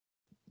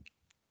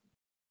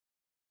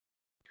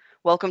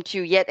Welcome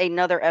to yet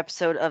another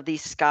episode of the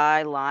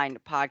Skyline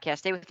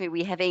Podcast. Today with me,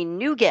 we have a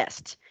new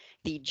guest,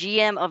 the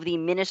GM of the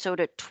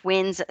Minnesota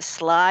Twins,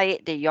 Sly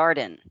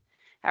DeYarden.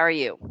 How are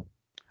you?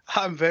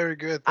 I'm very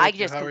good, I thank you.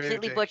 just How are you,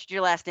 completely Jake? butchered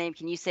your last name.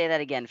 Can you say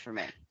that again for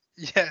me?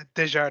 Yeah,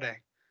 Desjardins.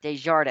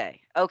 Desjardins.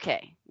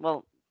 Okay.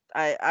 Well,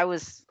 I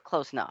was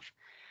close enough.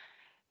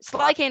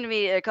 Sly came to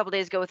me a couple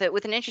days ago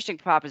with an interesting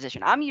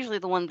proposition. I'm usually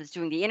the one that's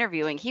doing the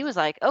interviewing. He was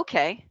like,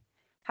 "Okay,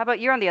 how about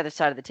you're on the other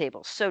side of the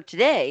table?" So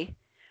today,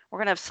 we're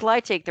gonna have Sly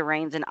take the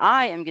reins, and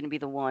I am gonna be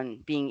the one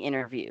being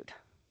interviewed.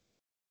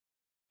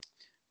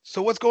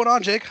 So what's going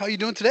on, Jake? How you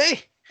doing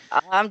today?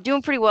 I'm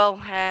doing pretty well.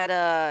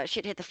 Had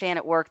shit hit the fan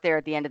at work there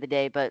at the end of the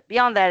day, but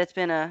beyond that, it's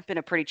been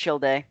a pretty chill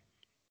day.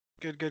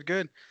 Good, good,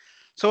 good.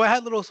 So I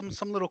had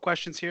some little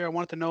questions here. I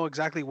wanted to know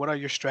exactly what are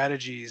your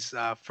strategies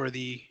for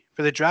the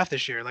draft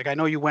this year. Like I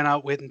know you went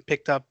out with and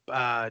picked up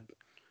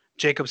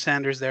Jacob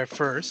Sanders there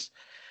first.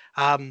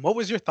 What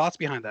was your thoughts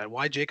behind that?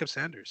 Why Jacob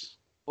Sanders?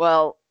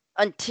 Well,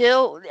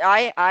 until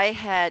I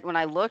had when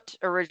I looked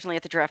originally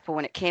at the draft pool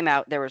when it came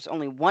out, there was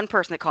only one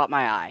person that caught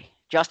my eye.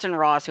 Justin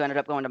Ross, who ended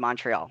up going to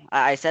Montreal.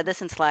 I said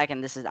this in Slack,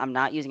 and I'm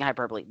not using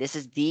hyperbole. This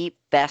is the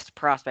best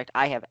prospect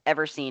I have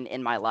ever seen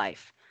in my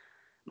life.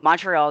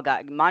 Montreal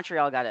got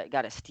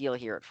a steal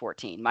here at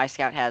 14. My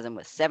scout has him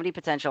with 70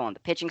 potential on the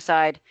pitching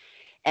side,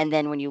 and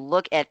then when you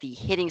look at the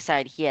hitting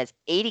side, he has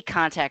 80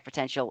 contact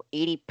potential,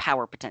 80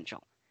 power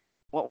potential.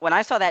 Well, when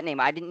I saw that name,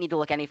 I didn't need to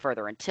look any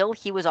further. Until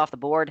he was off the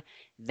board,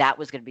 that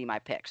was going to be my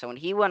pick. So when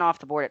he went off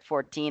the board at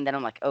 14, then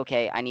I'm like,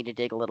 okay, I need to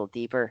dig a little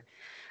deeper.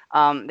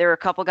 There were a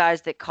couple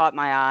guys that caught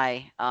my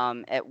eye.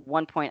 At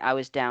one point, I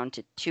was down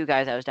to two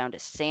guys. I was down to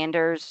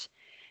Sanders,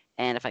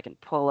 and if I can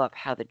pull up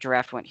how the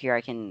draft went here,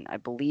 I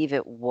believe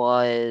it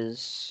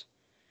was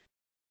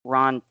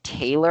Ron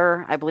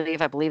Taylor. I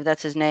believe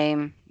that's his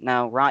name.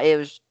 No, Ron. It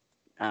was.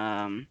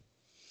 Um,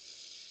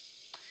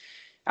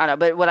 I don't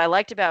know, but what I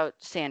liked about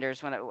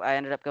Sanders when I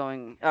ended up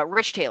going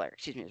Rich Taylor,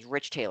 excuse me, it was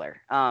Rich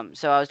Taylor.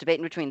 So I was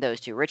debating between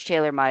those two. Rich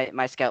Taylor,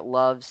 my scout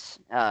loves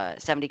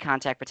 70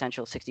 contact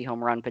potential, 60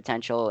 home run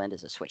potential, and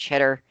is a switch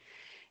hitter.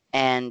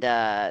 And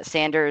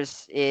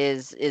Sanders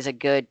is a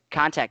good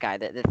contact guy.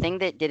 The thing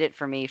that did it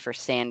for me for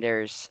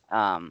Sanders,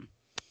 I'm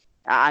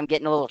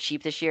getting a little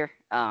cheap this year.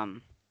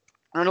 I'm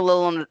a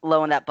little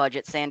low on that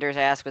budget. Sanders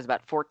asked was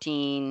about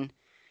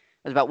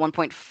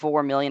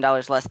 1.4 million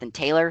dollars less than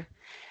Taylor.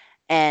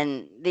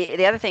 And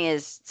the other thing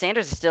is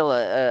Sanders is still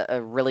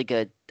a really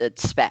good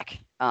spec.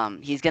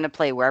 He's going to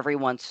play wherever he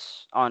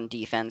wants on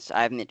defense.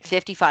 I'm at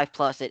 55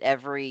 plus at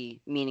every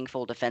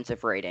meaningful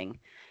defensive rating.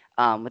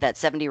 With that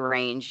 70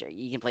 range,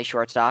 he can play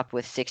shortstop.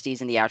 With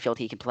 60s in the outfield,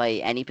 he can play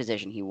any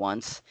position he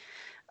wants.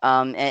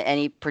 And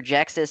he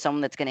projects as someone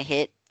that's going to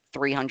hit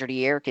 300 a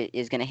year,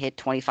 is going to hit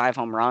 25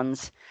 home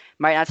runs.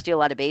 Might not steal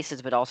a lot of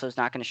bases, but also is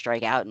not going to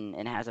strike out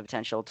and has the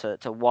potential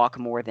to walk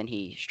more than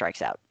he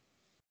strikes out.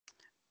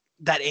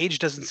 That age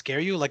doesn't scare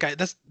you? Like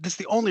that's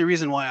the only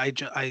reason why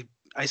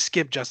I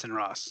skip Justin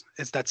Ross.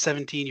 It's that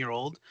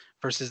 17-year-old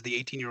versus the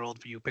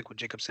 18-year-old you pick with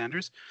Jacob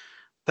Sanders.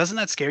 Doesn't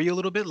that scare you a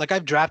little bit? Like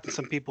I've drafted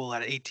some people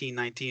at 18,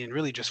 19 and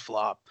really just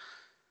flop.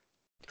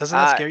 Doesn't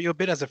that Uh, scare you a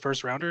bit as a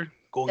first rounder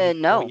going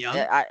no, young?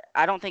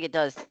 I don't think it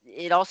does.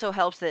 It also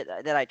helps that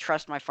I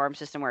trust my farm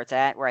system where it's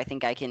at, where I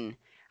think I can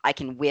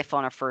whiff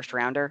on a first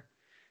rounder.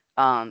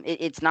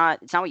 It's not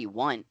what you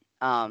want.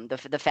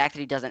 The fact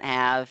that he doesn't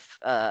have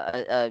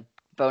a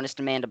bonus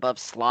demand above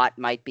slot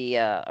might be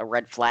a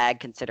red flag,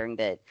 considering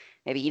that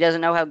maybe he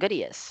doesn't know how good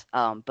he is.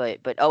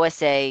 But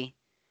OSA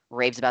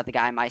raves about the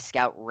guy. My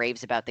scout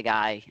raves about the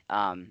guy.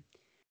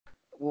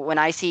 When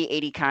I see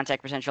 80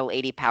 contact potential,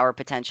 80 power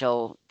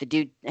potential, the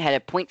dude had a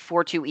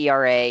 .42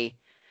 ERA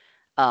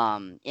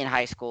in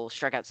high school,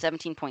 struck out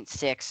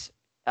 17.6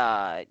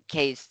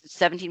 Ks,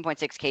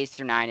 17.6 Ks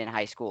through 9 in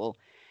high school,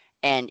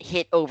 and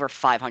hit over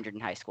 500 in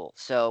high school.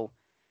 So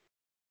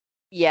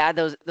yeah,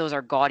 those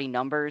are gaudy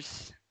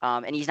numbers,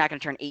 and he's not going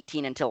to turn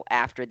 18 until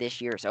after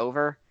this year's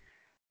over.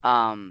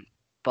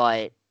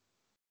 But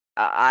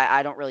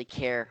I don't really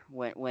care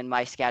when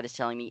my scout is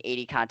telling me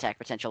 80 contact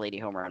potential, 80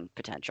 home run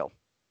potential.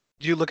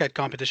 Do you look at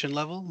competition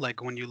level,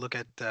 like when you look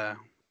at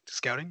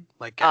scouting,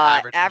 like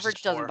average versus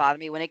Average doesn't poor? bother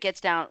me when it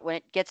gets down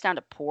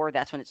to poor.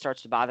 That's when it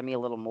starts to bother me a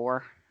little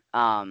more.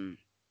 Um,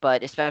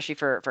 but especially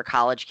for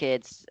college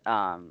kids,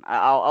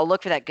 I'll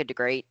look for that good to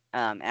great.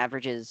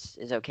 Average is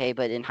okay,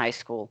 but in high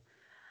school,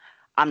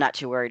 I'm not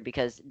too worried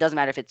because it doesn't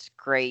matter if it's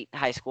great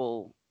high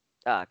school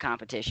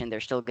competition.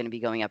 They're still going to be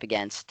going up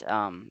against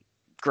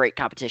great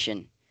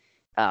competition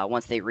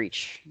once they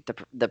reach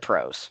the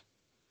pros.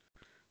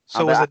 So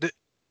But was it? I'm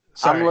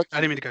Sorry, I looking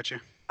didn't mean to cut you.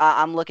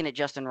 I'm looking at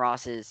Justin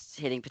Ross's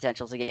hitting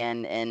potentials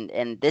again,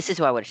 and this is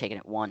who I would have taken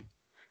at one.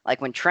 Like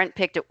when Trent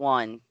picked at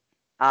one,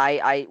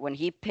 I when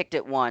he picked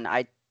at one,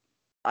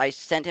 I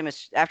sent him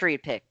after he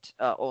had picked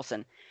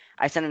Olson.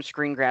 I sent him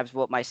screen grabs of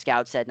what my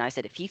scout said, and I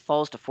said if he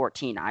falls to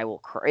 14, I will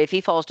cry. If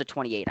he falls to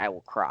 28, I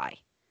will cry.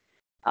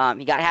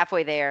 He got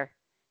halfway there.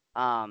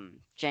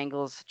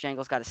 Jangles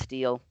got a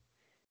steal.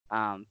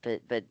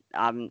 But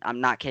I'm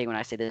not kidding when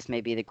I say this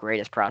may be the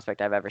greatest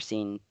prospect I've ever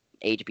seen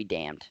age be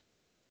damned.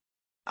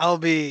 I'll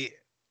be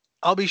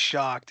I'll be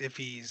shocked if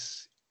he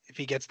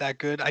gets that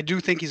good. I do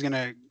think he's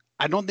gonna.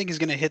 I don't think he's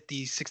gonna hit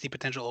the 60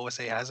 potential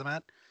OSA has him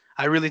at.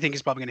 I really think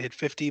he's probably gonna hit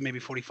 50, maybe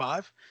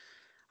 45.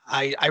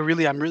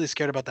 I'm really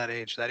scared about that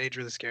age. That age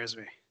really scares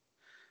me.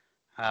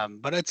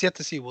 But it's yet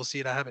to see. We'll see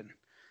it happen.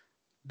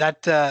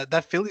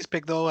 That Phillies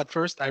pick though, at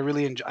first I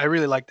really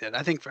liked it.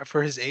 I think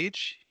for his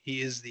age,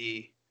 he is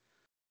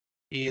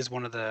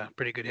one of the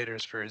pretty good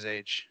hitters for his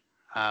age,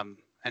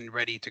 and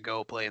ready to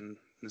go play in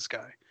the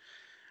sky.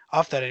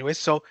 Off that anyway.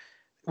 So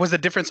was the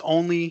difference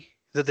only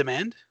the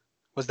demand?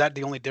 Was that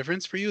the only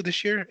difference for you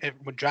this year,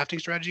 with drafting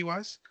strategy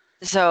wise?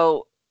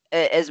 So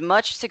as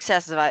much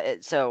success as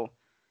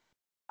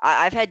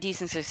I've had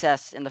decent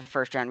success in the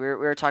first round. We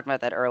were talking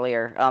about that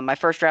earlier. My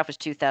first draft was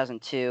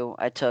 2002.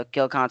 I took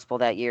Gil Constable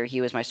that year.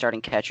 He was my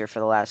starting catcher for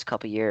the last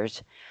couple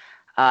years.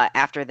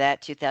 After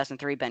that,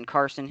 2003, Ben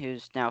Carson,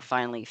 who's now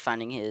finally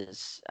finding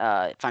his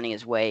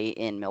way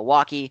in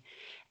Milwaukee,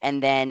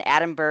 and then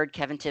Adam Bird,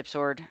 Kevin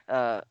Tipsord,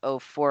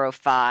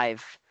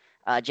 0405,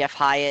 Jeff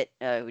Hyatt,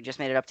 who just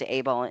made it up to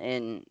A-ball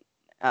in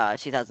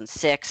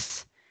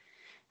 2006.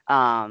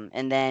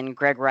 And then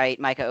Greg Wright,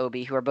 Micah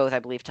Obi, who are both, I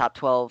believe, top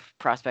 12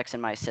 prospects in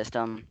my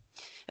system,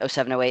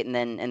 0708,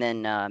 and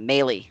then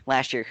Maley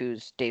last year,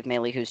 who's Dave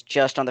Maley, who's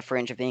just on the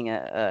fringe of being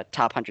a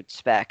top 100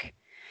 spec.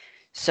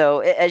 So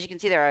as you can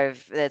see there,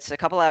 it's a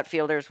couple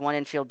outfielders, one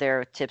infield there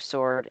with Tip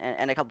Sword,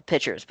 and a couple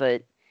pitchers.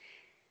 But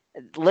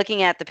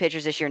looking at the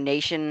pitchers this year,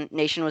 Nation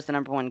was the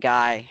number one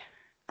guy.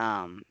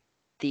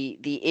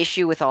 The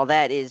issue with all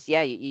that is,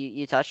 yeah,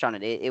 you touched on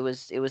it. It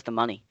was the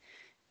money.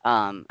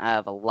 I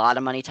have a lot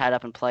of money tied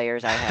up in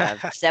players. I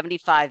have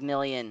 75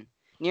 million,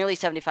 nearly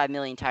 75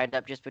 million tied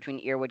up just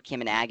between Earwood,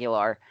 Kim, and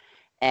Aguilar.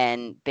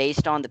 And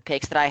based on the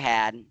picks that I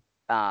had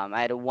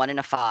a 1 and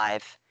a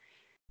 5.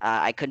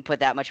 I couldn't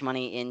put that much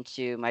money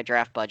into my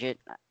draft budget.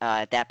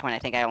 At that point, I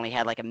think I only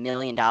had like $1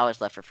 million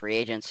left for free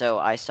agents. So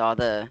I saw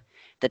the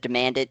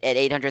demand at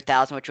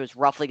 800,000, which was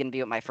roughly going to be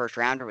what my first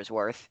rounder was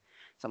worth.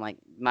 So I'm like,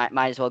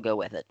 might as well go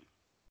with it,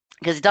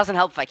 because it doesn't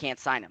help if I can't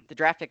sign him. The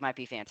draft pick might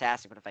be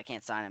fantastic, but if I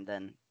can't sign him,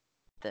 then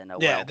oh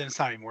Yeah, well. then it's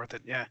not even worth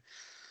it. Yeah,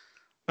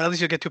 but at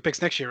least you'll get 2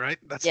 picks next year, right?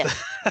 That's Yeah,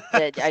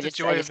 that's I the just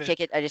joy of it.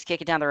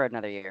 kick it down the road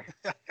another year.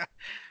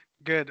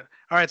 Good.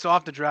 All right. So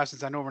off the draft,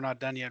 since I know we're not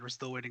done yet, we're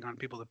still waiting on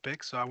people to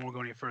pick, so I won't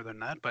go any further than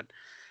that. But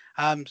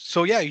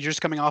so yeah, you're just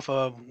coming off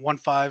a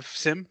 1.5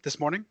 sim this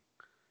morning.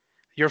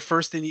 Your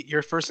first in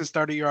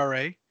starter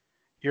ERA,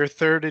 your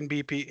third in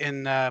BP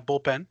in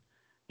bullpen,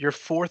 your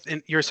fourth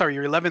in your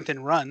 11th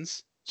in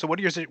runs. So what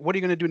are you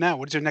going to do now?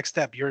 What is your next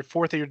step? You're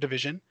fourth in your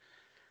division.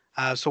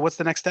 So what's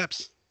the next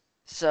steps?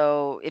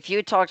 So if you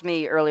had talked to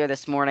me earlier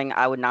this morning,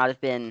 I would not have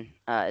been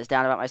as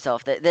down about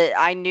myself.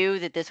 I knew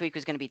that this week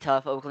was going to be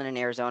tough. Oakland and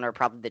Arizona are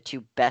probably the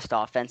two best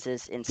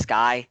offenses in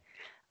Sky.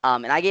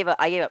 And I gave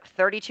up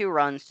 32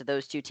 runs to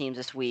those two teams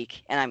this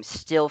week, and I'm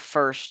still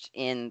first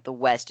in the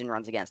West in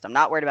runs against. I'm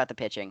not worried about the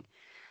pitching.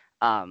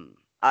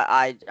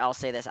 I'll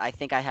say this: I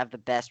think I have the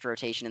best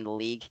rotation in the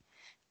league.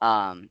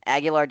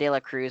 Aguilar, De La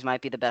Cruz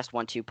might be the best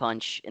 1-2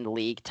 punch in the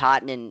league.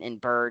 Totten and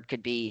Bird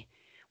could be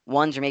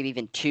ones or maybe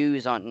even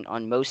twos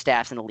on most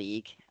staffs in the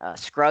league.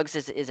 Scruggs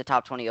is a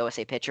top 20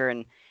 OSA pitcher,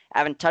 and I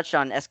haven't touched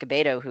on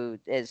Escobedo, who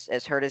is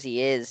as hurt as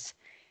he is.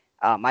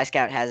 My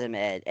scout has him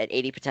at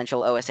 80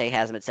 potential. OSA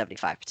has him at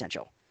 75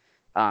 potential.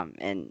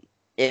 And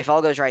if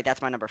all goes right,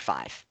 that's my number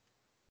 5.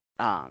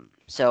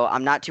 So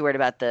I'm not too worried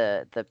about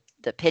the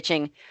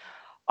pitching.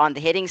 On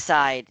the hitting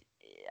side,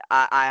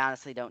 I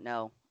honestly don't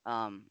know.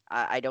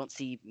 I don't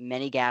see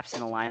many gaps in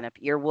the lineup.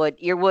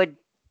 Earwood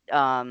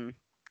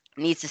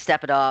needs to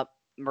step it up.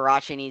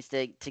 Marache needs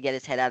to get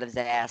his head out of his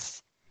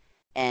ass.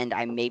 And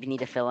I maybe need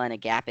to fill in a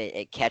gap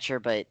at catcher,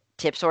 but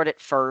Tipsort at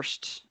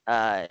first,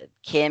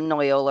 Kim,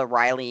 Noyola,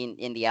 Riley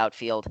in the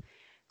outfield,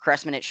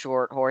 Cressman at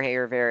short, Jorge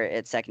Rivera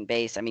at second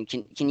base. I mean,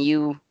 can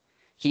you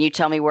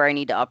tell me where I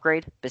need to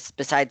upgrade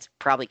besides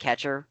probably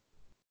catcher?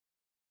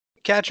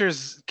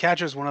 Catcher's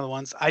one of the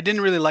ones. I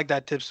didn't really like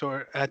that tip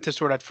sword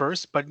at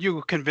first, but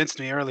you convinced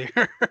me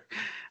earlier.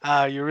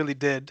 You really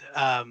did.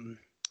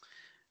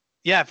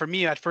 Yeah, for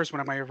me at first,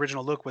 when my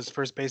original look was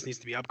first base needs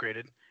to be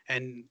upgraded,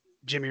 and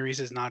Jimmy Reese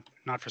is not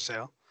for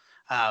sale.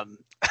 Um,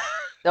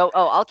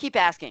 I'll keep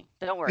asking.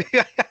 Don't worry.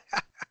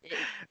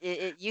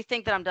 You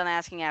think that I'm done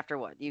asking after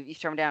what? You've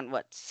thrown down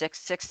what,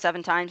 six,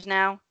 7 times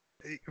now?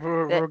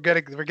 we're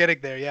getting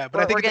there, yeah.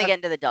 But I think We're gonna get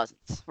into the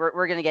dozens.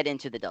 We're gonna get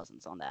into the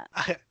dozens on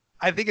that.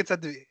 I think it's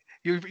at the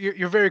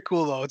you're very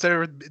cool though. It's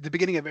at the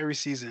beginning of every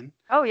season.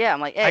 Oh yeah, I'm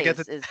like, I hey, get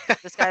is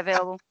this guy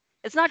available?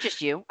 It's not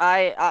just you.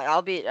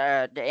 I'll be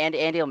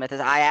Andy Ilmeth.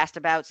 I asked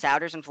about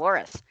Souders and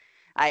Flores.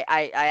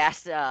 I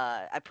asked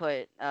I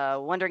put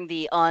wondering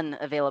the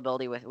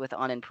unavailability with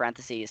un in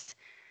parentheses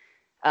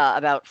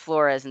about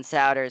Flores and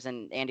Souders,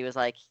 and Andy was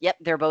like, yep,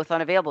 they're both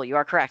unavailable. You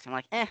are correct. I'm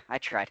like, I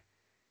tried.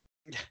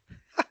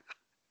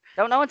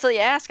 Don't know until you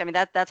ask. I mean,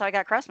 that's how I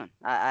got Cressman.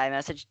 I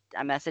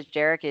messaged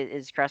Derek.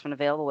 Is Cressman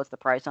available? What's the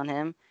price on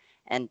him?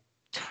 And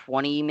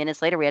 20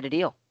 minutes later, we had a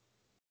deal.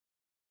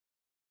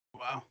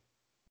 Wow.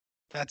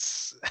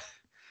 That's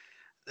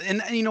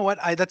and you know what?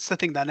 That's the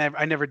thing that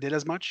I never did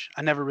as much.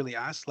 I never really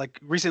asked. Like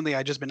recently,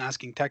 I just been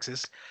asking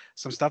Texas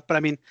some stuff, but I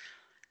mean,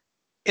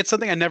 it's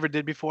something I never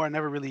did before. I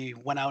never really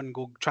went out and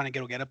go trying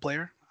to get a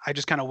player. I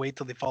just kind of wait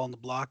till they fall on the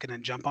block and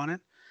then jump on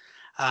it.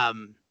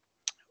 Um,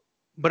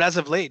 but as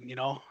of late,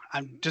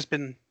 I'm just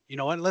been, you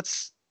know what?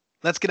 Let's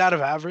get out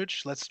of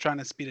average. Let's try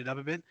to speed it up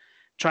a bit.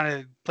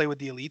 Trying to play with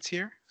the elites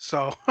here.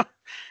 So,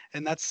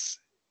 and that's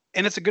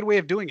and it's a good way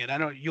of doing it. I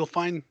know you'll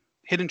find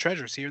hidden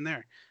treasures here and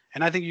there.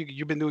 And I think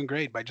you've been doing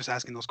great by just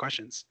asking those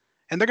questions.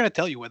 And they're gonna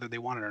tell you whether they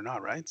want it or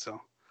not, right? So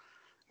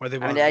whether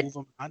they I want mean, to move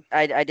them or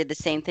not. I did the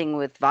same thing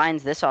with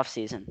Vines this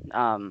offseason.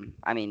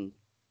 I mean,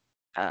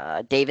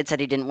 David said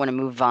he didn't want to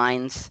move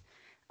Vines.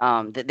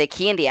 The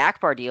key in the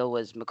Akbar deal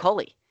was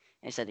McCulley.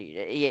 I said, are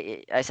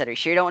you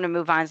sure you don't want to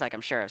move Vines? Like, I'm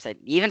sure. I said,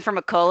 even for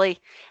McCulley,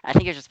 I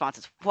think his response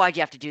is, why'd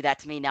you have to do that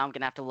to me? Now I'm going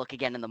to have to look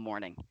again in the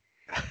morning.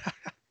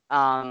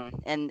 And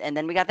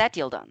then we got that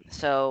deal done.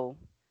 So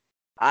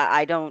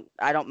I don't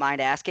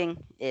mind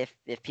asking if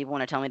people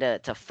want to tell me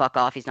to fuck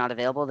off. He's not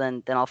available.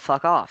 Then I'll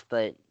fuck off.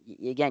 But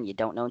again, you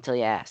don't know until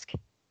you ask.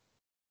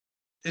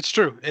 It's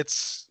true.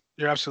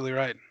 You're absolutely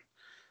right.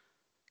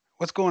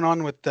 What's going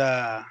on with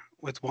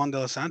Juan de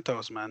los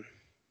Santos, man?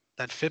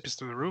 That FIP is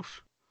through the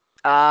roof.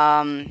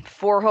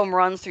 4 home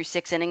runs through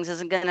 6 innings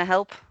isn't going to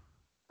help.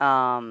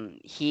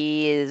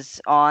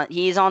 He's on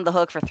the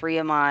hook for three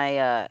of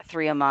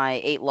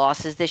my 8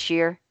 losses this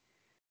year.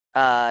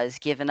 Has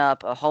given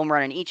up a home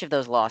run in each of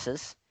those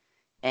losses,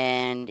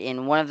 and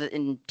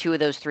in 2 of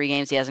those 3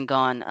 games he hasn't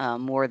gone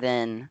more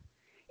than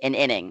an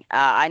inning.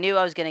 I knew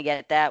I was going to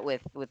get that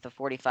with the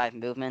 45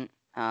 movement,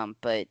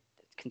 but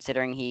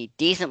considering he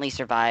decently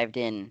survived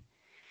in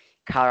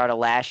Colorado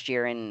last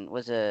year and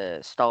was a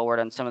stalwart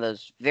on some of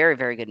those very,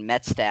 very good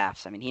Met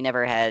staffs. I mean, he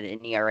never had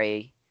an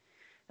ERA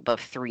above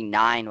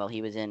 3.9 while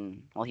he was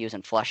in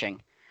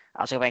Flushing.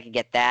 I was hoping I could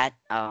get that.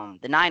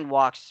 The 9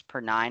 walks per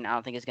 9, I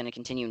don't think is going to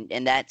continue,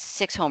 and that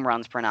 6 home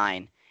runs per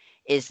 9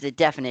 is the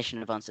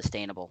definition of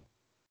unsustainable.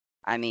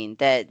 I mean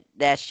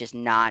that's just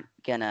not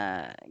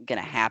gonna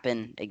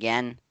happen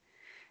again.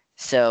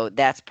 So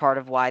that's part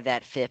of why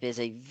that FIP is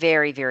a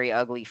very, very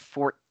ugly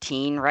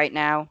 14 right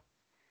now.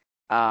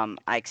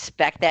 I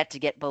expect that to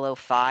get below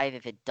 5.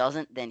 If it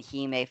doesn't, then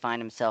he may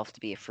find himself to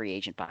be a free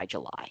agent by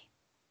July.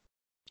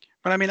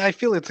 But I mean, I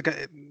feel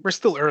we're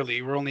still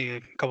early. We're only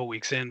a couple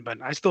weeks in,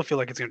 but I still feel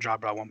like it's going to drop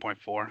about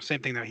 1.4. Same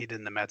thing that he did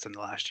in the Mets in the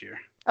last year.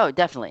 Oh,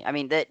 definitely. I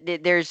mean,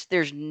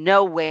 there's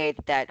no way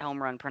that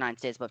home run per 9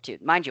 stays above 2.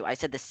 Mind you, I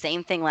said the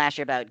same thing last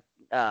year about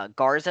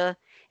Garza,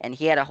 and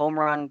he had a home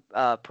run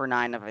per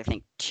 9 of I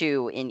think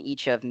 2 in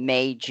each of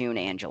May, June,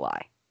 and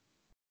July.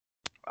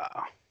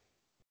 Wow.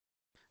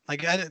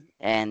 Like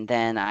And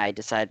then I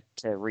decided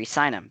to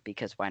re-sign him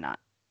because why not?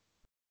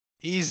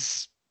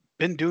 he's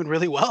been doing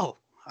really well.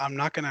 I'm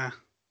not gonna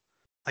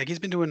he's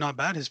been doing not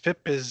bad. His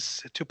FIP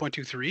is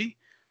 2.23.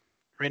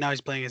 Right now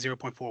he's playing a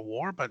 0.4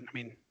 WAR, but I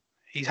mean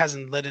he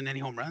hasn't let in any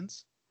home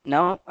runs.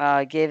 No,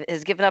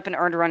 has given up an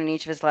earned run in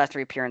each of his last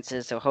 3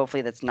 appearances, so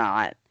hopefully that's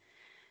not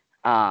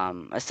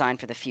a sign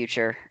for the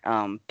future.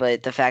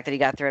 But the fact that he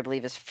got through, I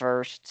believe, his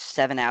first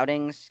 7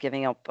 outings,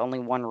 giving up only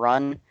 1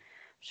 run,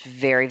 was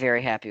very,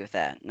 very happy with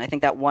that. And I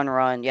think that 1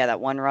 run, that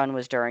 1 run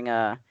was during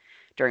a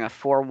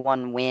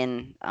 4-1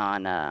 win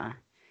on I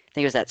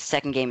think it was that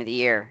second game of the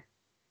year.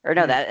 Or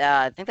no, that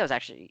I think that was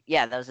actually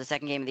that was the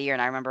second game of the year,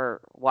 and I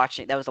remember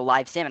watching. That was a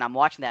live sim, and I'm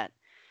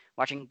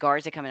watching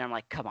Garza come in. I'm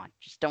like, come on,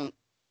 just don't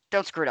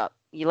screw it up.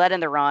 You let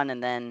in the run,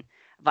 and then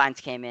Vines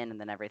came in,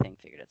 and then everything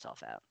figured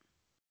itself out.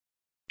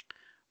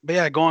 But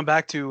yeah, going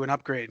back to an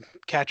upgrade,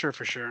 catcher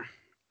for sure.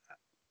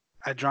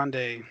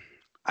 Adrande,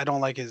 I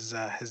don't like his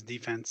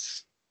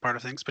defense part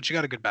of things, but you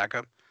got a good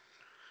backup.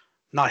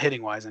 Not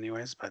hitting wise,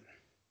 anyways, but.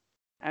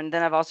 And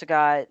then I've also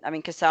got, I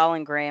mean, Casal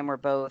and Graham were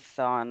both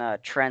on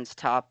Trent's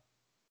top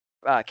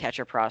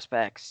catcher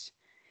prospects.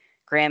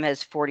 Graham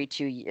has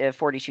 42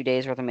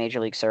 days worth of major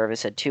league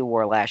service, had 2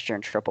 WAR last year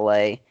in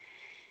AAA.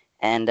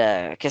 And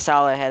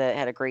Casala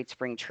had a great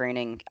spring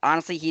training.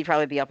 Honestly, he'd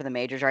probably be up in the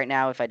majors right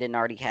now if I didn't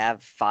already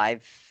have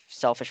 5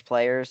 selfish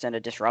players and a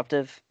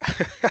disruptive.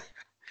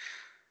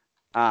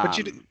 But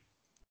you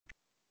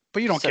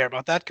don't care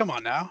about that. Come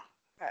on now.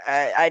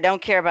 I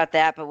don't care about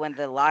that, but when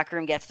the locker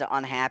room gets to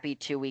unhappy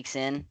 2 weeks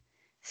in,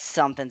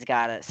 something's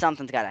gotta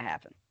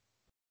happen.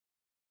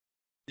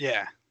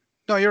 Yeah.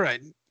 No, you're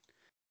right.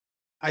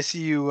 I see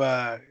you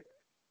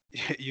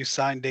you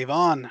signed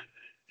Davon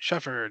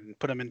Shefford and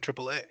put him in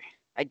AAA.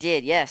 I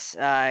did, yes.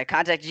 I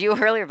contacted you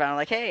earlier about it. I'm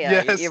like, hey,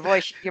 Yes. your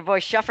boy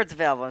Shefford's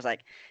available. I was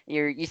like,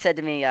 you said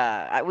to me,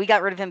 we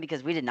got rid of him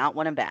because we did not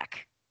want him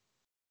back.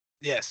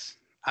 Yes,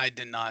 I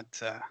did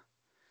not.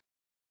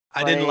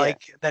 I didn't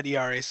like that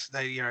ERA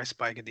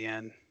spike at the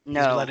end.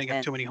 No, he's letting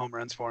up too many home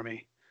runs for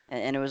me.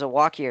 And it was a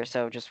walk year,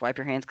 so just wipe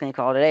your hands clean,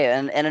 call it a day.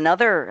 And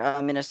another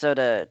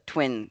Minnesota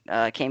Twin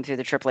came through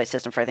the AAA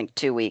system for I think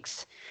 2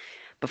 weeks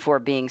before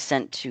being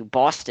sent to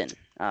Boston.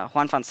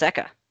 Juan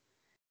Fonseca.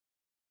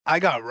 I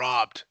got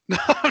robbed.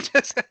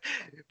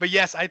 But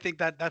yes, I think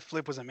that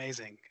flip was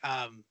amazing.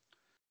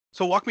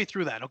 So walk me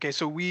through that. Okay,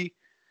 so you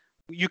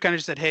kind of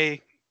just said,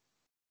 "Hey,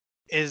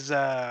 is So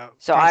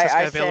I Francesca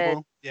said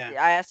available?" Yeah.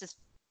 I asked this.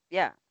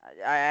 Yeah,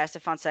 I asked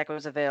if Fonseca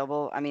was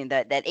available. I mean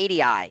that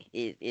ADI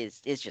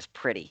is just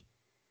pretty.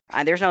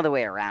 There's no other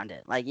way around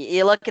it. Like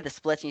you look at the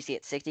splits and you see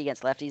it 60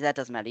 against lefties. That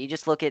doesn't matter. You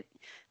just look at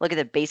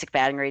the basic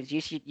batting rates.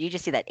 You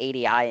just see that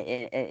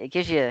ADI. It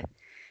gives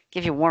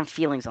you warm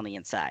feelings on the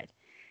inside.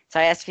 So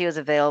I asked if he was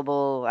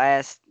available. I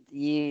asked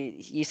you.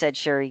 You said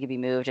sure he could be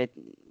moved.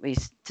 We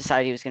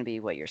decided he was going to be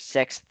what, your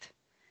sixth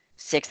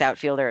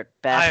outfielder at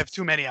I have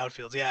too best. many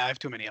outfields. Yeah, I have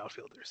too many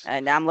outfielders.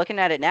 And I'm looking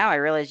at it now. I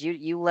realize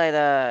you let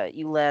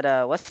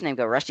what's his name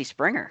go? Rusty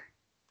Springer.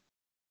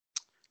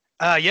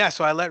 Yeah,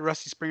 so I let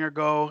Rusty Springer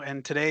go,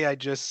 and today I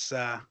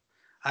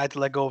had to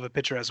let go of a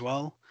pitcher as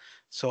well.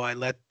 So I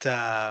let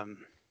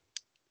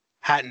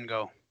Hatton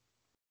go.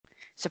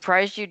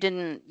 Surprised you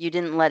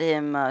didn't let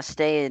him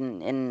stay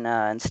in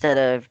instead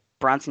of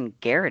Bronson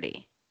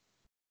Garrity.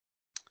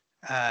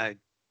 Uh,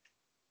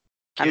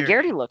 I mean, Garrity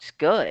Garrity. looks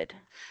good.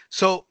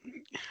 So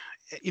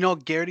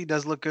Garrity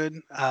does look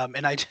good.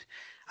 And I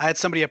had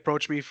somebody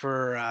approach me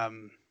for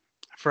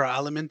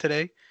Alamin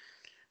today.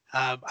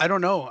 I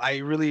don't know.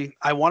 I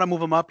want to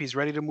move him up. He's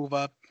ready to move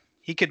up.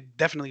 He could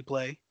definitely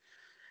play.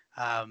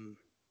 Um,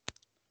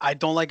 I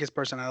don't like his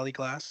personality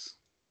class,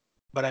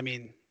 but I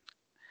mean,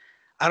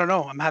 I don't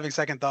know. I'm having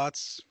second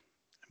thoughts.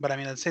 But I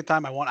mean, at the same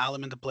time, I want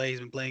Alamin to play. He's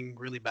been playing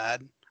really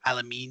bad.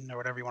 Alamin or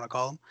whatever you want to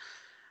call him.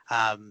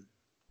 Um,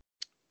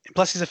 and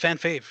plus, he's a fan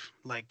fave.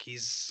 Like he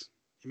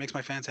makes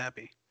my fans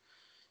happy.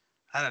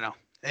 I don't know.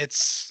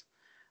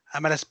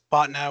 I'm at a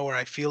spot now where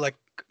I feel like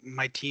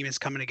my team is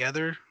coming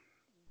together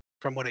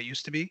from what it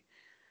used to be.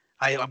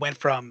 I went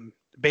from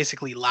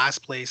basically last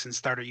place in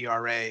starter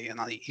ERA and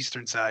on the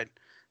eastern side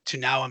to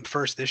now I'm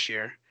first this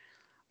year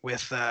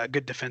with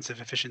good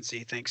defensive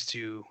efficiency thanks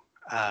to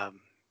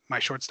my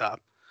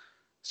shortstop.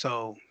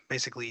 So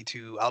basically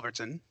to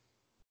Albertson.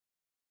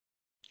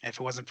 If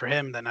it wasn't for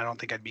him, then I don't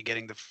think I'd be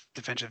getting the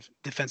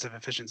defensive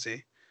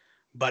efficiency.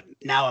 But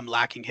now I'm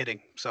lacking hitting,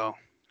 so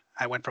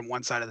I went from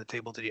one side of the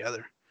table to the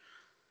other.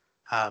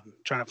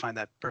 Trying to find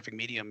that perfect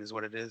medium is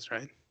what it is,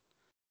 right?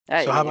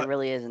 So how It about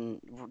really is, and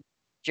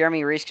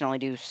Jeremy Reese can only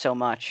do so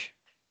much.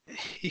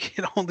 he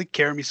can only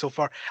carry me so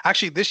far.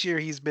 Actually, this year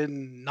he's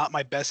been not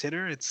my best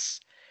hitter. It's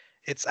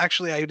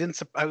actually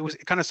I was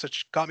it kind of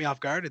such got me off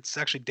guard. It's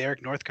actually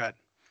Derek Northcutt.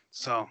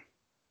 So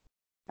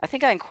I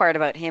think I inquired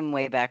about him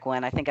way back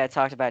when. I think I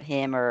talked about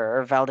him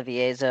or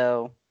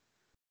Valdivieso.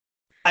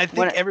 I think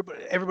When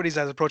everybody's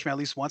has approached me at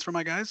least once for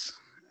my guys.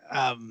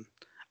 Um,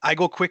 I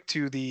go quick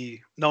to the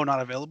no, not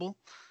available,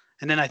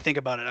 and then I think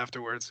about it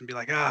afterwards and be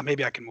like,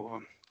 maybe I can move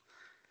him.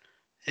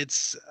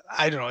 It's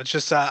I don't know. It's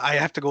just I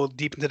have to go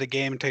deep into the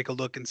game and take a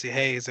look and see,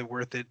 hey, is it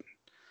worth it?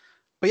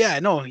 But yeah,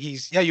 no,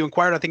 you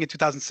inquired I think in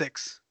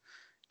 2006,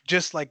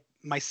 just like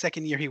my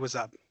second year he was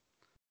up.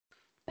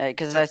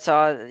 because So I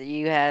saw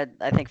you had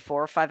I think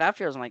 4 or 5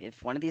 outfielders. I'm like,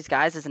 if one of these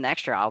guys is an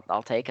extra,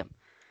 I'll take him.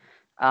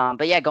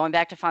 But yeah, going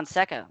back to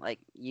Fonseca, like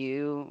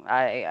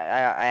I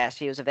asked if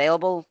he was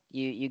available.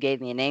 You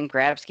gave me a name,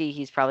 Grabsky.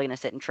 He's probably gonna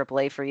sit in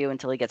AAA for you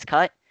until he gets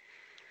cut.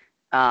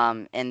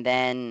 And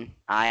then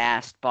I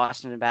asked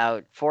Boston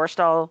about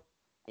Forstall.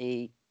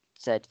 He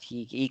said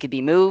he could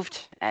be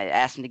moved. I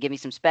asked him to give me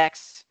some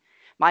specs.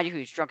 Mind you, he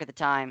was drunk at the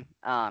time.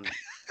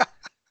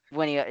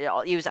 When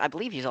he was, I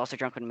believe he was also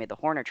drunk when he made the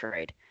Horner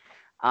trade.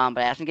 But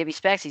I asked him to give me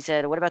specs. He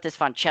said, "What about this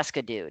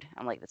Francesca dude?"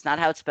 I'm like, "That's not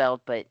how it's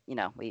spelled, but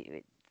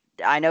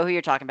I know who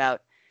you're talking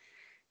about."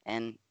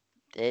 And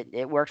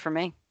it worked for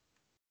me.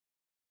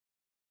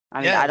 I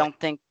mean, yeah, like I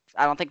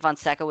don't think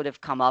Fonseca would have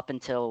come up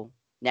until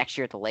next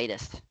year at the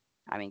latest.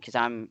 I mean, because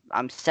I'm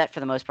set for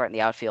the most part in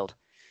the outfield.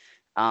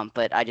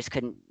 But I just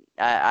couldn't.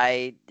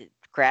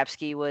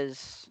 Grabsky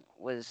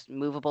was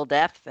movable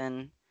depth,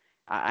 and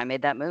I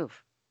made that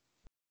move.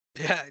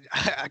 yeah,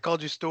 I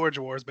called you Storage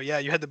Wars, but yeah,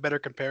 you had the better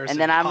And comparison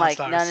then in I'm Pawn like,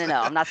 no, Stars. no,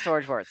 no, I'm not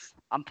Storage Wars.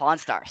 I'm Pawn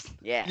Stars.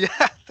 Yeah.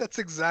 Yeah, that's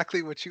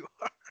exactly what you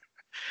are.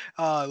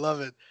 Oh, I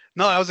love it.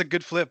 No, that was a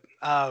good flip.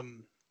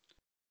 I'm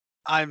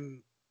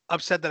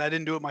upset that I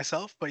didn't do it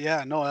myself, but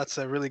yeah, no, that's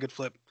a really good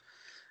flip.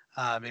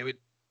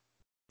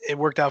 It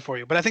worked out for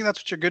you, but I think that's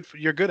what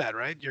you're good at,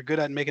 right? You're good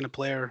at making a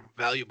player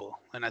valuable,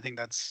 and I think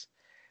that's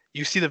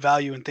you see the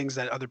value in things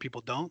that other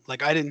people don't.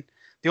 Like I didn't.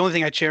 The only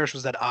thing I cherished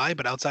was that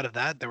but outside of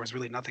that, there was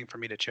really nothing for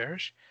me to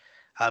cherish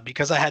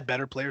because I had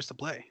better players to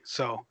play.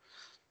 So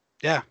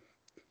yeah,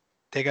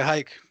 take a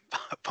hike,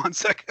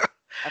 Fonseca.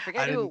 I I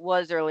forget who it didn't.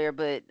 was earlier,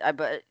 but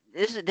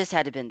this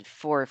had to have been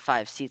 4 or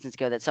 5 seasons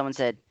ago that someone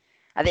said.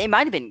 I think it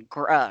might have been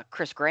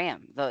Chris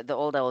Graham, the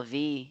old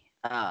LV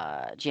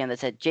GM that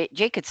said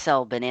Jay could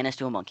sell bananas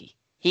to a monkey.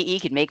 He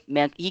can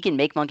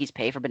make monkeys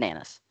pay for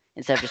bananas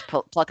instead of just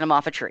plucking them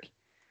off a tree.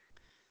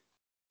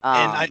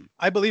 And Um,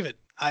 I believe it.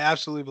 I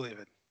absolutely believe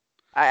it.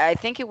 I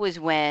think it was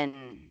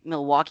when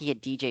Milwaukee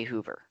had DJ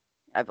Hoover.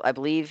 I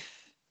believe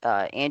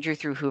Andrew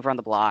threw Hoover on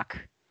the block,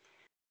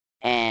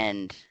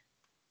 and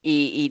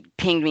he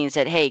pinged me and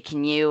said, "Hey,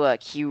 can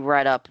you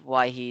write up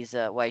why he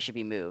should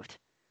be moved?"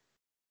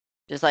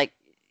 Just like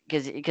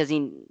because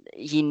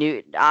he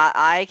knew.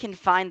 I can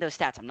find those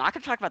stats. I'm not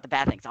going to talk about the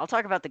bad things. I'll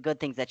talk about the good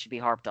things that should be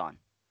harped on.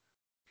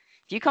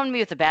 If you come to me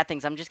with the bad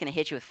things, I'm just going to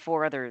hit you with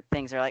 4 other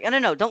things. They're like, oh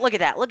no, don't look at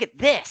that. Look at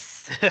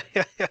this.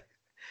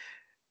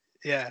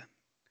 Yeah.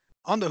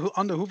 On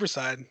the Hoover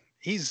side,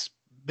 he's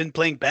been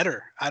playing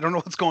better. I don't know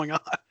what's going on.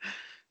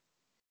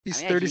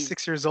 He's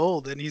 36 years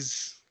old, and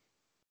he's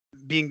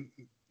being,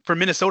 for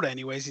Minnesota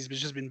anyways, he's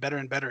just been better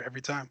and better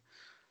every time.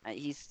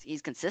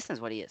 He's consistent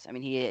is what he is. I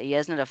mean,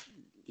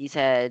 he's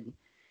had,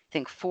 I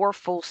think, 4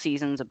 full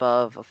seasons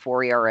above a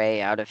 4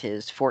 ERA out of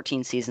his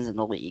 14 seasons in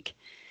the league.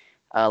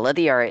 Led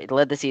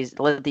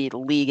the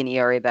league in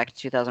ERA back in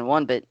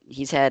 2001, but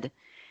he's had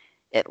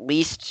at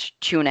least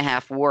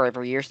 2.5 WAR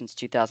every year since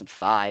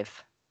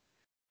 2005.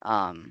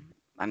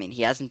 I mean,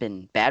 he hasn't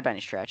been bad by any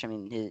stretch. I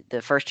mean,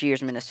 the first 2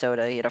 years in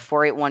Minnesota, he had a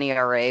 4.81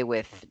 ERA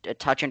with a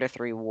touch under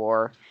 3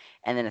 WAR,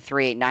 and then a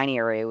 3.89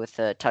 ERA with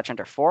a touch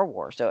under 4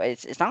 WAR. So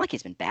it's not like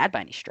he's been bad by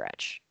any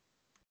stretch.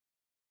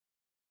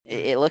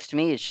 It looks to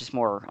me it's just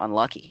more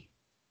unlucky.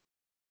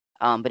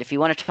 But if you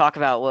want to talk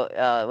about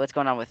what's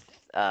going on with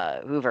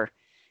Hoover,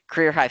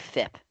 career high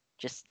FIP.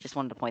 Just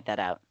wanted to point that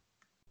out.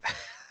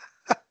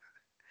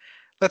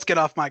 Let's get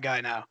off my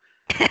guy now.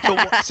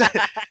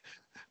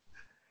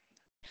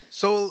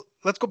 So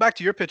let's go back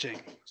to your pitching.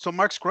 So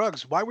Mark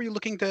Scruggs, why were you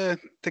looking to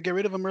get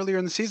rid of him earlier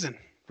in the season,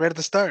 right at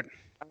the start?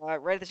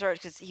 Right at the start,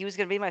 because he was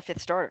going to be my 5th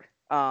starter.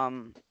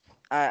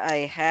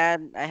 I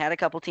had a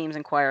couple teams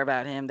inquire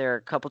about him. There are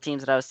a couple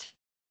teams that I was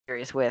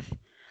serious with.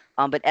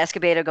 But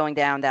Escobedo going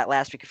down that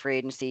last week of free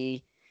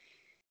agency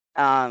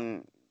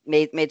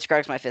made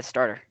Scruggs my 5th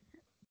starter.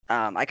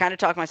 I kind of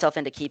talked myself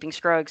into keeping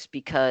Scruggs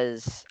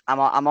because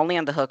I'm only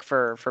on the hook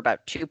for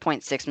about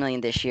 $2.6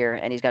 million this year,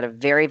 and he's got a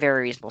very,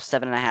 very reasonable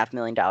 $7.5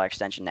 million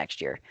extension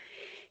next year.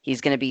 He's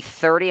going to be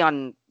 30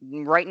 on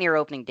right near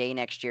opening day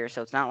next year,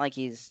 so it's not like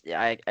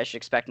I should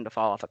expect him to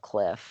fall off a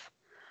cliff.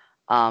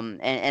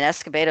 And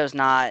Escobedo's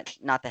not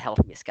the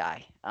healthiest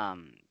guy.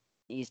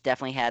 He's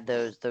definitely had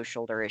those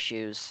shoulder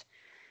issues.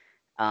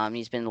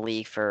 He's been in the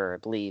league for,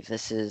 I believe,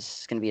 this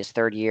is going to be his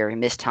 3rd year. He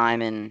missed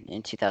time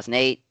in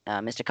 2008,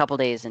 missed a couple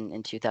days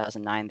in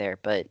 2009 there,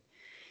 but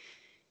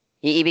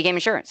he became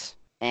insurance,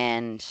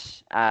 and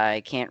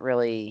I can't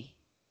really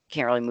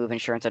move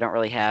insurance. I don't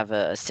really have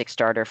a 6th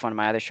starter. If one of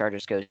my other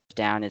starters goes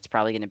down, it's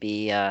probably going to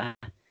be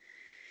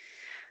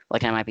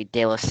like I might be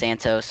De Los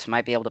Santos.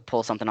 Might be able to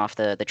pull something off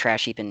the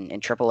trash heap in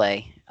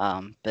AAA.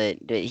 But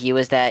he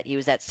was that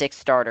 6th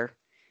starter,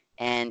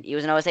 and he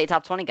was an OSA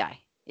top 20 guy.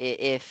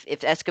 If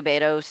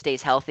Escobedo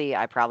stays healthy,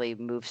 I probably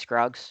move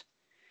Scruggs,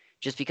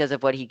 just because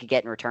of what he could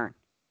get in return.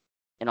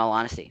 In all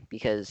honesty,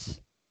 because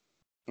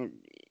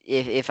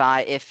if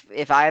I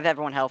have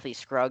everyone healthy,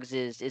 Scruggs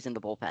is in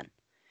the bullpen,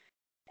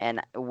 and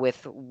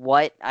with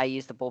what I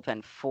use the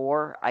bullpen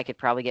for, I could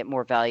probably get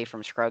more value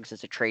from Scruggs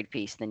as a trade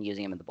piece than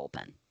using him in the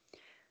bullpen.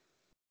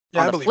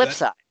 Yeah, on the flip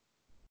side,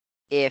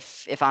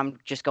 if I'm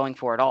just going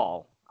for it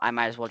all, I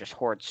might as well just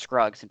hoard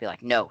Scruggs and be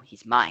like, no,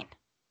 he's mine.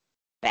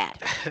 Bad.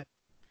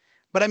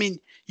 But I mean,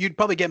 you'd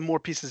probably get more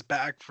pieces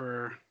back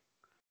for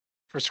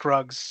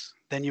Scruggs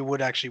than you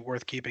would actually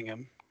worth keeping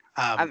him.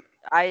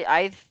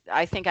 I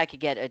think I could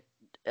get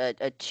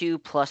a 2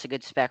 plus a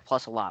good spec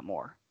plus a lot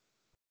more.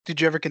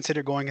 Did you ever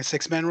consider going a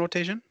 6-man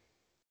rotation?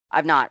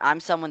 I've not. I'm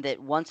someone that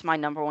once my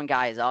number 1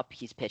 guy is up,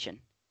 he's pitching.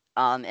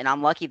 And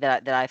I'm lucky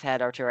that I've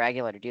had Arturo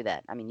Aguilar to do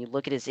that. I mean, you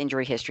look at his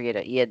injury history.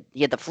 He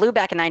had the flu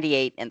back in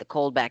 '98 and the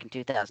cold back in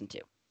 2002.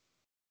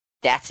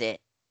 That's it.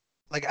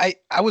 Like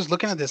I was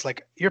looking at this,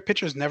 like your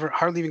pitchers never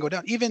hardly even go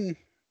down. Even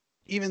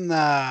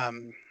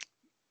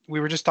we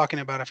were just talking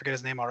about, I forget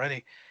his name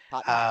already.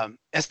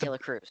 Taylor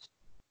Cruz.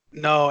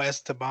 No,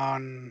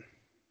 Estebanos,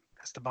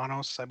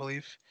 I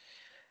believe.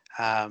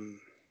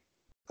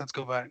 Let's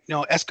go back.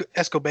 No,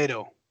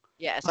 Escobedo.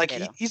 Yeah, Escobedo. Like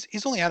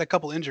he's only had a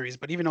couple injuries,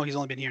 but even though he's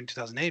only been here in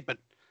 2008, but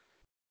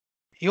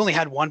he only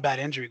had one bad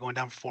injury going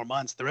down for 4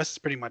 months. The rest is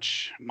pretty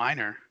much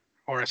minor.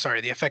 Or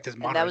sorry, the effect is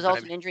moderate. And that was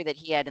also an injury that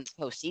he had in the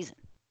postseason.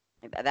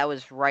 That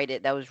was right.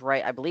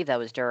 I believe that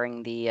was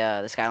during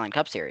the Skyline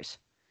Cup Series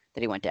that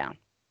he went down.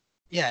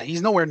 Yeah,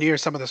 he's nowhere near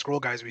some of the scroll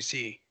guys we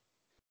see.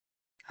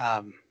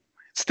 It's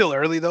still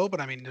early though, but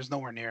I mean, there's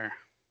nowhere near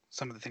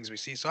some of the things we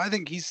see. So I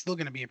think he's still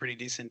going to be a pretty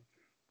decent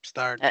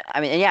start.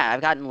 I mean, yeah,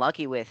 I've gotten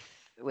lucky with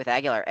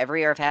Aguilar every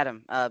year I've had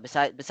him.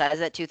 Besides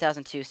that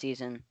 2002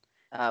 season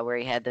where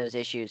he had those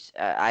issues,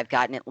 I've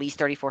gotten at least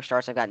 34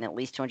 starts. I've gotten at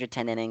least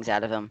 210 innings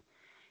out of him.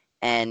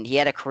 And he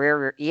had a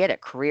career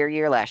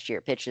year last year.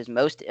 Pitches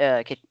most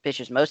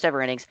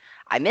ever innings.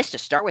 I missed a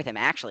start with him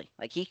actually.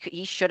 Like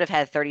he should have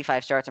had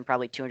 35 starts and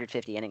probably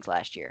 250 innings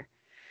last year.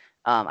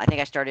 I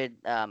think I started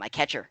my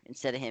catcher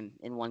instead of him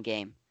in one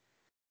game.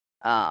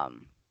 I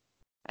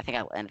think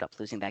I ended up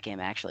losing that game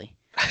actually.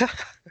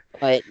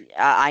 But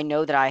I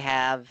know that I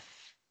have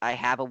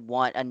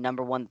a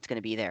number 1 that's going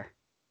to be there.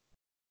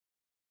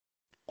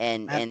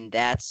 And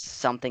that's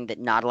something that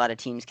not a lot of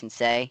teams can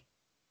say.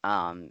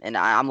 And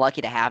I'm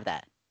lucky to have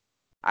that.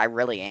 I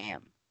really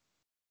am.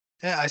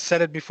 Yeah, I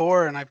said it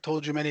before, and I've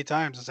told you many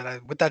times. I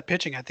said with that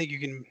pitching, I think you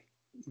can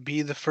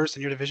be the first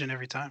in your division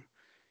every time.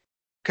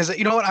 Because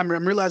you know what, I'm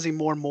realizing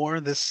more and more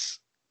the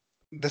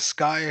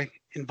Sky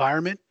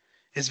environment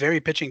is very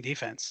pitching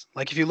defense.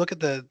 Like if you look at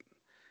the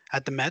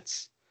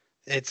Mets,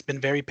 it's been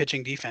very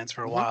pitching defense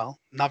for a Hmm. while,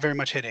 not very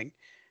much hitting.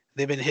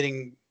 They've been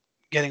hitting,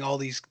 getting all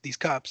these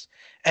cups.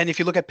 And if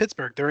you look at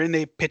Pittsburgh, they're in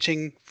a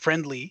pitching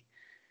friendly.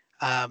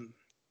 Um,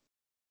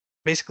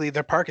 Basically,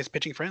 their park is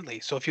pitching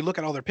friendly. So if you look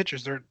at all their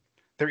pitchers, their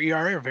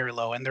ERA are very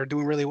low and they're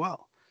doing really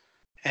well.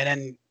 And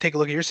then take a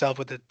look at yourself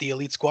with the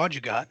elite squad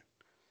you got.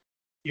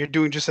 You're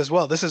doing just as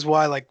well. This is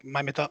why like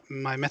my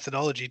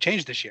methodology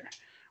changed this year,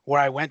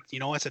 where I went,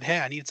 I said, hey,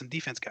 I needed some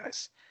defense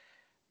guys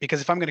because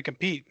if I'm going to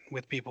compete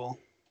with people,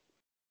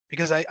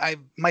 because I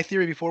my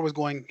theory before was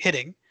going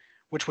hitting,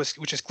 which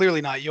is clearly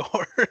not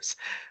yours.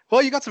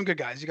 Well, you got some good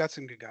guys. You got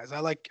some good guys. I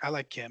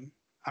like Kim.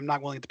 I'm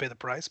not willing to pay the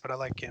price, but I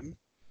like Kim.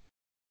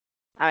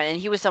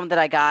 And he was someone that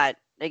I got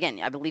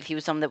again. I believe he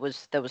was someone that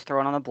was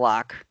thrown on the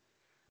block.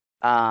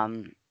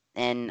 Um,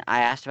 and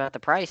I asked about the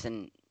price,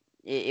 and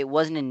it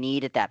wasn't a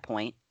need at that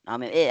point.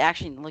 It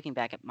actually, looking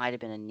back, it might have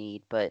been a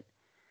need, but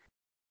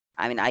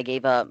I mean, I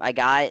gave up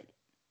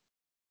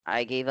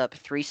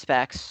three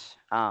specs.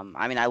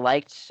 I mean, I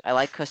liked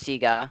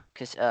Kosiga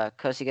because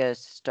Kosiga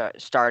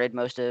started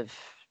most of,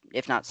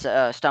 if not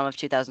some of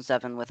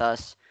 2007 with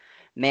us.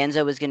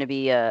 Manzo was going to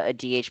be a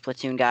DH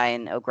platoon guy,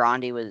 and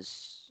Ograndi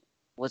was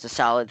a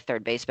solid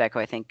third base back who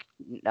I think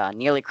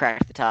nearly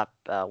cracked the top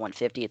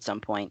 150 at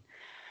some point.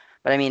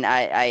 But I mean,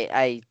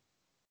 I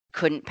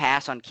couldn't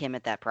pass on Kim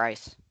at that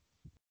price.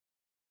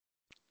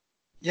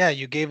 Yeah,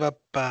 you gave up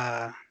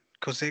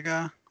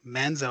Kosega,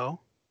 Manzo,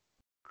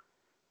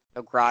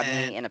 Ogrodny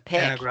and and a and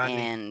pick,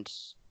 Agradny.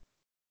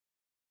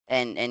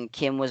 and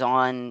Kim was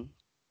on,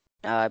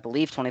 I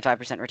believe,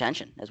 25%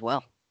 retention as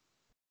well.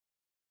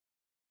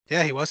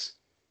 Yeah, he was.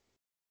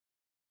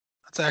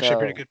 That's actually a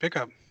pretty So good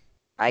pickup.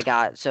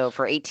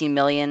 for 18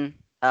 million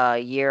a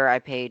year, I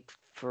paid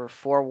for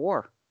 4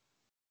 WAR,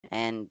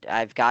 and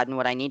I've gotten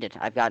what I needed.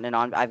 I've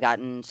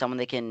gotten someone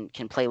that can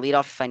play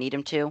leadoff if I need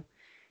him to.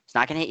 He's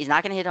not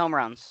gonna hit home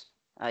runs,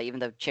 even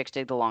though Chicks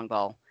dig the long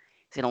ball.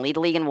 He's gonna lead the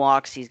league in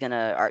walks. He's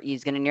gonna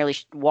nearly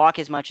walk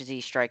as much as he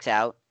strikes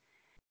out,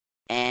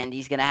 and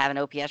he's gonna have an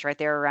OPS right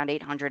there around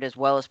 800, as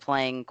well as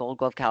playing Gold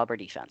Glove caliber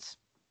defense.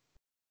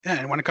 Yeah,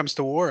 and when it comes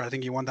to WAR, I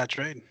think you won that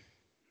trade.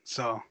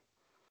 So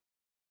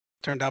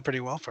turned out pretty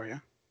well for you.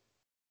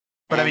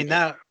 But I mean And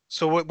now,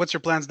 so what's your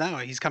plans now?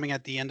 He's coming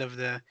at the end of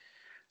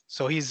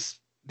so he's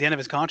the end of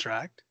his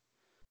contract.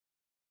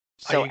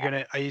 so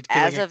Are you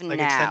as feeling of like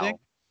extending? now,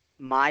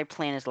 my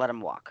plan is let him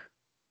walk.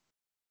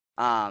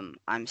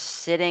 I'm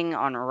sitting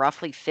on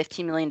roughly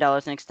 $15 million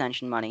in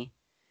extension money.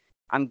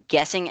 I'm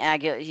guessing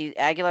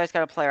Aguilar's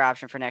got a player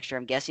option for next year.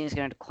 I'm guessing he's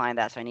going to decline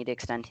that, so I need to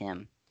extend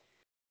him.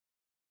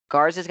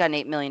 Garza's got an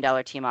 $8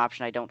 million team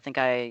option. I don't think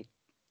I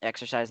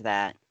exercise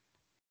that.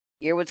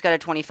 Earwood's got a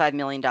 $25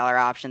 million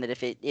option that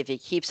if it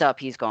keeps up,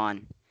 he's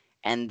gone.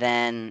 And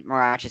then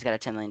Marachi's got a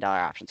 $10 million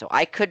option. So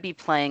I could be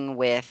playing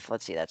with,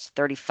 let's see, that's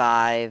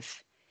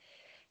 35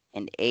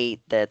 and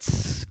 8.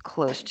 That's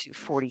close to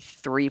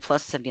 43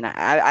 plus 79.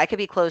 I could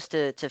be close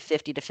to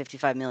 50 to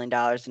 $55 million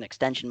in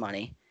extension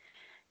money.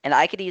 And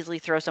I could easily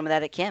throw some of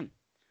that at Kim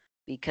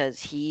because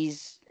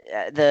he's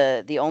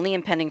the only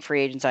impending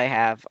free agents I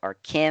have are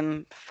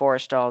Kim,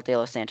 Forrestal, De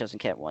Los Santos, and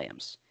Kent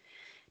Williams.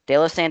 De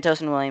Los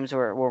Santos and Williams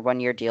were 1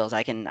 year deals.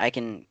 I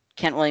can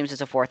Kent Williams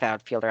is a fourth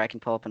outfielder. I can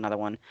pull up another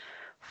one.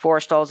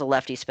 Forrestal is a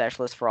lefty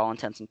specialist for all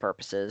intents and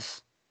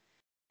purposes.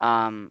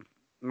 Um,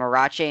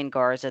 Marache and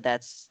Garza,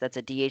 that's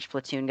a DH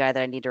platoon guy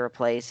that I need to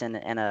replace and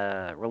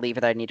a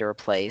reliever that I need to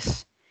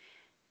replace.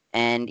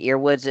 And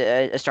Earwood's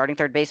a starting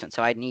third baseman,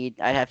 so I'd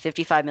have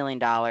 $55 million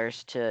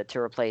to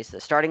replace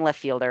the starting left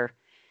fielder,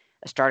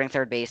 a starting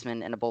third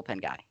baseman, and a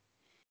bullpen guy.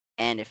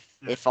 And if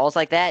Yeah. it falls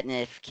like that, and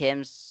if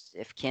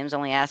Kim's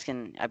only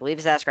asking, I believe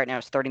his ask right now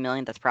is 30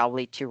 million. That's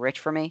probably too rich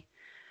for me.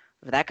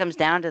 If that comes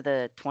down to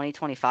the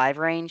 2025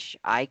 range,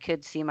 I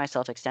could see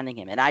myself extending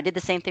him. And I did the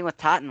same thing with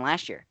Totten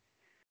last year.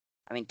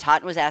 I mean,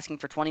 Totten was asking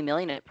for 20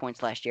 million at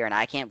points last year, and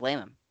I can't blame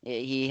him.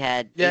 He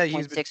had Yeah,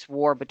 he's been 8.6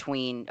 WAR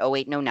between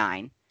 '08 and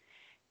 '09.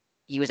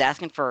 He was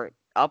asking for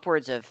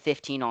upwards of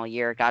 15 all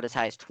year, got as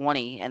high as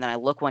 20, and then I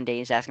look one day,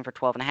 he's asking for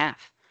 12 and a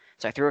half.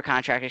 So I threw a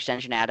contract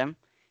extension at him,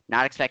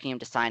 not expecting him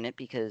to sign it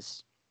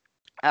because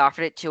I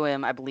offered it to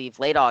him, I believe,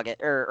 late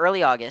August or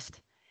early August.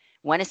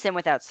 Went a sim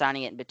without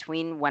signing it. And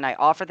between when I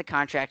offered the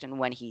contract and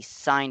when he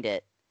signed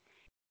it,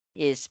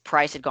 his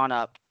price had gone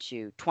up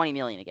to 20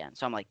 million again.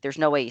 So I'm like, there's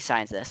no way he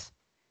signs this.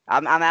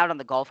 I'm out on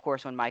the golf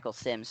course when Michael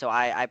sims, so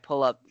I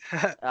pull up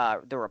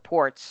the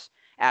reports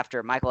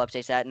after Michael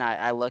updates that, and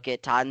I look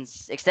at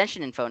Totten's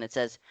extension info, and it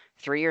says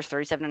 3 years,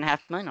 37.5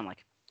 million. I'm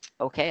like,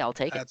 okay, I'll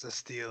take it. that's a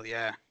steal.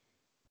 Yeah.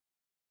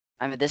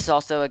 I mean, this is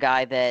also a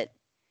guy that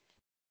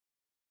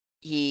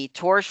he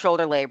tore his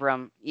shoulder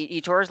labrum. He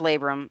tore his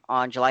labrum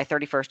on July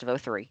 31st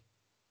of '03.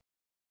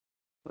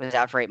 Was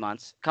out for 8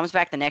 months. Comes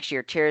back the next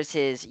year, tears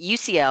his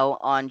UCL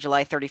on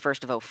July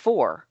 31st of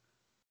 '04.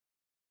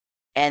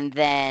 And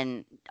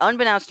then,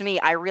 unbeknownst to me,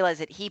 I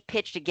realized that he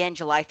pitched again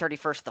July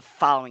 31st the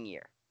following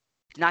year.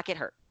 Did not get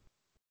hurt,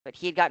 but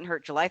he had gotten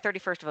hurt July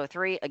 31st of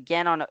 03,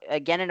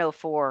 again in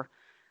 04.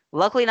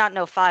 Luckily not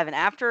in 05. And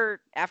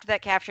after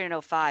that capture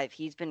in 05,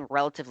 he's been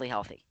relatively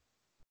healthy.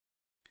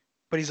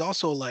 But he's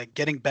also like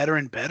getting better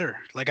and better.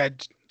 Like I'm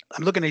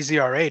looking at his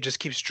ERA, it just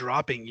keeps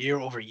dropping year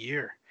over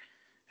year,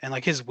 and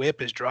like his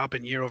WHIP is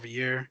dropping year over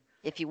year.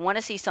 If you want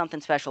to see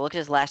something special, look at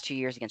his last 2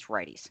 years against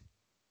righties.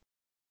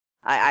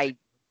 I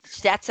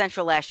Stat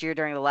Central last year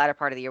during the latter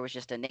part of the year was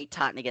just a Nate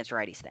Totten against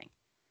righties thing.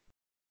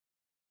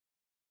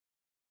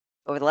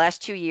 Over the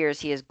last 2 years,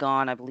 he has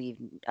gone, I believe,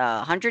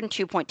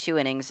 102.2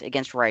 innings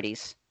against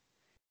righties,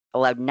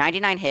 allowed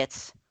 99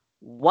 hits,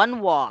 1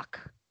 walk,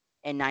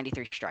 and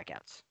 93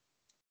 strikeouts.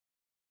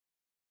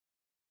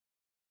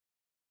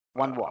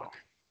 1 walk.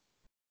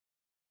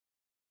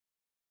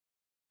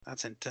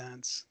 That's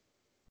intense.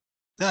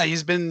 Yeah,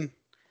 he's been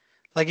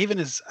like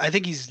I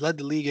think he's led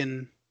the league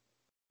in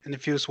the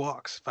fewest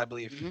walks, I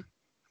believe. Mm-hmm.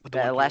 With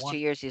The last 2 1.1.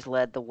 years, he's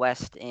led the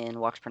West in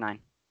walks per 9.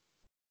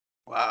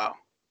 Wow.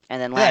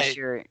 And then last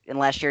year,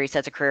 he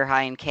sets a career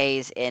high in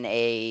Ks in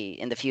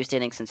the fewest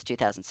innings since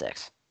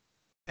 2006.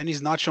 And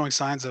he's not showing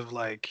signs of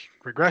like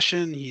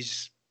regression.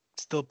 He's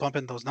still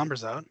pumping those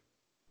numbers out.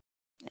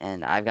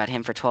 And I've got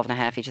him for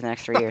 12.5 each of the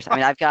next 3 years. I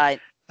mean, I've got.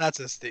 That's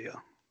a steal.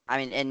 I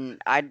mean, and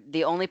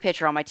the only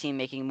pitcher on my team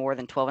making more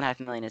than 12.5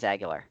 million is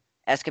Aguilar.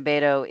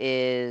 Escobedo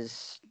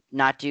is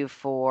not due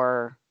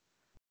for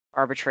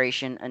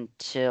arbitration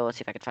until, let's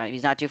see if I can find it.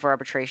 He's not due for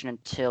arbitration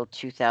until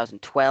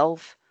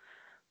 2012.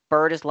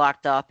 Bird is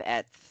locked up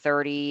at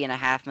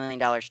 $30.5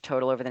 million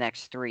total over the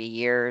next 3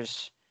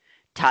 years.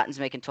 Totten's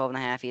making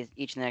 12.5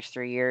 each of the next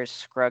 3 years.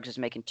 Scruggs is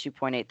making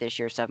 2.8 this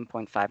year,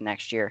 7.5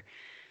 next year.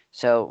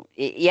 So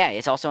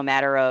it's also a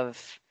matter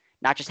of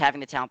not just having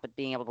the talent, but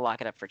being able to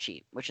lock it up for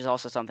cheap, which is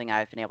also something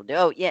I've been able to do.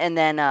 Oh yeah, and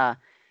then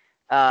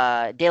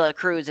De La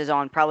Cruz is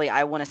on probably,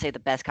 I want to say, the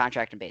best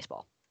contract in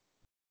baseball.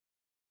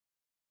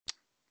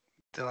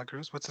 De La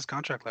Cruz, what's his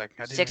contract like?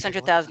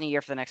 $600,000 a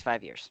year for the next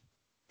 5 years.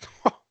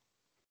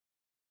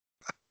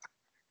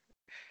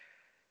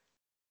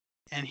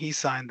 And he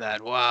signed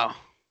that. Wow.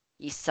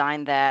 He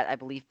signed that, I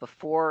believe,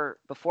 before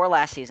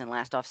last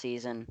off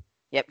season.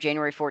 Yep,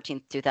 January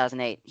 14th,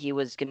 2008. He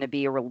was going to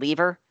be a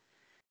reliever.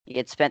 He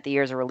had spent the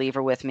year as a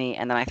reliever with me,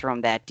 and then I threw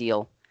him that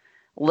deal.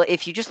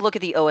 If you just look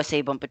at the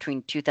OSA bump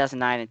between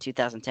 2009 and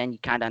 2010, you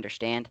kind of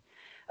understand.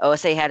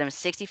 OSA had him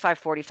 65,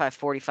 45,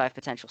 45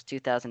 potentials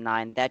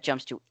 2009. That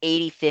jumps to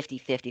 80, 50,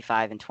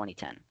 55 in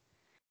 2010.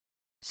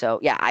 So,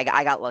 yeah,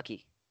 I got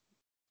lucky.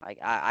 Like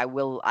I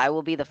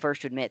will be the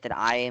first to admit that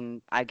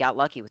I got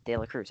lucky with De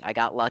La Cruz. I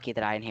got lucky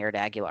that I inherited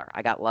Aguilar.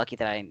 I got lucky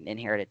that I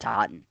inherited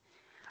Totten.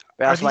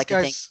 But Are these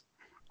guys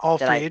all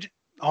free agent?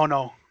 Oh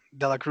no,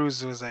 De La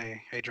Cruz was a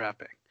draft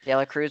pick. De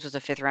La Cruz was a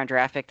 5th-round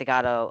draft pick that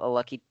got a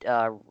lucky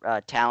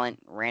talent,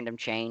 random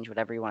change,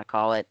 whatever you want to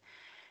call it.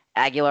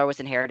 Aguilar was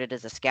inherited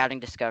as a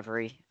scouting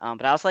discovery.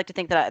 But I also like to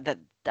think that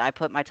I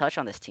put my touch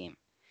on this team.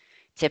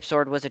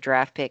 Tipsword was a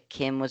draft pick.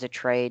 Kim was a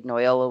trade.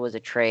 Noyola was a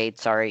trade.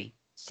 Sorry,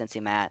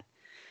 Cincy Matt.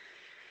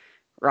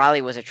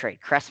 Raleigh was a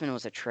trade. Cressman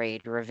was a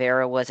trade.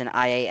 Rivera was an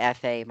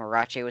IAFA.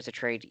 Marache was a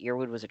trade.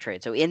 Earwood was a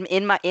trade. So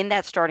in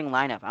that starting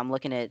lineup, I'm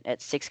looking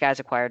at 6 guys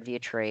acquired via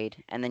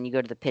trade, and then you go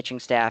to the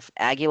pitching staff.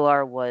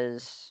 Aguilar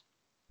was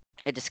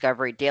a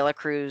discovery. De La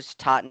Cruz,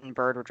 Totten,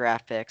 Bird were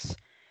draft picks.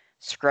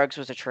 Scruggs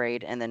was a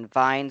trade, and then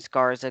Vines,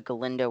 Garza,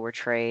 Galindo were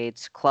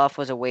trades. Clough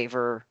was a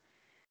waiver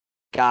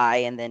guy,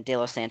 and then De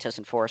Los Santos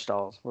and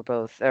Forrestal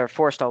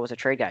was a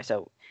trade guy.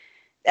 So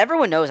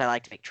everyone knows I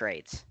like to make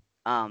trades.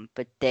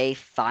 But they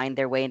find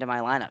their way into my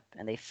lineup,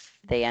 and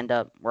they end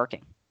up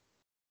working.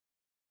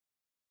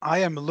 I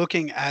am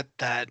looking at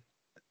that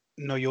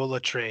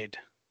Noyola trade.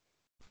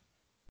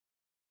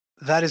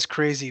 That is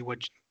crazy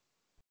what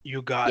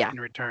you got in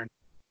return.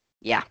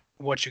 Yeah.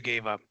 What you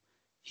gave up.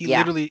 He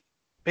literally,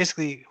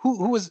 basically,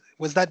 who was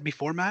that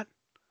before Matt?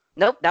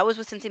 Nope, that was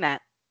with Cincy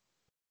Matt.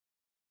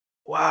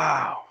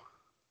 Wow.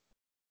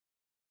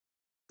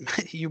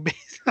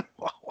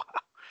 Wow.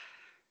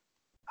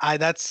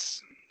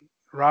 That's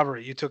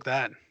robbery. You took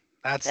that.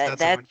 That's a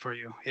win for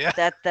you. Yeah.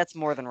 That's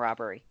more than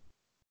robbery.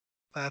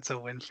 That's a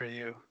win for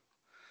you.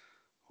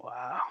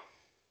 Wow.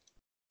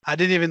 I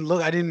didn't even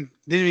look. I didn't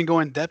even go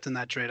in depth in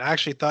that trade. I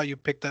actually thought you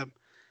picked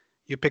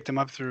him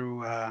up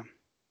through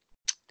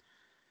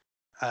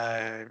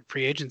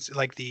free agents,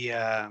 like the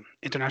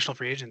international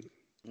free agent,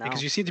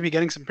 because you seem to be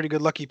getting some pretty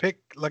good lucky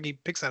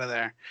picks out of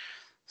there.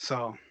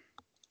 So,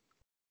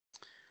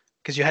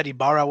 because you had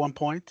Ibarra at one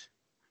point.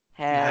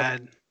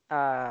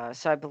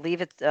 So I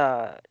believe it's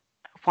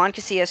Juan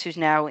Casillas, who's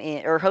now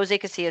or Jose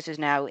Casillas, who's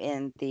now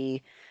in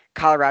the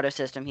Colorado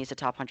system. He's a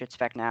top 100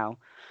 spec now.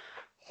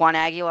 Juan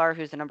Aguilar,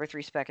 who's the number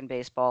 3 spec in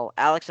baseball.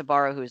 Alex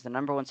Ibarra, who's the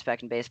number 1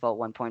 spec in baseball at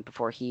one point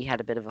before he had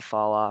a bit of a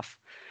fall off.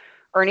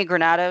 Ernie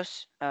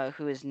Granados,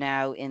 who is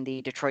now in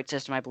the Detroit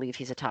system. I believe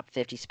he's a top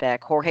 50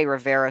 spec. Jorge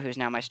Rivera, who's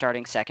now my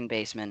starting second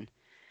baseman.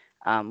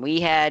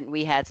 We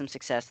had some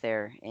success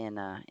there in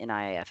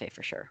IAFA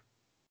for sure.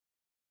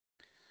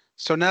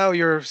 So now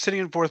you're sitting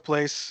in fourth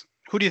place.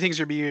 Who do you think is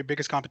going to be your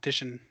biggest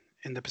competition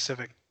in the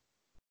Pacific?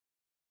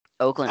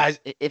 Oakland. I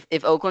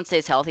If Oakland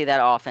stays healthy,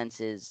 that offense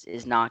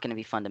is not going to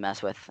be fun to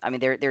mess with. I mean,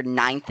 they're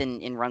ninth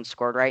in runs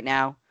scored right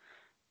now,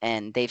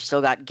 and they've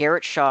still got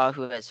Garrett Shaw,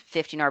 who has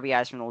 15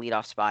 RBIs from the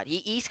leadoff spot.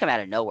 He's come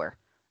out of nowhere.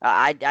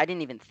 I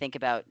didn't even think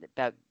about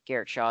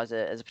Garrett Shaw as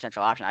a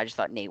potential option. I just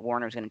thought Nate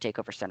Warner was going to take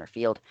over center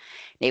field.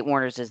 Nate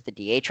Warner's is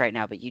the DH right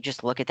now, but you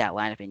just look at that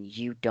lineup and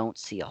you don't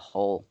see a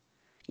hole.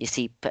 You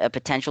see a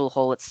potential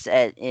hole at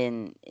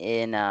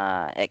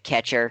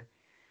catcher.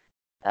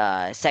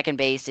 Second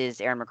base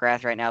is Aaron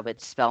McGrath right now,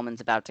 but Spellman's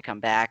about to come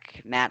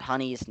back. Matt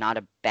Honey is not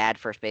a bad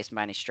first baseman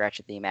by any stretch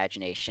of the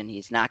imagination.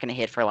 He's not going to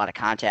hit for a lot of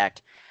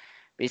contact,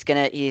 but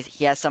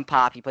he has some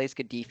pop. He plays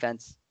good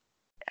defense,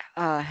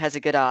 has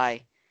a good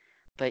eye.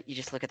 But you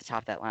just look at the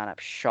top of that lineup: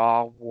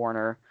 Shaw,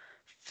 Warner,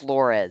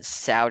 Flores,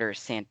 Souders,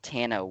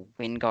 Santana,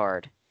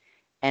 Wingard.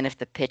 And if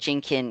the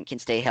pitching can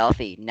stay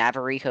healthy,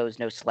 Navarrijo's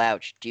no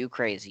slouch.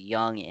 Ducre is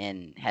young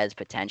and has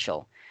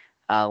potential.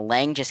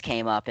 Lang just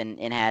came up and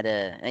had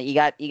he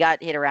got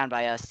hit around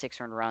by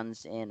 6 earned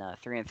runs in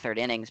 3 and 1/3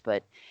 innings,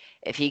 but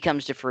if he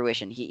comes to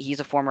fruition,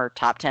 he's a former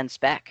top 10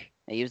 spec.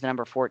 He was the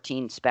number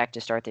 14 spec to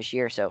start this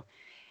year. So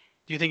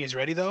Do you think he's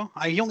ready though?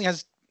 He only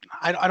has.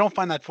 I don't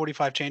find that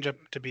 45 changeup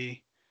to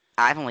be.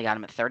 I've only got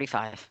him at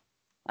 35.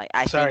 I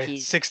think Sorry, he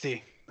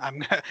 60.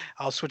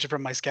 I'll switch it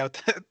from my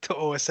scout to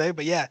OSA.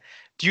 But yeah,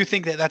 do you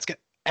think that that's gonna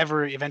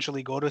ever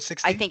eventually go to I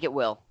 60? think it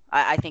will.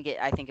 I think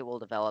it will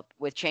develop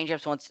with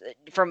changeups. Once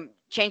from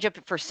changeup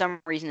for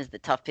some reason is the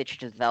tough pitch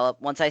to develop.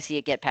 Once I see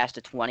it get past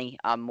a 20,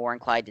 I'm more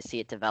inclined to see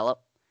it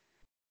develop.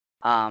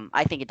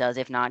 I think it does.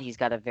 If not, he's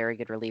got a very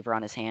good reliever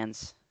on his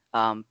hands.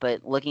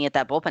 But looking at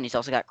that bullpen, he's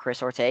also got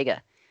Chris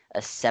Ortega,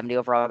 a 70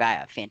 overall guy,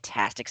 a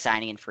fantastic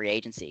signing in free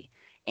agency.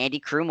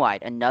 Andy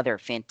Krumwide, another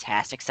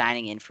fantastic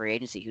signing in free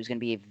agency, who's going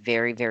to be a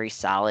very, very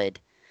solid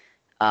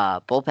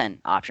bullpen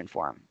option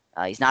for him.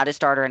 He's not a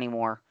starter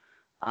anymore.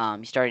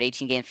 He started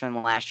 18 games for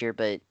them last year,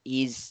 but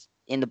he's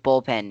in the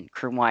bullpen.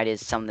 Krumwide is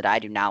someone that I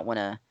do not want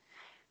to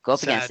go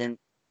up against. Sad. And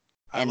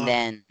I and love.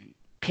 then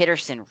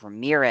Peterson,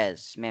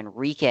 Ramirez,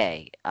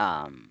 Manrique,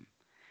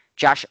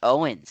 Josh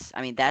Owens.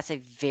 I mean, that's a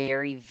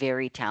very,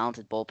 very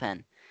talented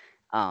bullpen.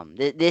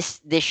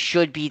 This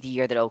should be the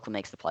year that Oakland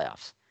makes the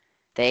playoffs.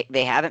 They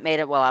haven't made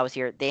it while I was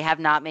here. They have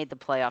not made the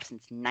playoffs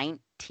since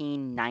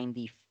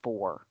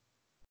 1994.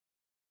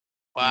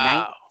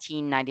 Wow.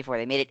 1994.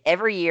 They made it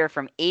every year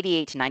from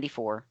 88 to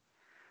 94.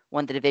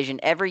 Won the division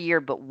every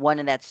year, but won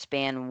in that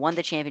span. Won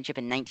the championship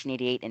in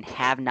 1988 and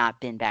have not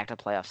been back to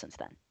the playoffs since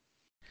then.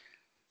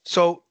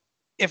 So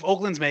if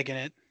Oakland's making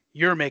it,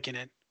 you're making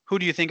it. Who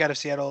do you think out of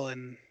Seattle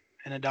and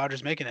the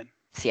Dodgers making it?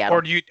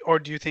 Seattle. Or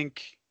do you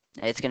think?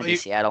 It's going to Well, be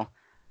Seattle.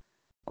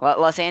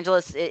 Los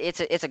Angeles,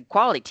 it's a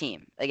quality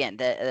team. Again,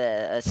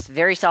 a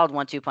very solid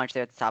 1-2 punch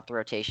there at the top of the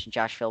rotation.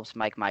 Josh Phillips,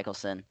 Mike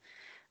Michelson.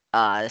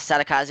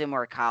 Sadakazu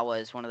Morikawa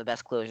is one of the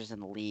best closers in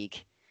the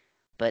league,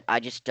 but I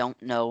just don't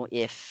know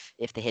if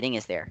the hitting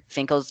is there.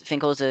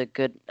 Finkel's a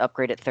good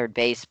upgrade at third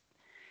base.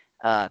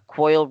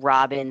 Coyle,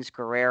 Robbins,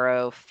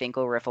 Guerrero,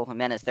 Finkel, Riffle,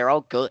 Jimenez, they're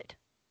all good.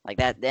 Like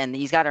that, and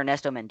he's got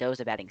Ernesto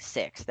Mendoza batting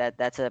 6th.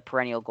 That's a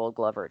perennial Gold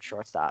Glover at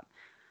shortstop.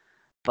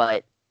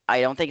 But I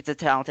don't think it's as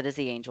talented as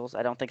the Angels.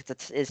 I don't think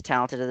it's as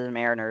talented as the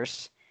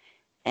Mariners.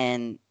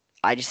 And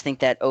I just think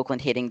that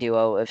Oakland hitting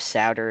duo of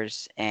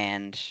Souders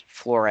and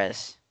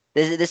Flores.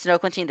 This is an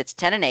Oakland team that's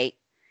 10-8.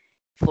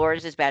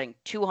 Flores is batting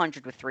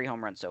 200 with 3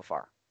 home runs so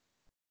far.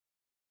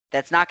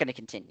 That's not going to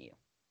continue.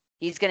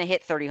 He's going to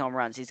hit 30 home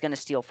runs. He's going to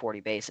steal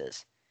 40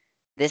 bases.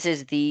 This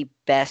is the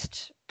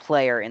best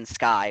player in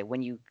Sky.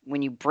 When you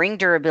bring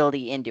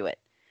durability into it,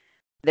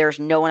 there's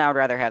no one I would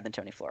rather have than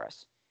Tony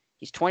Flores.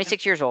 He's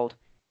 26 years old,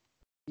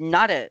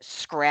 not a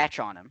scratch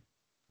on him,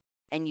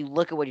 and you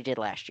look at what he did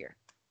last year.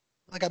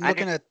 Like I'm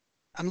looking at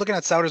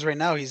Souders right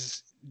now.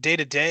 He's day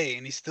to day,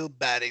 and he's still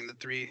batting the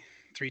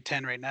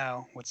 310 right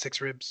now with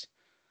 6 ribs.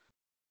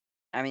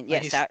 I mean,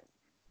 Like yes, he's wow.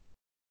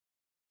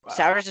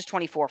 Souders is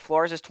 24,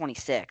 Flores is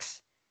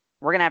 26.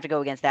 We're gonna have to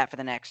go against that for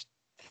the next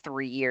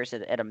 3 years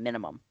at a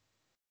minimum.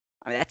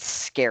 I mean, that's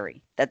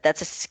scary.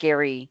 That's a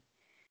scary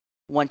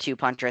 1-2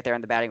 punch right there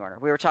in the batting order.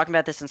 We were talking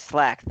about this in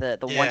Slack. The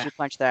Yeah. 1-2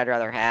 punch that I'd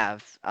rather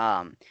have.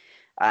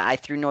 I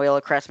threw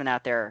Noela Cressman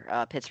out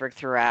there. Pittsburgh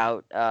threw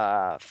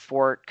out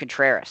Fort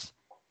Contreras.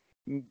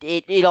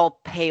 It all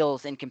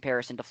pales in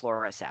comparison to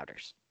Flores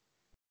Souders.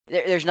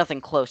 There's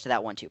nothing close to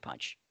that 1-2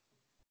 punch.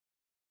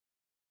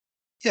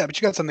 Yeah, but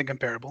you got something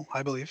comparable,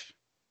 I believe.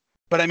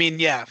 But I mean,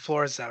 yeah,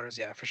 Flores Souders,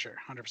 yeah, for sure,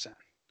 100%.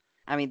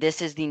 I mean,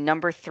 this is the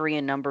number 3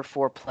 and number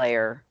 4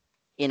 player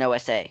in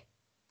OSA.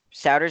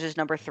 Souders is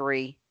number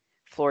 3.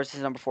 Flores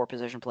is number 4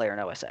 position player in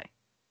OSA.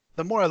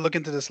 The more I look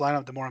into this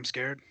lineup, the more I'm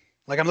scared.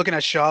 Like I'm looking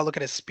at Shaw, look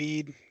at his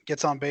speed,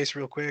 gets on base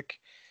real quick.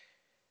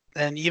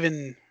 And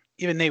even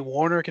Nate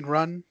Warner can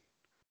run.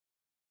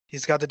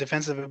 He's got the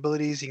defensive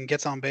abilities. He can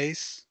get on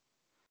base.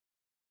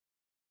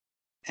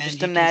 And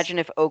Just imagine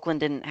if Oakland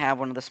didn't have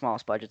one of the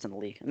smallest budgets in the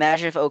league.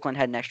 Imagine if Oakland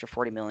had an extra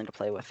 $40 million to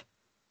play with.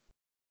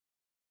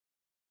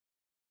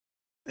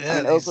 I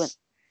Yeah, mean,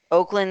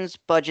 Oakland's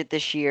budget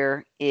this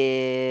year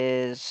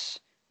is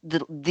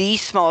the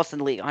smallest in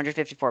the league,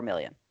 154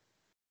 million.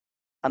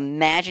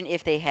 Imagine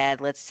if they had,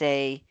 let's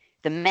say,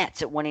 the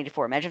Mets at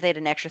 184. Imagine if they had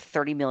an extra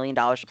 $30 million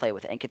to play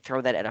with and could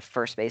throw that at a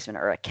first baseman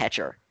or a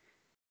catcher.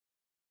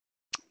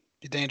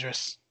 be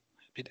dangerous.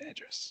 Be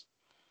dangerous.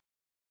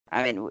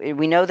 I mean,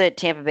 we know that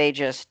Tampa Bay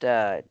just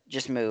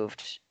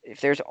moved.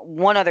 If there's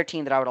one other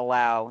team that I would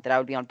allow that I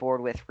would be on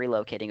board with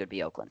relocating, it would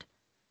be Oakland.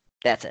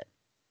 That's it.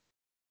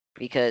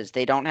 Because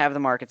they don't have the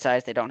market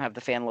size, they don't have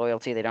the fan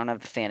loyalty, they don't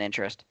have the fan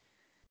interest.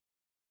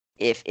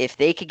 If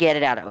they could get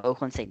it out of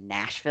Oakland, say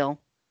Nashville,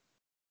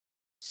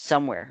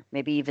 somewhere,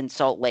 maybe even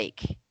Salt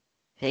Lake,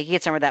 if they could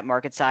get some of that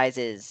market size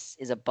is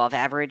above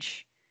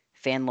average,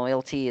 fan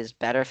loyalty is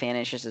better, fan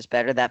interest is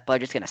better, that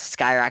budget's going to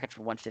skyrocket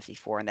from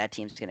 154, and that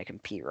team's going to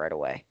compete right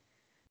away.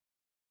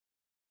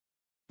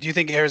 Do you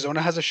think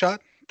Arizona has a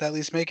shot to at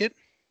least make it?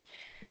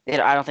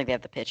 I don't think they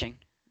have the pitching.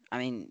 I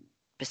mean,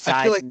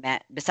 I feel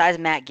like besides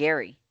Matt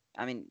Gary,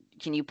 I mean,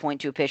 can you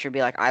point to a pitcher and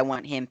be like, I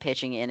want him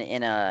pitching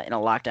in a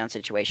lockdown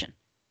situation?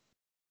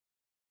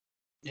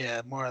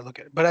 yeah, more I look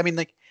at it. But I mean,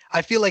 like,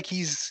 I feel like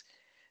this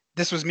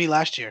was me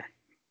last year.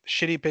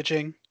 Shitty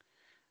pitching,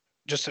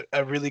 just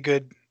a really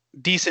good,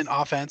 decent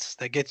offense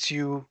that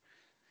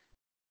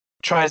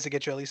tries to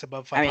get you at least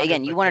above I mean, 500.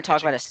 again, you But want the to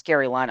talk about pitching, a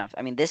scary lineup.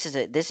 I mean, this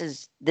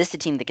is the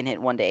team that can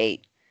hit 1 to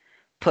 8.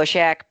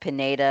 Pushak,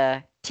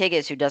 Pineda,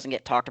 Tigges, who doesn't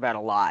get talked about a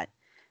lot.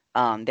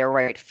 Their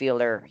right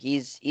fielder,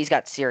 he's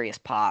got serious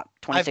pop.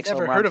 I've 26 home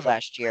never heard runs of him.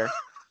 last year.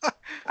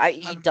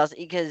 He I'm, does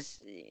because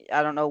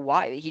I don't know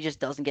why he just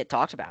doesn't get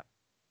talked about.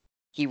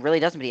 He really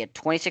doesn't. But he had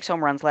 26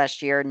 home runs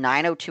last year,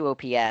 902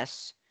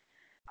 OPS.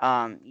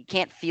 You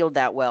can't field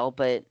that well,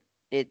 but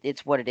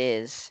it's what it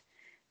is.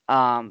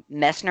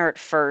 Messner at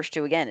first,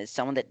 who again is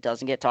someone that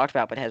doesn't get talked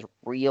about, but has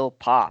real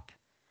pop.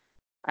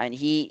 I mean,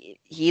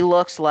 he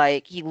looks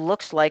like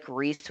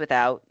Reese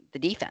without the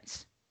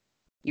defense.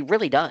 He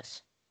really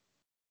does.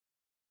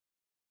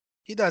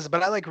 he does,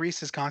 but I like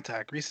Reese's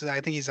contact.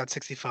 I think he's at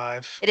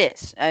 65. It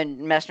is, and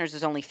Messner's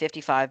is only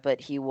 55, but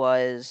he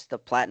was the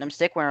platinum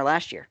stick winner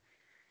last year.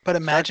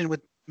 But Start.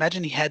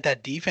 imagine he had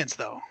that defense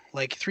though,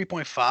 like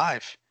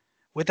 3.5.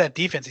 With that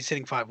defense, he's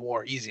hitting 5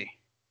 WAR easy.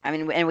 I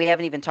mean, and we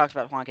haven't even talked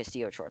about Juan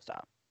Castillo at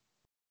shortstop,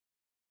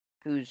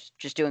 who's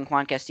just doing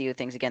Juan Castillo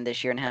things again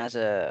this year and has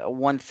a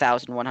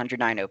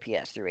 1,109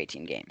 OPS through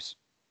 18 games.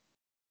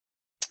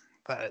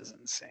 That is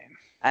insane.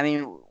 I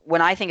mean,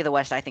 when I think of the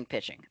West, I think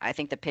pitching. I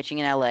think the pitching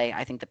in LA.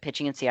 I think the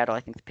pitching in Seattle.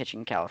 I think the pitching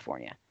in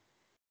California.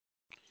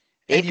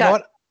 And you know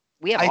what?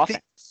 We have I offense.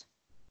 think,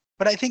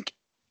 but I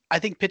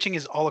think pitching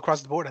is all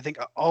across the board. I think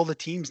all the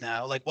teams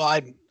now, like, well,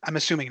 I'm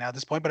assuming now at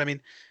this point, but I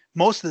mean,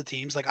 most of the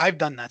teams, like, I've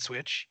done that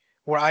switch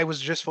where I was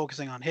just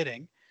focusing on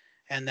hitting,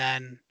 and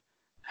then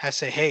I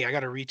say, hey, I got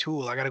to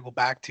retool. I got to go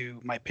back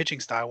to my pitching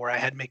style where I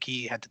had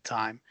Mickey at the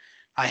time,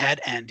 I had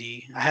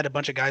Andy, I had a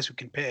bunch of guys who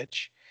can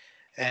pitch,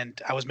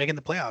 and I was making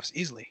the playoffs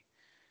easily,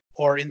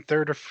 or in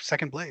third or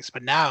second place.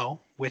 But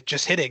now with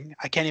just hitting,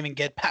 I can't even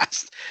get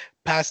past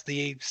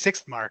the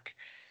sixth mark.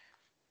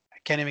 I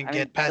can't even I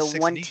get mean, past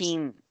six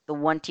innings. the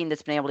one team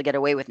that's been able to get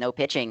away with no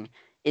pitching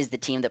is the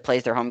team that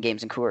plays their home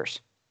games in Coors.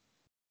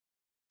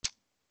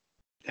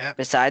 Yeah.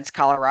 Besides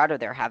Colorado,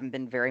 there haven't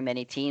been very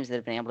many teams that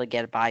have been able to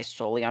get by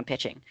solely on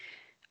pitching.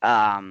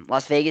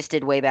 Las Vegas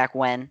did way back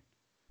when.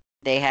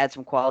 They had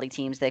some quality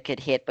teams that could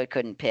hit but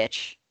couldn't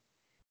pitch.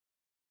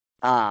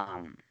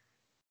 Again,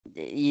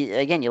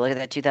 you look at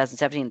that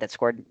 2017 that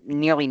scored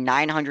nearly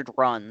 900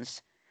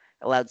 runs,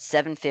 allowed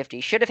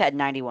 750, should have had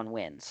 91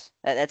 wins.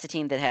 That's a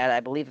team that had, I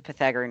believe, a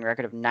Pythagorean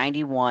record of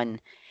 91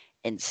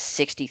 and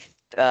 65.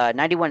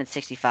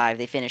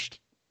 They finished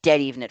dead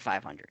even at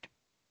 500.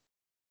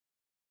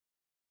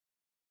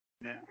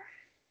 Yeah.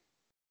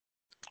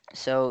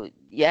 So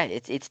yeah,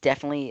 it's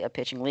definitely a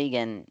pitching league,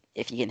 and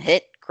if you can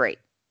hit, great.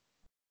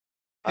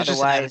 It's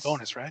just an added Otherwise,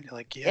 bonus, right? You're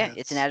like, yeah,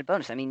 it's an added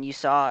bonus. I mean, you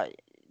saw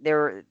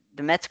the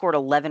Mets scored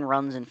 11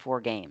 runs in 4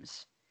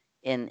 games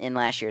in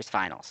last year's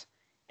finals,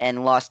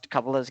 and lost a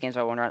couple of those games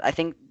by 1 run. I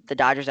think the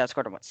Dodgers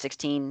outscored them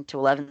 16 to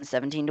 11,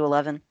 17 to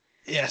 11.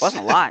 yes. It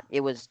wasn't a lot.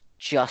 It was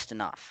just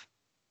enough.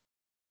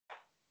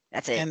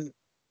 That's it. And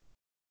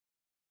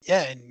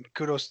yeah, and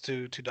kudos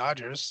to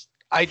Dodgers.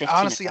 I 15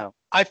 honestly, and 0.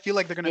 I feel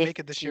like they're gonna make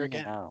it this year 15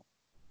 and again. 0.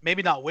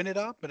 Maybe not win it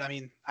up, but I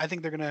mean, I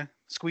think they're gonna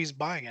squeeze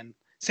by again.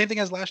 Same thing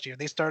as last year.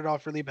 They started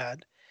off really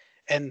bad,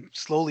 and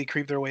slowly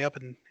creep their way up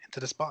into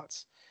the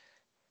spots.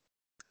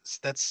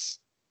 That's.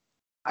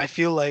 I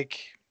feel like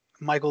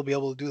Michael will be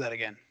able to do that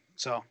again.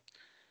 So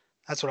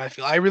that's what I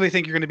feel. I really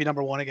think you're gonna be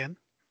number one again.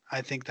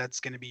 I think that's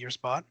gonna be your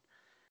spot.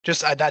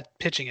 Just that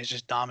pitching is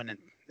just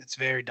dominant. It's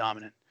very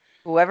dominant.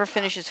 Whoever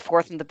finishes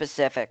fourth in the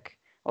Pacific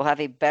will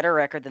have a better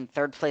record than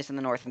third place in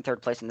the North and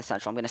third place in the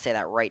Central. I'm going to say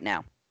that right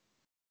now.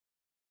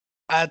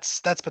 That's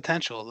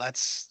potential.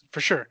 That's for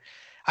sure.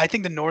 I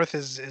think the North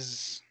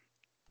is.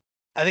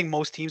 I think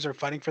most teams are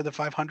fighting for the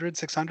 500,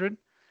 600,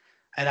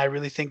 and I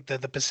really think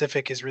that the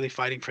Pacific is really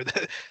fighting for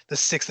the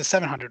 6 to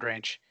 700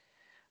 range.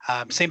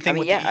 Same I thing mean,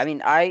 with yeah. I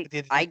mean, I with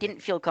the I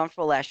didn't feel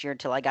comfortable last year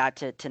until I got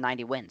to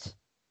 90 wins.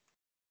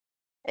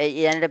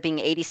 It ended up being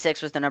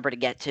 86 was the number to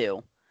get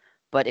to.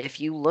 But if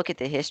you look at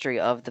the history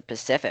of the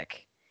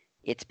Pacific,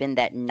 it's been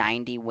that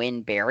 90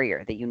 win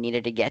barrier that you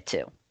needed to get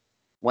to.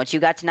 Once you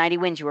got to 90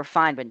 wins, you were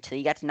fine. But until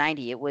you got to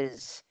 90, it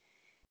was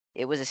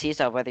a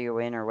seesaw of whether you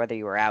were in or whether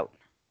you were out.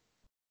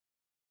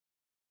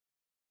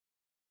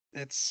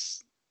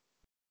 it's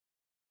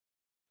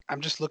I'm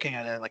just looking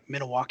at it like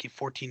Milwaukee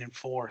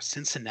 14-4,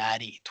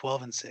 Cincinnati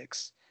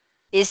 12-6.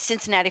 Is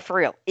Cincinnati for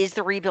real? Is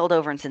the rebuild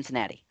over in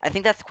Cincinnati? I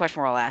think that's the question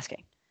we're all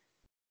asking.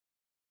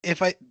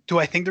 If I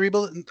think the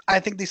rebuild, I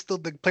think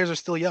the players are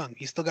still young.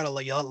 He's still got a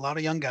lot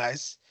of young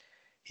guys.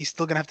 He's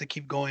still gonna have to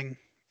keep going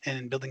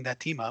and building that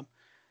team up.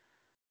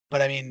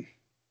 But I mean,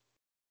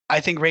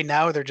 I think right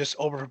now they're just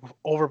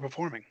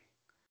overperforming.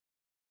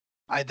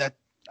 I that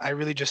I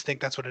really just think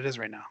that's what it is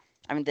right now.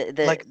 I mean,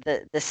 Like,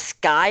 the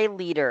sky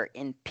leader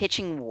in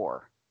pitching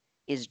war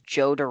is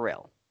Joe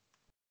Durrell.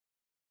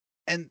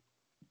 and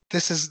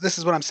this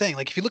is what I'm saying.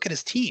 Like, if you look at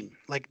his team,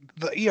 like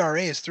the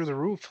ERA is through the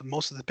roof with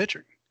most of the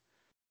pitching.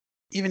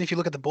 Even if you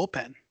look at the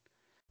bullpen,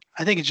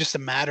 I think it's just a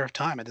matter of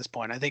time at this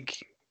point.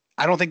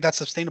 I don't think that's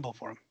sustainable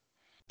for him.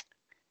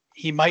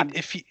 He might I'm,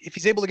 if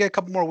he's able to get a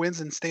couple more wins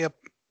and stay up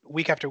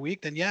week after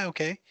week, then yeah,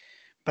 okay.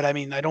 But I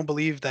mean, I don't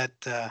believe that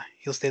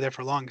he'll stay there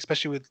for long,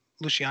 especially with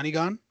Luciani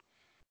gone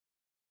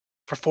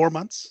for 4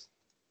 months.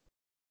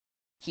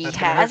 he That's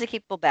gonna has hurt. a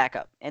capable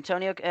backup.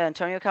 Antonio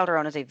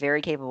Calderon is a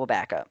very capable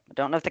backup. I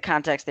don't know if the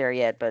context there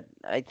yet, but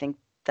I think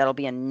that'll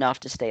be enough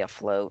to stay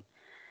afloat.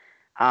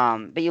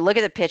 But you look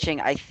at the pitching.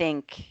 I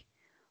think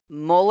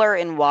Muller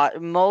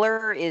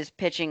is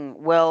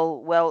pitching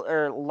well,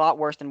 or a lot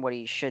worse than what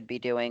he should be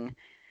doing.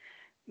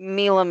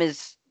 Milam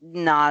is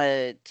not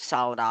a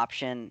solid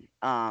option.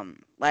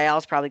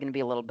 Lyell's probably going to be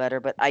a little better,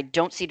 but I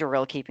don't see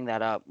Durrell keeping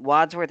that up.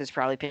 Wadsworth is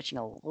probably pitching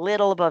a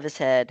little above his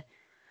head,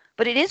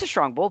 but it is a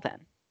strong bullpen.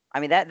 I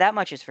mean that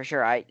much is for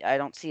sure. I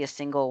don't see a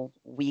single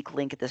weak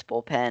link at this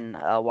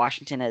bullpen.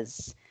 Washington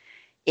has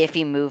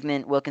iffy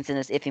movement. Wilkinson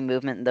has iffy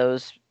movement. And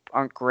those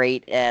aren't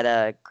great at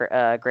a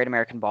Great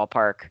American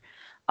Ballpark.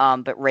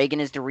 But Reagan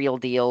is the real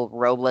deal.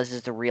 Robles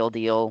is the real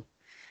deal.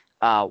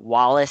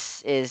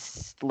 Wallace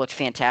is looked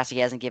fantastic.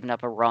 He hasn't given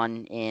up a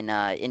run in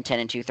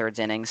 10 2/3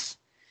 innings.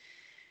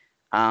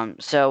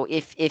 So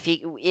if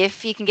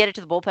he can get it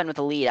to the bullpen with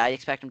a lead, I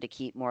expect him to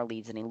keep more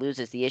leads than he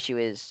loses. The issue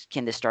is,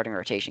 can this starting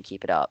rotation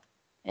keep it up?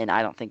 And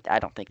I don't think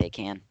they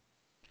can.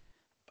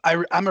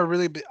 I'm a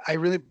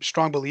really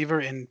strong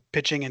believer in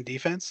pitching and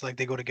defense. Like,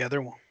 they go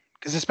together.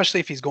 Because especially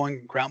if he's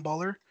going ground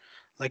baller,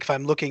 like if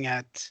I'm looking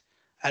at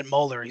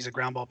Muller, he's a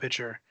ground ball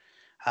pitcher.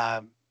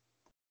 Um,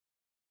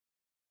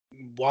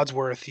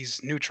 Wadsworth,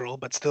 he's neutral,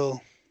 but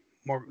still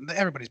more.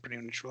 Everybody's pretty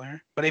neutral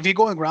here. But if you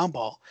go in ground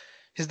ball,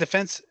 his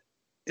defense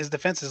his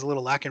defense is a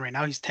little lacking right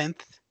now. He's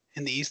 10th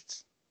in the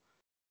East.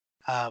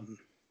 Um,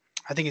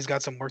 I think he's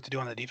got some work to do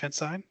on the defense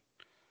side,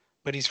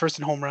 but he's first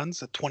in home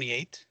runs at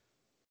 28.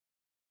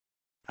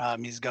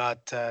 He's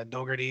got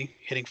Dougherty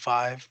hitting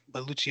 5,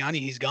 but Luciani,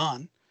 he's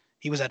gone.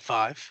 He was at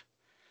 5.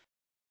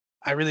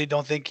 I really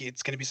don't think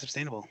it's going to be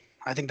sustainable.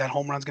 I think that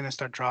home run's going to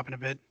start dropping a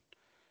bit,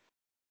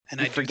 and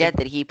You I do think forget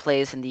that he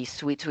plays in the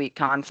sweet, sweet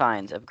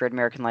confines of Great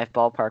American Life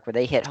Ballpark, where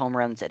they hit home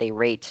runs at a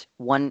rate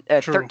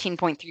true,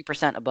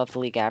 13.3% above the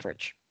league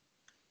average.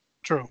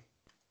 true.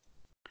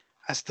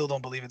 I still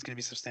don't believe it's going to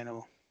be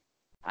sustainable.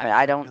 I mean,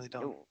 I I don't. really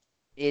don't.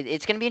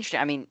 It's going to be interesting.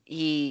 I mean,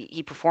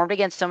 he performed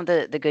against some of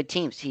the good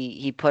teams.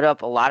 He put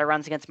up a lot of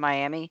runs against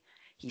Miami.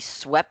 He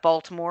swept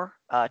Baltimore.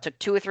 Took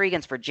 2 or 3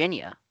 against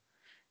Virginia,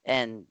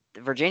 and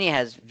Virginia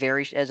has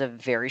a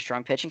very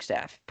strong pitching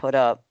staff. Put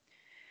up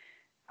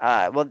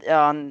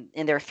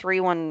in their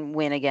 3-1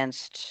 win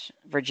against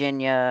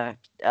Virginia,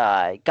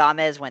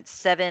 Gomez went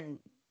 7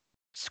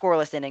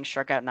 scoreless innings,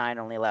 struck out 9,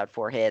 only allowed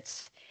 4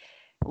 hits.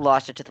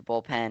 Lost it to the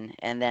bullpen,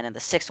 and then in the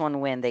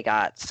 6-1 win, they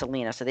got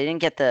Selena. So they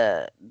didn't get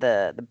the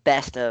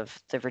best of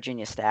the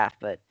Virginia staff,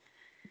 but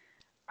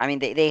I mean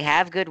they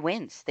have good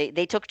wins.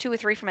 They took 2 or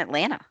 3 from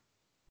Atlanta.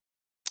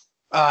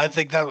 I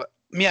think that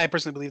me, I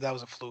personally believe that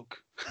was a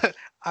fluke.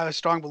 I'm a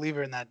strong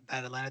believer in that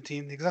Atlanta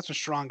team because that's some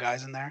strong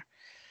guys in there.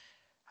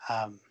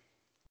 Um,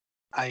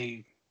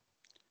 I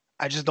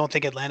I just don't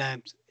think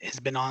Atlanta has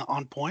been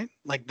on point.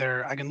 Like,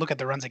 I can look at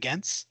the runs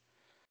against,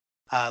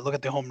 look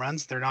at the home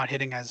runs. They're not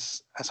hitting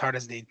as hard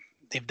as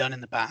they've done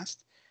in the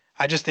past.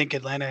 I just think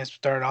Atlanta has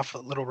started off a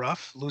little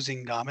rough,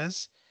 losing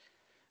Gomez,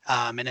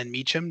 and then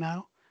Meacham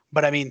now.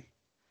 But I mean,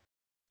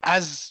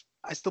 as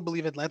I still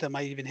believe Atlanta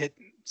might even hit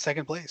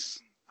second place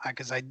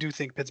because I do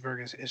think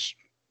Pittsburgh is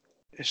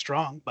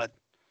strong, but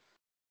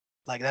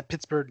like that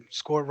Pittsburgh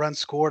runs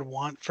scored,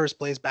 one first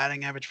place,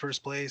 batting average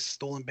first place,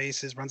 stolen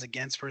bases, runs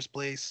against first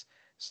place,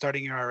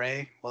 starting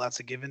ERA. Well, that's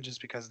a given just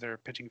because they're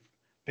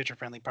pitcher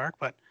friendly park,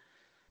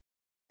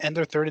 and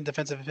they're third in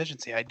defensive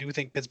efficiency. I do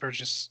think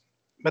Pittsburgh's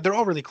but they're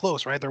all really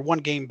close, right? They're one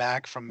game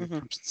back from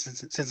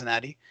Mm-hmm.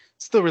 Cincinnati.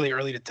 It's still really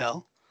early to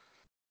tell,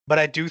 but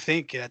I do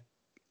think that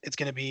it's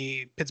going to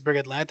be Pittsburgh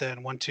Atlanta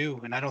in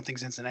 1-2, and I don't think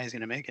Cincinnati's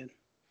going to make it.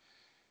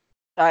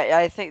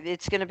 I think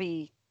it's going to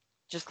be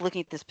just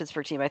looking at this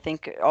Pittsburgh team. I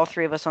think all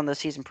three of us on the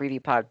season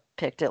preview pod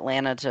picked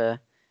Atlanta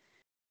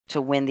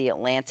to win the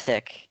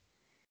Atlantic.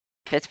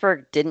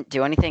 Pittsburgh didn't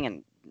do anything,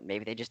 and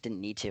maybe they just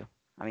didn't need to.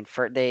 I mean,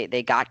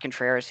 they got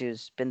Contreras,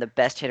 who's been the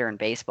best hitter in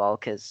baseball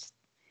because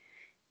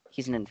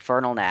he's an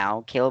infernal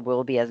now. Caleb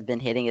Willoughby has been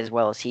hitting as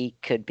well as he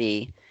could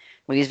be.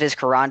 Luis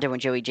Vizcarrondo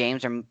and Joey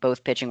James are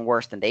both pitching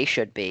worse than they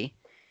should be,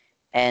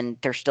 and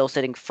they're still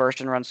sitting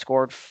first in runs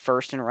scored,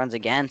 first in runs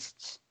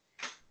against.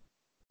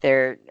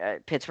 They're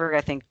Pittsburgh.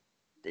 I think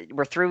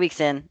we're 3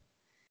 weeks in.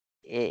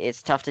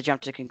 It's tough to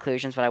jump to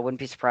conclusions, but I wouldn't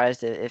be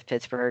surprised if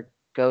Pittsburgh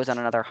goes on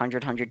another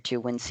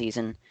 100-102 win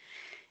season.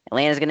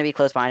 Atlanta's going to be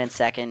close behind in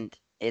second.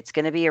 It's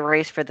going to be a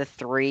race for the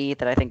three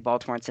that I think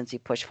Baltimore and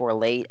Cincy push for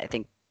late. I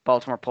think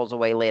Baltimore pulls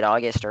away late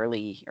August,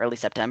 early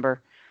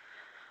September.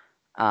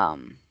 I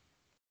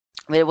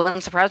mean, it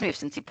wouldn't surprise me if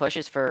Cincy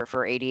pushes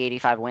for 80,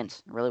 85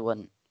 wins. It really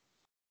wouldn't.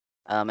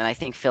 And I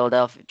think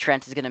Philadelphia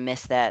Trent is going to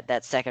miss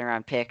that second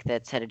round pick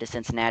that's headed to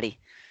Cincinnati.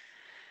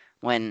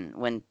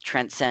 When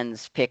Trent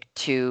sends pick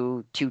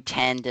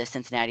 210 to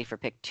Cincinnati for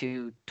pick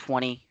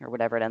 220 or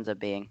whatever it ends up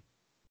being.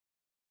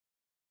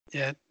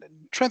 Yeah,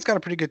 Trent's got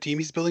a pretty good team.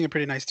 He's building a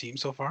pretty nice team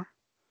so far.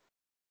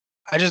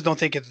 I just don't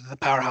think it's the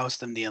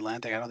powerhouse in the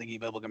Atlantic. I don't think he'll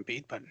be able to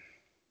compete, but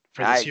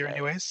for this year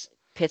anyways.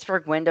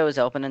 Pittsburgh window is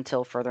open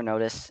until further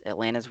notice.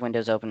 Atlanta's window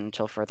is open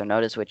until further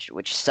notice,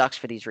 which sucks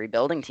for these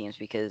rebuilding teams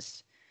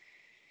because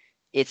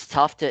it's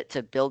tough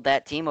to build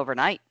that team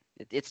overnight.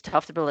 It's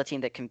tough to build a team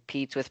that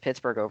competes with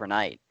Pittsburgh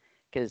overnight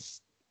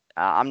because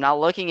I'm not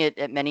looking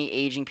at many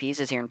aging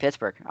pieces here in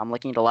Pittsburgh. I'm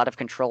looking at a lot of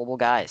controllable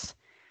guys.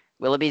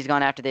 Willoughby's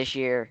gone after this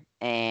year,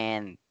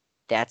 and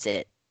that's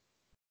it.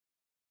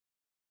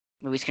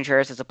 Luis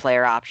Contreras is a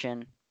player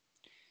option.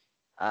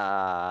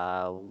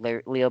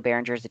 Leo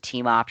Behringer is a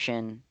team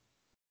option.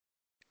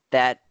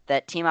 That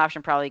team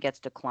option probably gets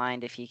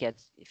declined if he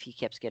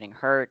keeps getting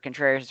hurt.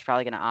 Contreras is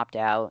probably going to opt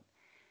out,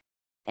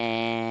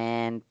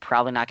 and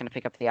probably not going to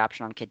pick up the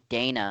option on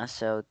Cadena.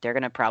 So they're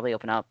going to probably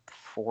open up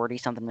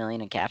 40-something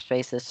million in cap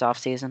space this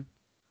offseason.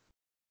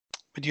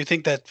 But do you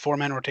think that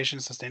 4-man rotation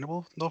is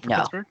sustainable though for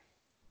Pittsburgh?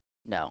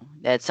 No.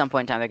 At some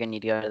point in time, they're going to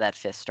need to go to that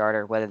fifth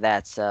starter, whether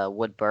that's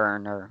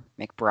Woodburn or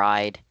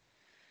McBride.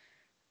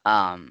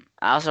 I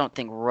also don't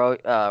think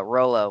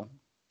Rolo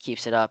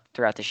keeps it up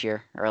throughout this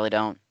year. I really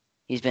don't.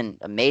 He's been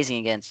amazing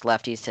against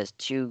lefties. Has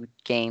 2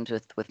 games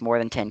with more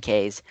than 10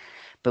 Ks.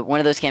 But one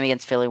of those came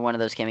against Philly. One of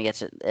those came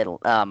against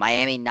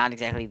Miami. Not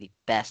exactly the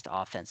best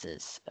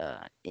offenses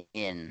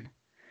in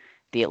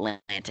the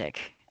Atlantic.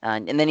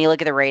 And then you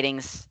look at the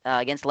ratings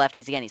against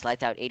lefties. Again, he's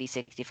lights out 80,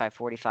 65,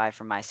 45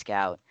 from my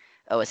scout.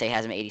 OSA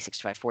has him 80,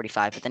 65,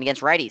 45. But then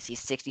against righties, he's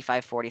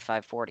 65,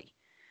 45, 40.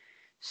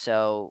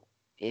 So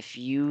if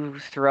you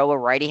throw a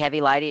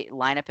righty-heavy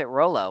lineup at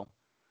Rolo,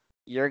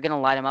 you're going to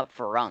light him up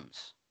for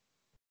runs.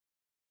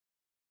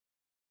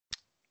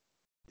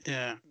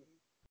 Yeah.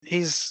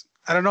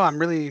 I don't know. I'm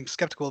really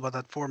skeptical about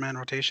that 4-man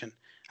rotation.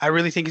 I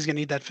really think he's going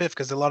to need that fifth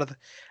because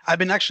I've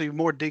been actually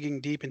more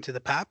digging deep into the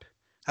PAP.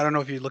 I don't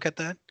know if you look at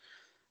that,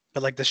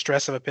 but like the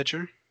stress of a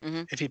pitcher,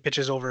 if he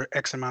pitches over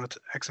X amount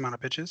of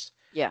pitches,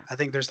 I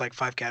think there's like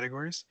 5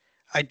 categories.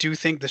 I do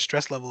think the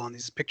stress level on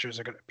these pitchers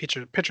are going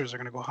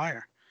to go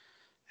higher,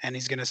 and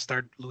he's going to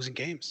start losing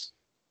games.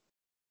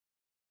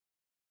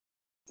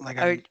 Like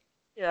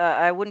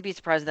I wouldn't be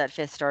surprised if that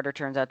fifth starter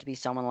turns out to be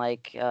someone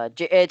like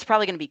it's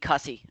probably going to be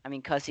Cussy. I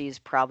mean, Cussy is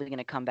probably going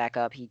to come back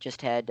up. He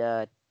just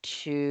had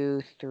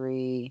 2,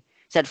 3,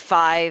 he's had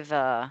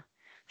 5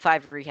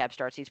 rehab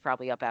starts. He's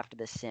probably up after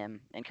the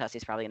sim, and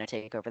Cussy's probably going to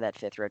take over that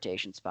fifth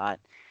rotation spot.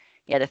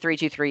 He had a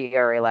 3.23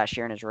 ERA last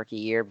year in his rookie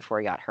year before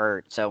he got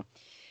hurt. So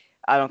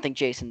I don't think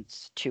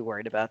Jason's too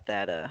worried about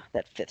that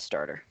fifth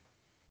starter.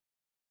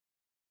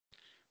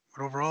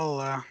 But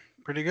overall,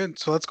 pretty good.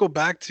 So let's go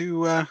back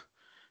to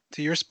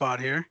your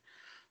spot here.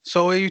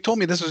 So you told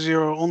me this was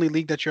your only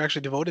league that you're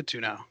actually devoted to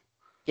now.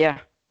 Yeah.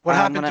 What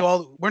happened to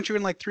all? Weren't you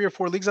in like 3 or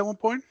 4 leagues at one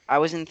point? I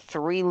was in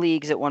 3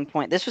 leagues at one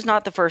point. This was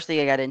not the first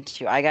league I got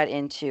into. I got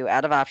into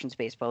Out of Options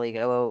Baseball League,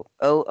 OOBL.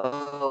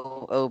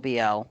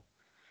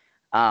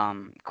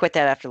 Quit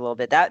that after a little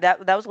bit. That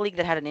was a league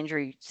that had an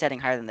injury setting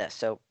higher than this.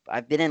 So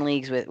I've been in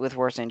leagues with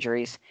worse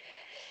injuries.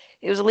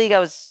 It was a league I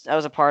was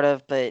a part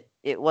of, but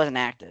it wasn't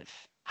active.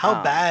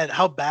 How bad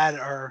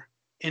are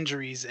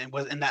injuries in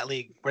that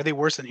league? Were they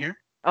worse than here?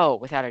 Oh,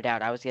 without a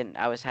doubt. I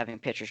was having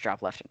pitchers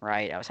drop left and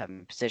right. I was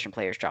having position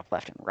players drop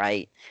left and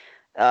right.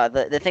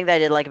 The thing that I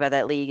did like about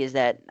that league is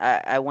that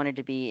I wanted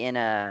to be in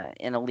a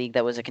league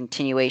that was a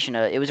continuation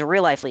of. It was a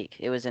real life league.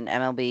 It was an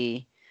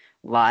MLB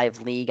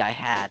live league. I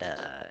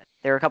had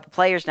there are a couple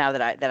players now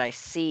that I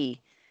see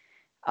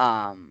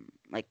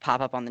like pop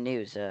up on the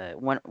news.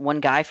 One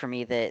guy for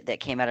me that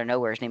came out of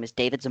nowhere. His name is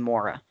David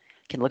Zamora.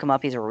 You can look him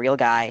up. He's a real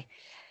guy.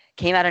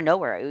 Came out of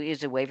nowhere. He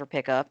was a waiver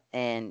pickup,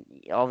 and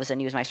all of a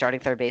sudden he was my starting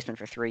third baseman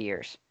for 3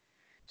 years.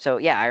 So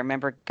yeah, I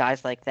remember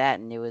guys like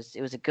that, and it was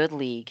a good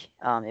league.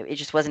 It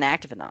just wasn't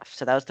active enough.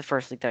 So that was the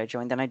first league that I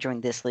joined. Then I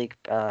joined this league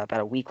about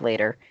a week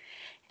later,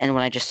 And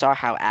when I just saw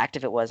how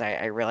active it was,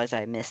 I realized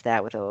I missed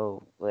that with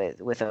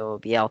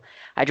OBL.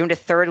 I joined a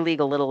third league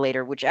a little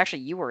later, which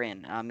actually you were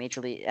in,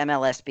 Major League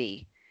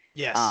MLSB.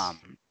 Yes.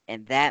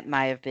 And that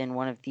might have been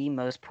one of the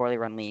most poorly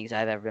run leagues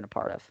I've ever been a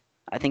part of.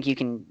 I think you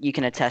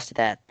can attest to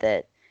that.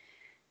 That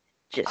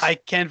I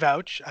just can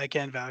vouch. I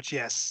can vouch.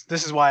 Yes.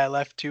 This is why I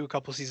left too a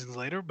couple seasons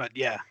later. But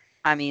yeah,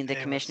 I mean, the it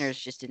was. commissioners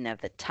just didn't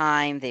have the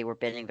time. They were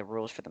bending the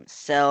rules for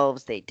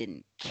themselves. They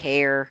didn't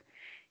care.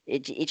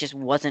 It just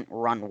wasn't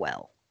run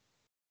well.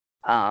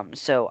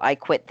 So I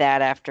quit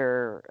that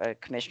after a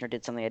commissioner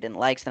did something I didn't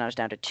like. So then I was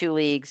down to two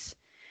leagues.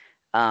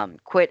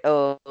 Quit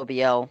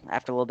OBL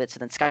after a little bit. So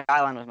then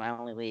Skyline was my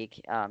only league.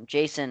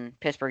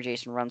 Pittsburgh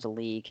Jason runs a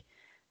league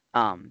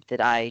that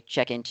I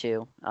check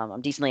into.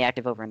 I'm decently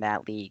active over in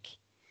that league.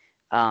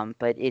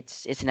 But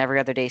it's an every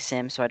other day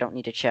sim, so I don't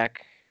need to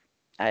check.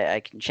 I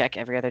can check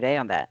every other day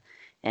on that.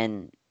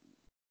 And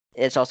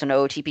it's also an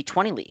OOTP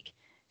 20 league.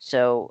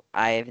 So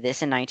I have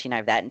this in 19, I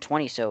have that in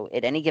 20. So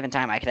at any given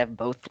time, I could have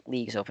both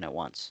leagues open at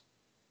once.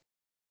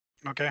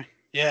 Okay.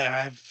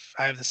 Yeah,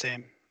 I have the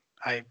same.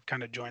 I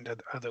kind of joined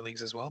other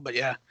leagues as well, but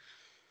yeah,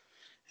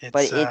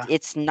 But it's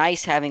it's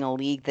nice having a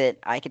league that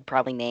I could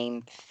probably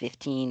name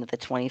 15 of the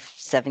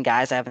 27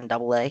 guys I have in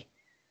Double A.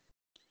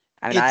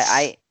 I mean,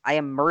 it's I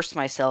immerse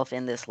myself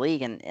in this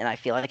league, and I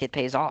feel like it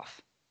pays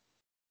off.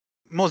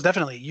 most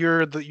definitely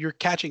you're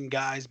catching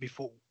guys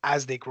before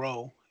as they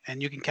grow,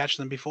 and you can catch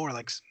them before.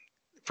 Like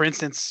for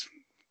instance,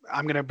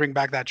 I'm gonna bring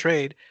back that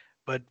trade,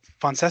 but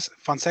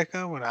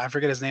Fonseca, what I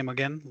forget his name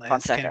again. Can't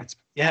Fonseca. even,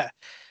 yeah,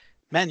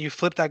 man, you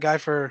flipped that guy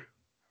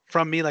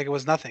from me like it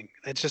was nothing.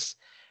 It's just,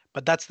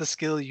 but that's the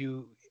skill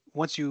you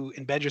once you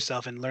embed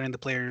yourself in learning the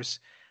players,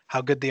 how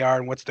good they are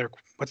and what's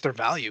their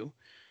value,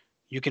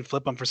 you can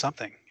flip them for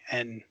something.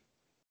 And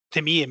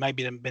to me, it might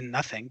be been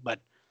nothing, but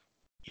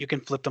you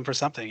can flip them for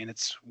something, and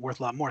it's worth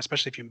a lot more,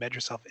 especially if you embed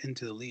yourself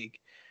into the league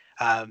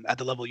at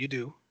the level you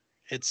do.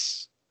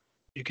 It's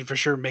you can for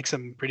sure make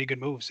some pretty good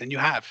moves, and you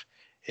have.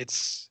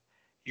 It's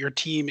your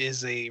team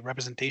is a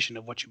representation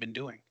of what you've been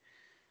doing,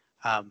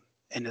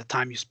 and the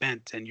time you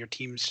spent, and your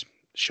team's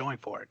showing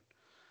for it.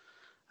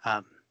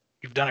 Um,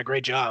 you've done a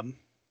great job,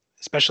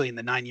 especially in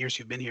the 9 years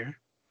you've been here.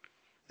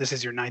 This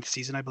is your ninth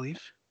season, I believe.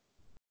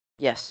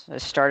 Yes, I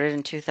started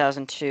in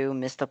 2002,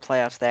 missed the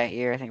playoffs that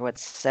year. I think I went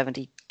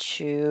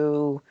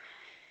 72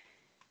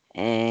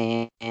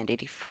 and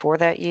 84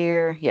 that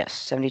year. Yes,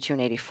 72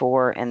 and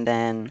 84, and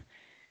then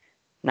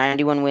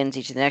 91 wins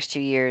each of the next 2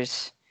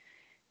 years.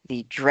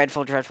 The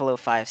dreadful, dreadful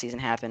 '05 season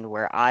happened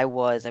where I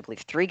was, I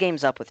believe, 3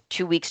 games up with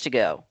 2 weeks to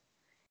go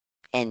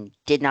and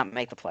did not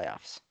make the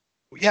playoffs.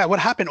 Yeah, what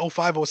happened?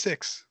 05,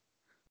 06.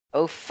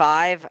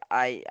 '05,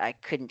 I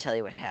couldn't tell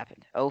you what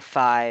happened.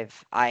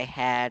 '05, I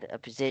had a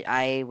position.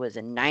 I was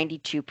a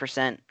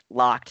 92%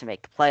 lock to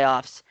make the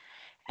playoffs,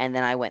 and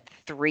then I went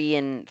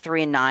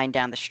 3-9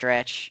 down the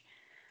stretch.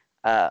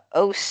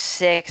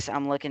 '06,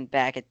 I'm looking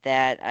back at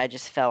that. I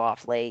just fell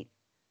off late.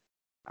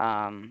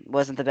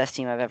 Wasn't the best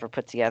team I've ever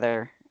put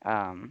together.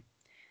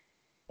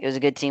 It was a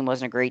good team,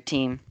 wasn't a great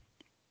team,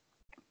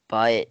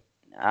 but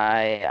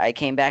I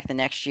came back the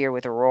next year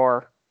with a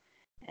roar,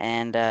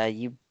 and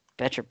you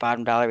bet your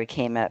bottom dollar we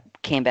came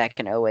back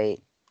in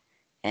 '08.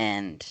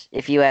 And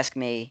if you ask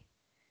me,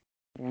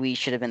 we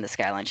should have been the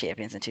Skyline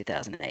champions in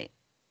 2008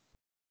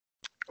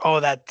 Oh,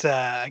 that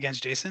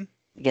against Jason.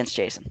 against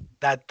Jason.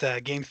 That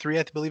game three,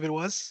 I believe it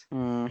was.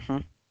 Mm-hmm.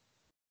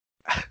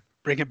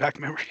 Bringing back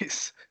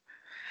memories.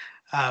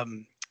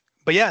 Um,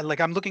 but yeah,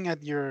 like I'm looking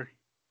at your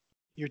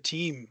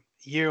team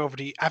year over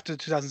the after the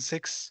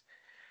 2006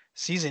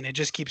 season, it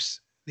just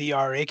keeps the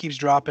ERA keeps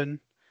dropping.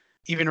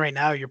 Even right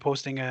now, you're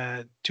posting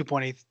a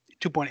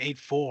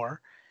 2.84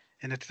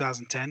 in the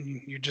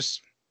 2010. You're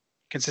just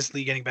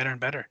consistently getting better and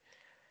better.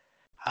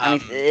 I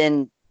mean, Um,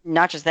 and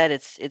not just that,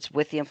 it's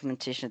with the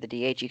implementation of the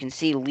DH. You can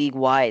see league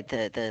wide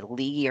the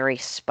league ERA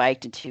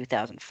spiked in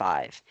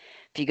 2005.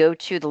 If you go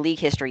to the league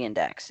history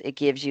index, it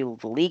gives you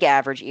the league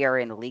average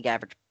ERA and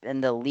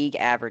the league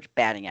average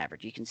batting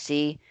average. You can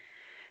see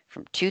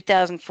from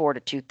 2004 to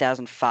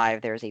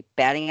 2005, there's a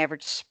batting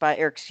average spike,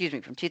 or excuse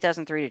me, from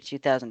 2003 to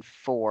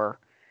 2004,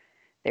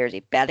 there's a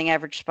batting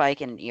average spike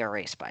and an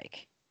ERA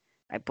spike.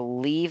 I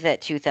believe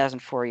that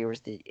 2004 year was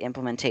the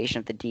implementation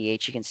of the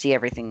DH. You can see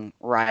everything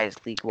rise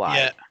league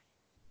yeah,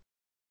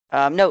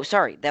 wide. No,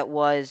 sorry,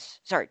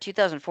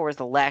 2004 was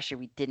the last year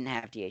we didn't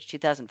have DH.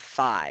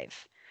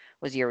 2005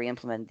 was the year we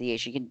implemented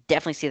DH. You can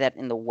definitely see that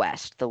in the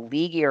West. The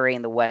league ERA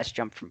in the West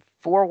jumped from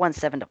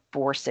 4.17 to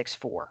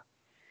 4.64.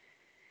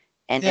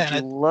 And yeah, if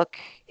and you look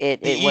the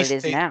at what it East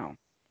is now,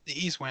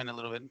 the East went a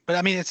little bit, but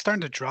I mean it's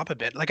starting to drop a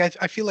bit. Like I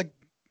feel like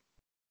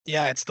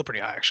yeah, it's still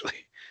pretty high actually.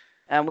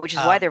 which is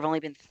why Um, there have only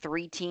been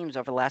 3 teams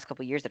over the last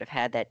couple of years that have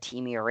had that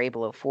team ERA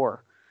below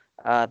 4.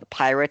 The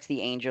Pirates,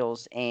 the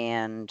Angels,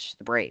 and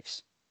the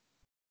Braves.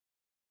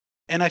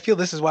 and I feel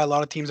this is why a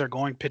lot of teams are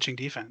going pitching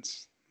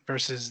defense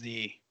versus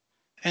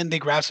and they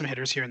grab some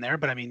hitters here and there,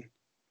 but I mean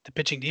the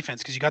pitching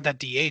defense because you got that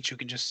DH who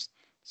can just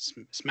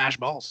smash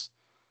balls.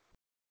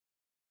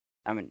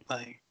 I mean,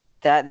 Like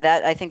that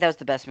I think that was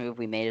the best move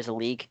we made as a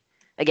league.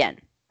 again,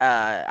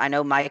 I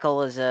know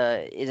Michael is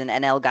an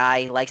NL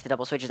guy. He likes the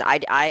double switches.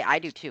 I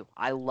do too.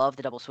 I love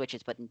the double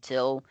switches, but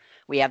until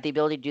we have the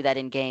ability to do that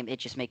in game, it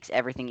just makes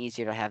everything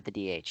easier to have the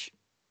DH.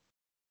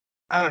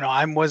 I don't know.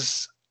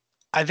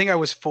 I think I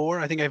was for.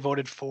 I think I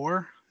voted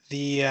for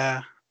the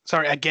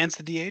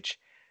against the DH,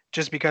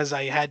 just because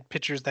I had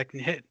pitchers that can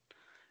hit.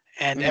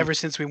 And Mm. ever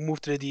since we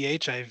moved to the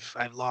DH,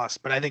 I've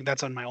lost. But I think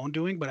that's on my own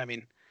doing. But I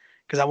mean,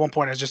 because at one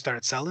point I just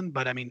started selling.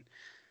 But I mean,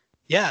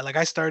 yeah, like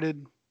I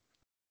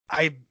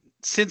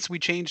since we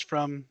changed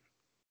from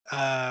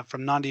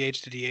non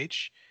DH to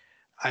DH,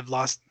 I've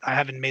lost. I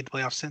haven't made the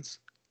playoffs since.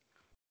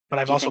 But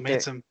I've Do you also think there? made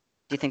Do some.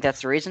 you think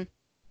that's the reason?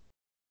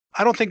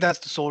 I don't think that's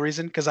the sole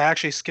reason because I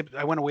actually skipped.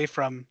 I went away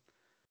from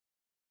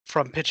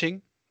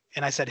pitching,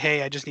 and I said,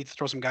 hey, I just need to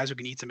throw some guys who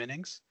can eat some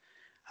innings.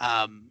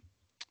 Um,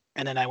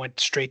 and then I went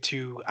straight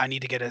to I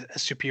need to get a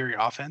superior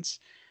offense,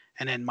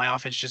 and then my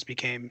offense just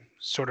became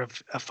sort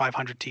of a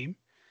 500 team,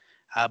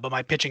 but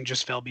my pitching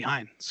just fell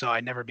behind, so I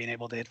never been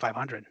able to hit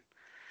 500.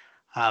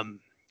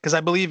 Because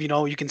I believe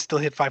you can still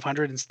hit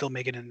 500 and still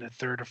make it in the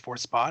third or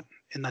fourth spot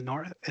in the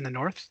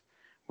north,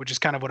 which is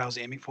kind of what I was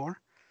aiming for.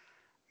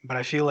 But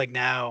I feel like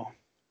now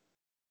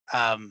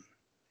um,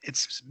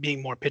 it's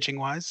being more pitching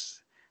wise.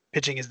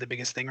 Pitching is the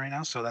biggest thing right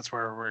now, so that's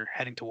where we're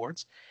heading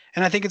towards.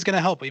 And I think it's going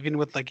to help even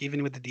with the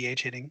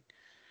DH hitting.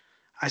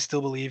 I still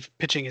believe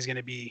pitching is going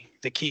to be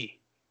the key.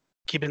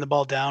 Keeping the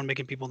ball down,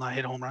 making people not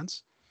hit home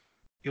runs,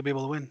 you'll be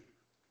able to win.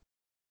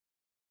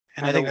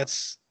 And I think The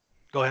that's.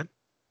 Go ahead.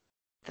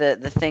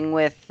 the thing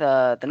with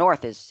the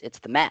North is it's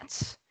the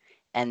Mets,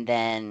 and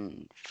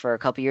then for a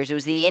couple years it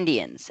was the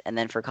Indians, and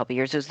then for a couple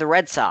years it was the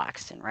Red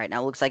Sox, and right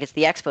now it looks like it's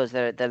the Expos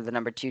that are the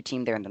number two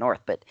team there in the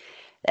North. But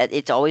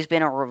it's always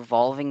been a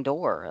revolving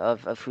door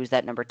of who's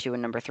that number two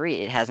and number three.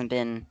 It hasn't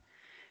been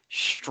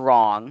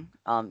strong.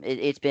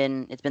 It's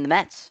been the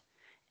Mets,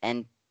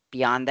 and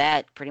beyond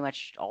that, pretty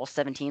much all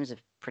seven teams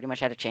have pretty much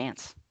had a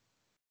chance.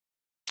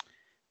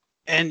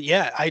 And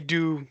yeah, I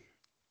do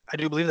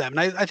believe that, and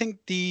I think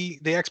the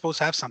Expos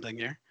have something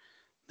here.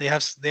 They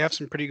have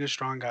some pretty good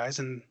strong guys,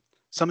 and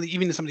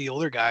even some of the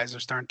older guys are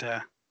starting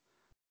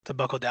to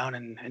buckle down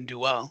and do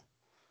well.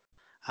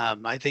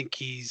 I think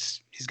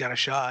he's got a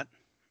shot.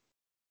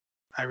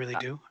 I really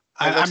do.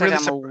 It looks I'm like really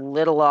I'm a surprised.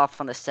 little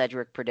off on the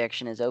Cedric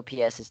prediction. His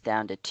OPS is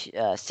down to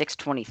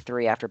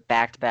 623 after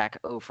back-to-back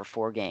 0 for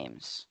 4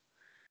 games.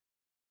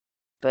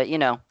 But,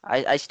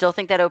 I still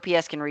think that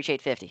OPS can reach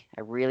 850.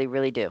 I really,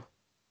 really do.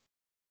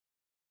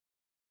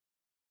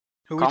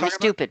 Who are we Call me talking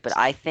about? stupid, but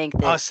I think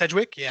that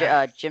Sedgwick.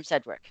 Yeah, Jim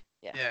Cedric.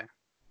 Yeah. yeah.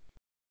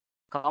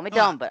 Call me No,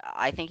 dumb, but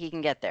I think he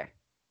can get there.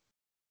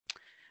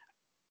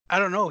 I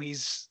don't know.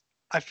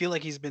 I feel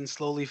like he's been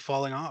slowly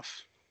falling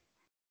off.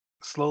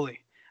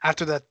 Slowly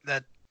after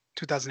that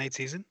 2008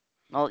 season.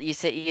 Well, you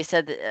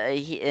said that,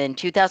 in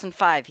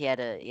 2005 he had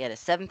a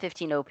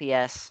 715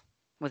 OPS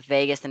with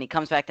Vegas, then he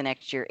comes back the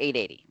next year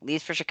 880.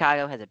 Leaves for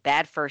Chicago, has a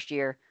bad first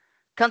year,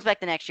 comes back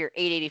the next year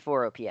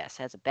 884 OPS.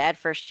 Has a bad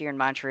first year in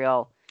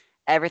Montreal.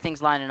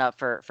 Everything's lining up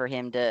for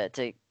him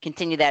to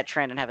continue that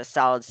trend and have a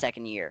solid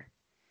second year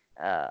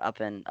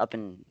up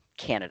in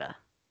Canada.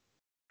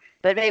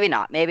 But maybe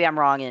not. Maybe I'm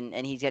wrong,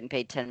 and he's getting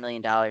paid $10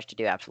 million to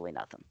do absolutely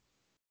nothing.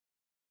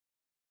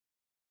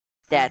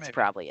 That's Maybe.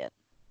 probably it.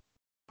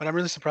 But I'm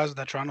really surprised with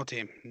that Toronto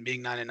team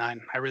being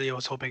 9-9. I really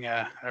was hoping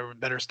a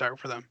better start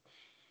for them.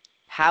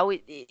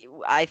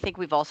 I think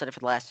we've all said it for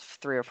the last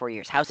 3 or 4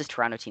 years. How's this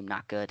Toronto team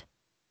not good?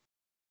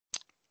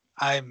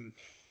 I'm.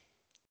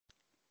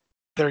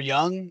 They're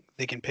young.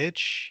 They can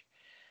pitch.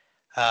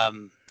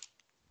 Um,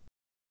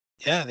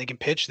 yeah, they can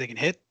pitch. They can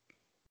hit.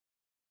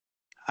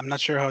 I'm not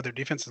sure how their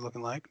defense is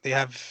looking like. They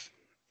have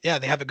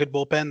a good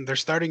bullpen. Their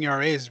starting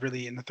ERA is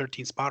really in the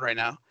 13th spot right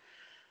now.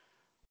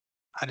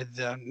 I'm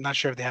not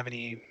sure if they have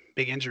any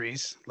big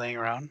injuries laying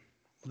around.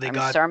 They I mean,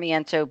 got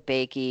Sarmiento,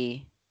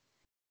 Bakey,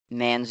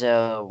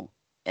 Manzo,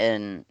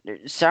 and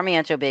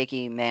Sarmiento,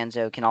 Bakey,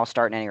 Manzo can all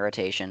start in any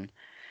rotation.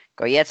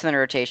 Goyette's in the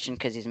rotation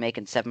because he's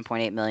making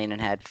 7.8 million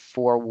and had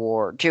 4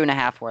 WAR,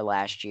 2.5 WAR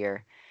last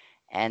year.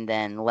 And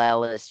then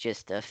Lel is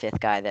just a fifth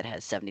guy that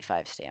has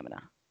 75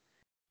 stamina.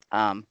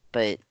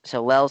 But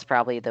so Lel's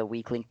probably the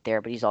weak link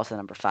there, but he's also the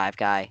number 5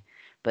 guy.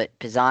 But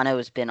Pisano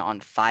has been on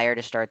fire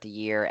to start the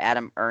year.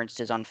 Adam Ernst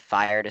is on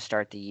fire to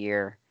start the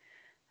year.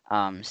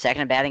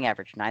 Second in batting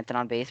average, ninth in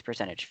on base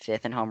percentage,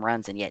 fifth in home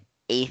runs, and yet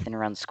eighth in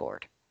runs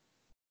scored.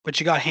 But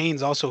you got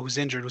Haynes also, who's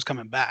injured, who's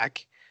coming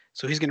back,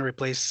 so he's going to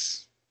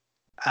replace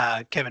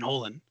Kevin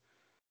Holland.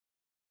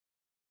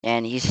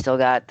 And he's still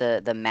got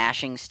the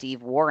mashing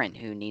Steve Warren,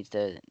 who needs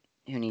to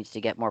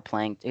get more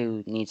playing,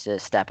 who needs to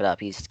step it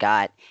up. He's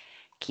got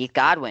Keith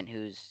Godwin,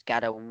 who's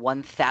got a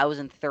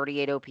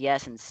 1,038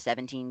 OPS in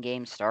 17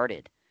 games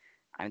started.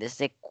 I mean, this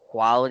is a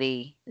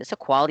quality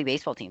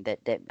baseball team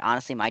that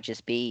honestly might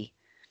just be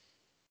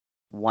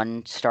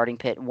one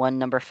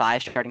number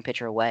 5 starting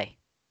pitcher away.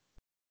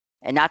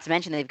 And not to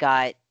mention they've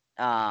got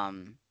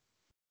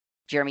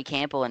Jeremy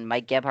Campbell and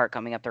Mike Gebhart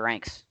coming up the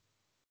ranks.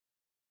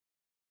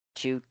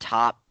 2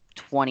 top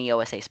 20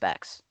 OSA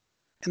specs.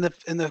 And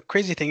the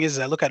crazy thing is,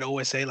 I look at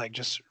OSA like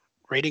just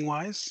rating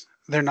wise,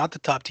 they're not the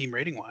top team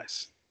rating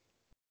wise.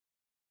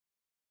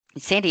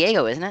 It's San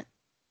Diego, isn't it?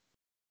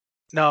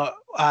 No,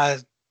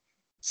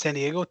 San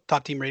Diego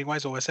top team rating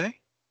wise, OSA.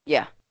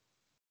 Yeah.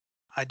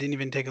 I didn't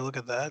even take a look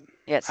at that.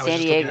 Yeah, it's I was San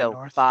just looking at Diego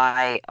North.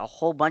 by a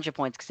whole bunch of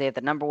points because they have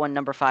the number 1,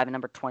 number 5, and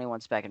number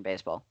 21 spec in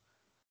baseball.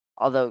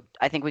 Although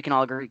I think we can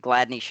all agree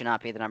Gladney should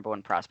not be the number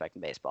 1 prospect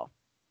in baseball.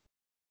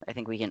 I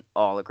think we can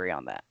all agree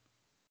on that.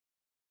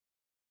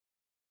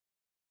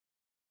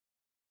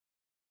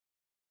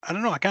 I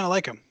don't know. I kind of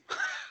like him.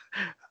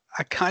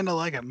 I kind of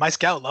like him. My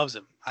scout loves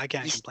him. I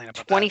can't He's complain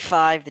about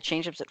 25, the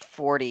changeup's at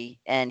 40,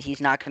 and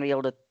he's not going to be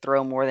able to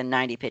throw more than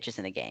 90 pitches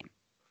in a game.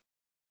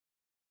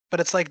 But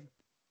it's like,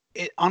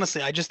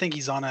 honestly, I just think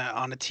he's on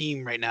a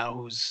team right now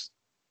whose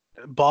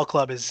ball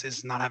club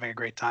is not having a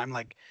great time.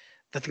 Like,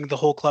 I think the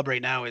whole club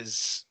right now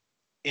is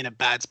in a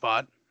bad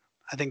spot.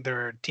 I think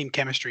their team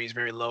chemistry is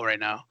very low right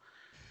now.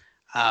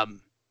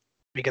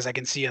 Because I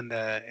can see in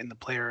the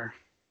player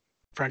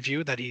front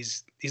view that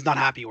he's not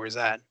happy where he's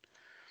at,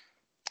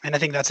 and I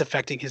think that's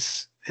affecting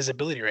his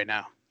ability right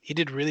now. He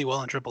did really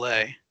well in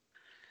AAA,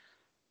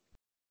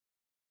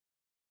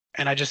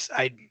 and I just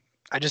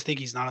think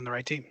he's not on the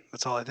right team.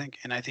 That's all I think,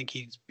 and I think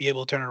he'd be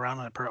able to turn it around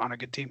on a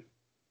good team.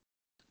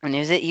 And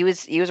he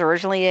was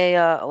originally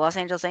a Los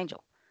Angeles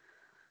Angel.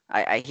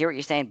 I hear what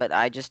you're saying, but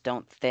I just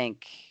don't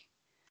think.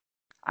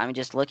 I'm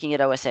just looking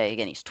at OSA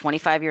again. He's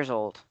 25 years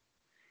old.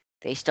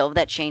 They still have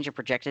that changer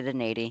projected at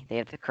 80. They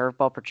have the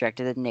curveball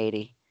projected at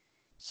 80.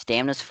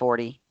 Stamina's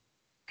 40.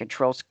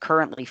 Control's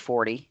currently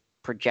 40,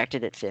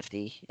 projected at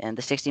 50, and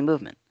the 60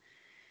 movement.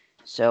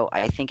 So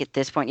I think at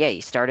this point, yeah,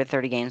 he started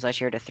 30 games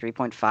last year at a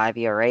 3.5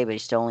 ERA, but he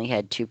still only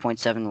had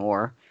 2.7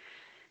 WAR.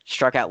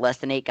 Struck out less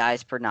than 8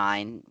 guys per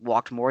 9.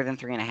 Walked more than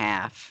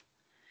 3.5.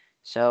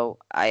 So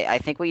I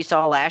think what you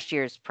saw last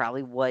year is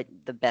probably what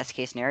the best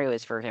case scenario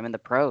is for him in the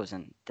pros,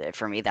 and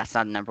for me, that's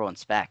not a number 1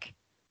 spec.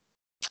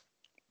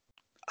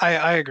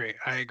 I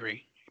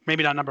agree.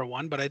 Maybe not number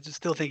 1, but I just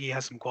still think he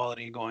has some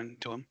quality going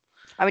to him.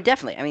 I mean,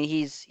 definitely. I mean,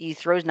 he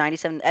throws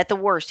 97. At the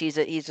worst, he's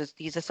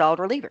a solid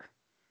reliever.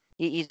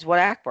 He's what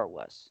Akbar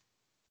was.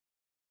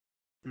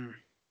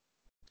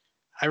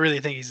 I really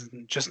think he's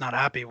just not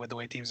happy with the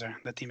way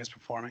the team is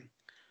performing.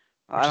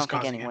 I don't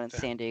think anyone in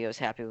San Diego is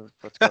happy with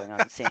what's going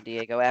on in San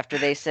Diego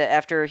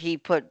after he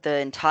put the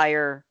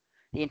entire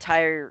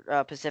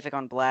Pacific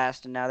on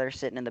blast, and now they're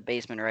sitting in the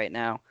basement right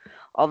now.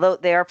 Although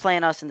they are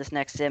playing us in this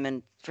next sim,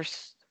 and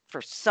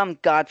for some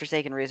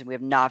godforsaken reason, we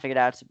have not figured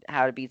out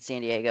how to beat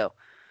San Diego.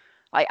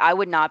 I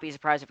would not be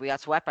surprised if we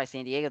got swept by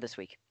San Diego this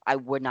week. I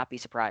would not be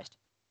surprised.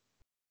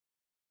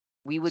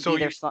 We would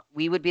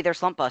be their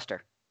slump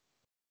buster.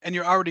 And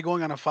you're already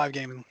going on a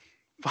 5-game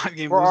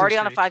We're already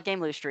on a 5-game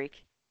lose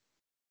streak.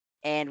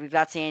 And we've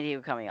got San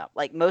Diego coming up.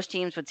 Like, most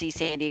teams would see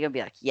San Diego and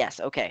be like, yes,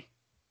 okay.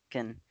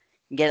 Can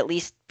get at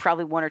least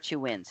probably 1 or 2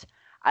 wins.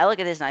 I look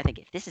at this and I think,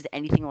 if this is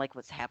anything like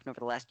what's happened over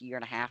the last year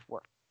and a half, we're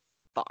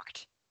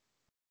fucked.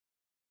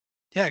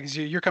 Yeah, because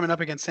you're coming up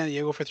against San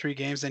Diego for 3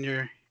 games, and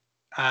you're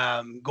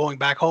going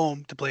back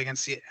home to play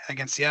against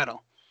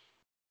Seattle.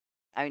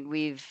 I mean,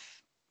 we've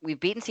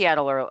beaten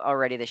Seattle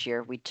already this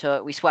year. We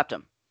swept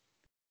them.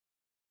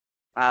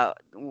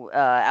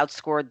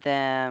 Outscored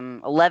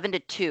them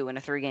 11-2 in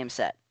a 3-game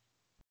set.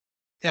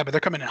 Yeah, but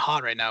they're coming in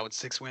hot right now with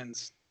 6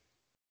 wins.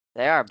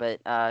 They are, but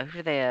who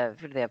do they have?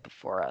 Who do they have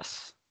before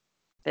us?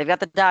 They've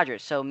got the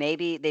Dodgers, so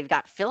maybe they've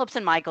got Phillips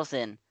and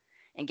Michelson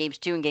in games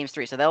 2 and games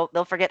 3. So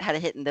they'll forget how to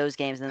hit in those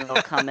games, and then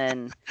they'll come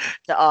in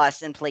to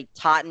us and play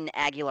Totten,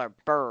 Aguilar,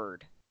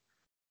 Bird,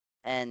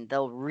 and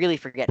they'll really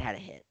forget how to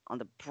hit. On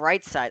the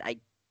bright side, I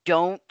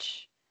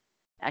don't.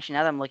 Actually,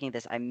 now that I'm looking at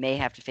this, I may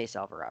have to face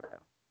Alvarado.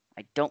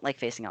 I don't like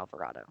facing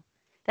Alvarado.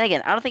 Then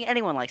again, I don't think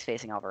anyone likes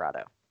facing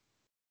Alvarado.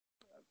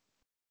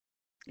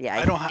 Yeah,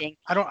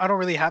 I don't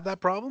really have that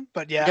problem,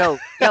 but yeah. No,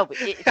 but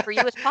for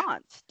you, it's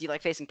Pons. Do you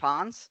like facing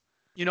Pons?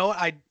 You know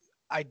what?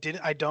 I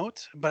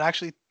don't, but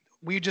actually,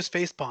 we just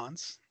faced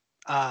Pons,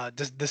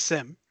 the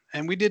sim,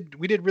 and we did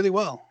really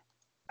well.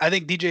 I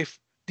think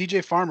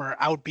DJ Farmer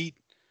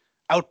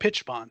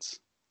outpitched Pons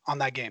on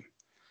that game.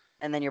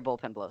 And then your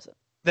bullpen blows it.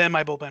 Then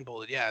my bullpen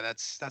bowled it. Yeah,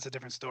 that's a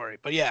different story.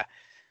 But yeah,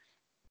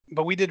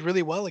 but we did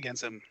really well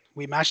against him.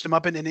 We matched him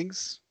up in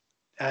innings,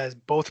 as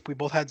we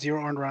both had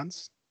 0 earned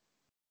runs.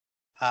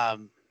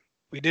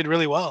 We did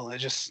really well.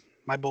 It's just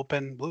my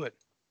bullpen blew it.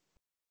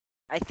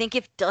 I think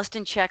if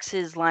Dustin checks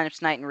his lineups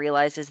tonight and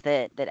realizes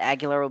that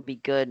Aguilar will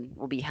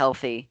be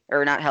healthy,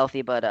 or not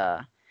healthy,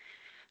 but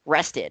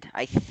rested.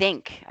 I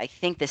think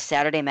the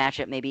Saturday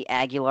matchup may be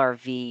Aguilar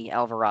v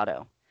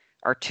Alvarado,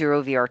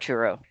 Arturo v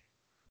Arturo.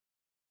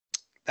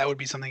 That would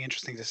be something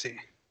interesting to see.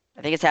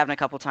 I think it's happened a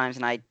couple times,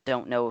 and I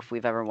don't know if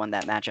we've ever won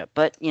that matchup.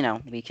 But we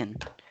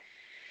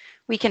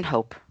can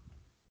hope.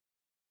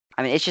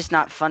 I mean, it's just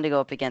not fun to go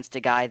up against a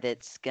guy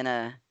that's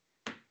gonna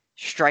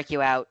strike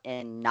you out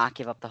and not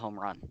give up the home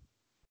run.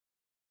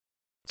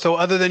 So,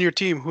 other than your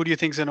team, who do you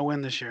think's gonna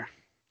win this year?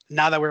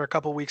 Now that we're a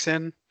couple weeks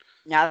in.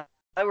 That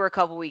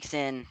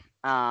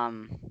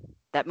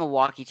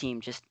Milwaukee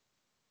team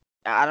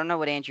just—I don't know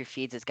what Andrew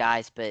feeds his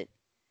guys, but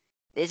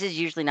this is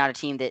usually not a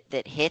team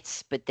that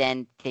hits, but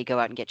then they go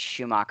out and get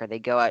Schumacher. They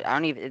go out. I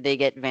don't even. They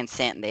get Van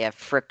Santen. They have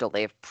Frichtel.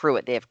 They have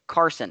Pruitt. They have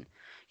Carson.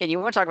 And you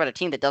want to talk about a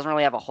team that doesn't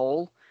really have a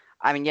hole?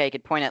 I mean, yeah, you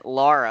could point at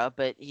Lara,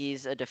 but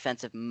he's a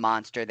defensive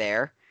monster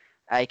there.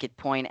 I could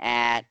point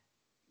at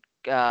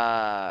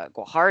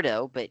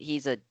Guajardo, but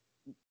he's a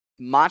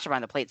monster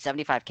behind the plate.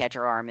 75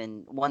 catcher arm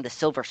and won the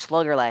Silver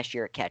Slugger last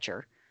year at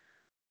catcher.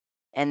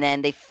 And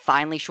then they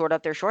finally shored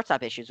up their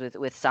shortstop issues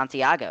with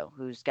Santiago,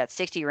 who's got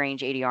 60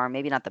 range, 80 arm,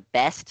 maybe not the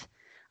best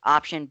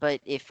option, but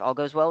if all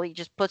goes well, he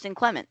just puts in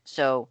Clement.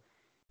 So,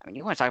 I mean,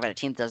 you want to talk about a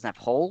team that doesn't have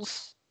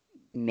holes?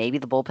 Maybe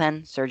the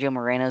bullpen. Sergio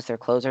Moreno's their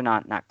closer,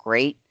 not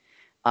great.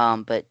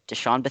 But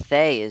Deshaun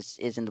Bethea is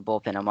in the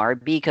bullpen. Amari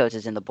Bicos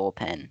is in the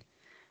bullpen.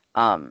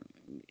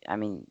 I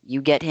mean,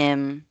 you get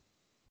him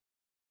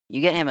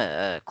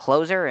a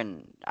closer,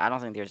 and I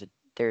don't think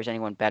there's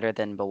anyone better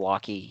than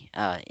Milwaukee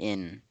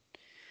in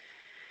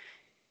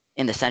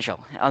the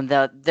Central.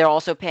 They're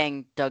also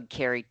paying Doug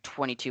Carey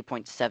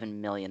 $22.7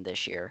 million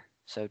this year.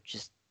 So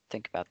just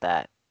think about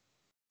that.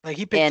 Like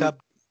he picked up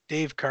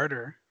Dave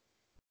Carter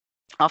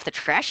off the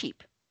trash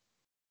heap.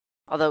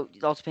 Although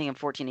he's also paying him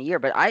 $14 a year,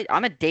 but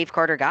I'm a Dave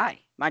Carter guy.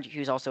 Mind you, he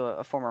was also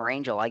a former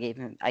Angel. I gave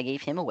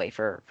him away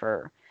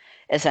for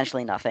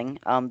essentially nothing.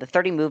 The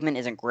 30 movement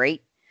isn't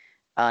great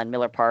in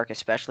Miller Park,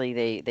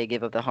 especially. They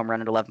give up the home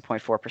run at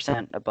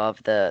 11.4%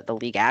 above the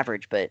league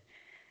average, but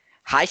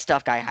high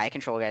stuff guy, high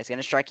control guy. He's going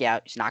to strike you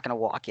out. He's not going to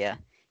walk you. If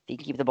he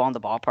can keep the ball in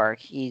the ballpark,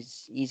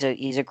 he's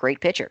a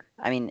great pitcher.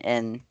 I mean,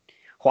 and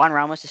Juan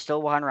Ramos is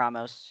still Juan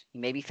Ramos. He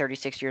may be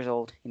 36 years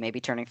old. He may be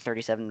turning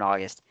 37 in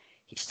August.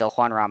 He's still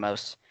Juan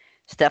Ramos.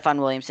 Stefan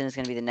Williamson is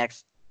going to be the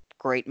next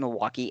great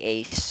Milwaukee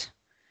ace.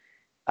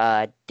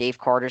 Dave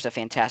Carter's a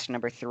fantastic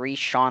number 3.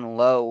 Sean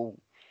Lowe,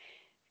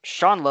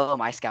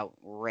 my scout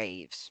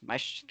raves. My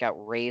scout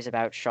raves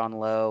about Sean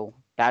Lowe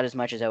about as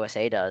much as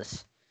OSA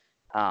does.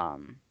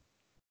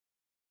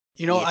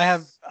 You know, I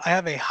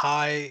have a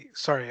high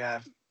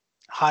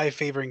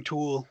favoring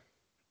Tool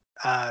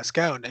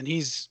scout, and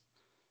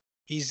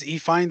he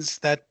finds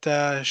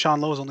that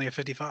Sean Lowe is only a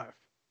 55.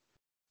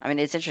 I mean,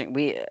 it's interesting.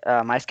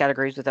 My scout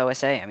agrees with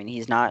OSA. I mean,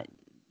 he's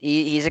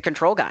a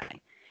control guy.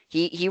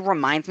 He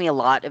reminds me a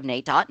lot of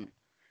Nate Totten.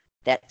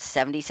 That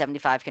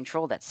 70-75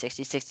 control, that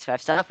 60-65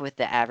 stuff with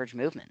the average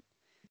movement.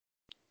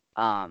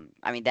 I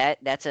mean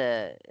that's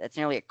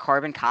nearly a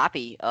carbon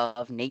copy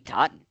of Nate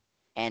Totten.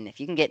 And if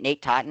you can get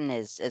Nate Totten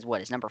as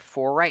what is number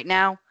 4 right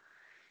now,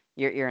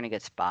 you're in a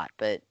good spot.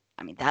 But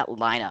I mean that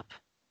lineup.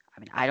 I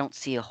mean I don't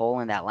see a hole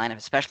in that lineup,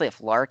 especially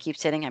if Lara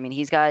keeps hitting. I mean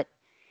he's got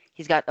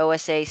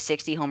OSA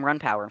 60 home run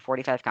power and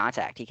 45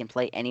 contact. He can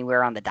play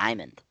anywhere on the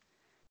diamond.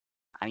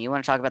 I mean you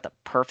want to talk about the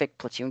perfect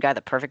platoon guy,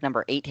 the perfect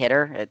number 8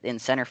 hitter in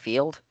center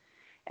field,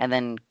 and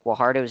then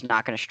Guajardo is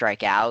not going to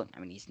strike out. I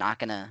mean he's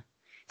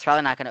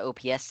probably not going to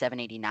OPS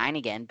 789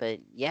 again, but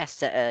yes,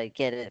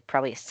 get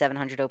probably a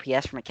 700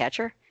 OPS from a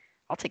catcher.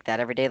 I'll take that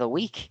every day of the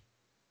week.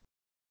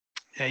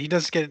 Yeah, he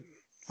does get,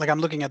 like, I'm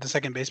looking at the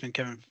second baseman,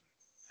 Kevin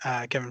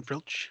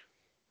Filch.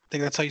 I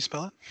think that's how you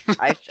spell it.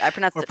 I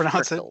pronounce it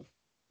Frichtel.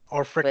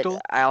 Or Frichtel.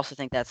 But I also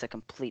think that's a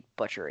complete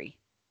butchery.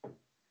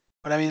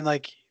 But I mean,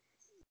 like,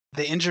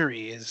 the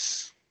injury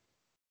is.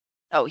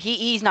 Oh,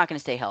 he's not going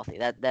to stay healthy.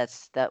 That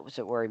was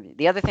what worried me.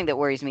 The other thing that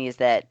worries me is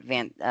that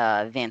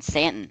Van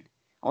Santen,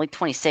 only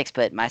 26,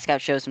 but my scout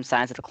shows some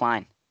signs of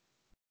decline.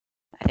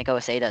 I think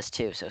OSA does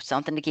too. So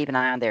something to keep an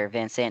eye on there.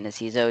 Van Santen is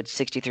he's owed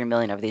 $63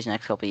 million over these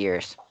next couple of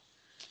years.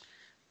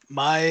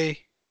 My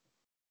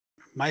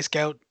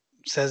scout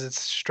says it's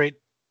straight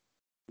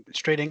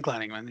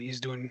inclining, man. It's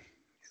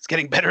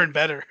getting better and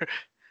better.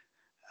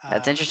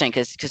 That's interesting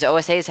because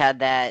OSA has had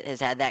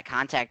that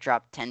contact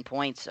drop 10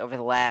 points over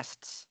the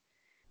last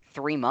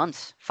 5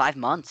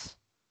 months.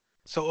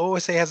 So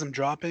OSA has him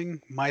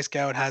dropping. My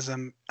scout has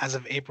him as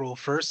of April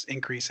 1st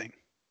increasing.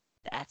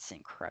 That's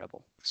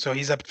incredible. So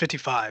he's up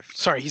 55.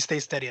 Sorry, he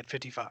stays steady at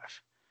 55.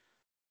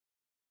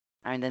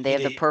 I mean, then they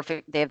have the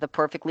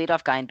perfect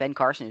leadoff guy in Ben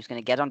Carson who's going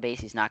to get on base.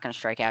 He's not going to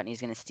strike out, and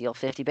he's going to steal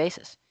 50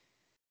 bases.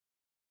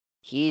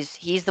 He's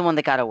the one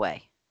that got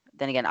away.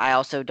 Then again, I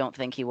also don't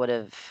think he would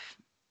have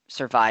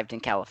survived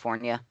in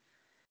California.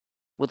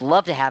 Would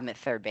love to have him at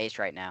third base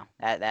right now.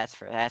 That's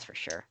for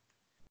sure.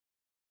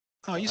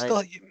 Oh,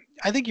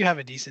 I think you have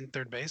a decent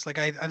third base. Like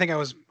I think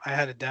I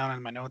had it down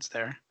in my notes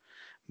there,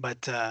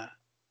 but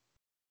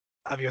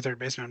of your third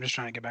baseman, I'm just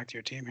trying to get back to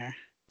your team here.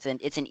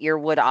 It's an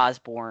Earwood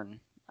Osborne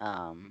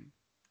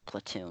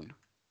platoon.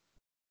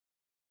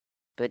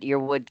 But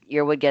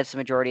Earwood gets the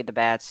majority of the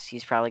bats.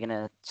 He's probably going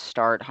to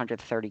start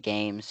 130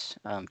 games.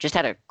 Just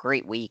had a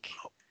great week.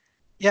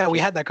 Yeah, we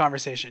had that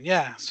conversation.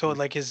 Yeah, so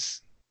like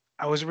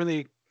I wasn't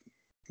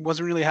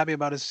really happy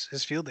about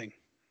his fielding.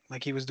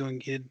 Like he was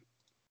doing it.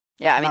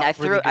 Yeah, I mean,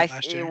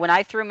 when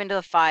I threw him into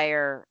the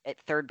fire at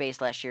third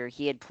base last year,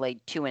 he had played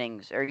 2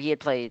 innings, or he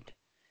had played,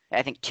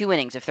 I think, 2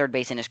 innings of third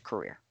base in his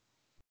career.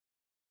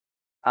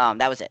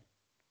 That was it.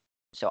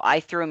 So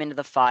I threw him into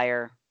the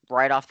fire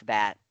right off the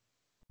bat,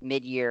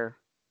 mid-year,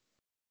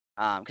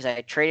 because I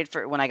traded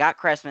for when I got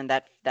Cressman,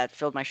 that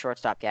filled my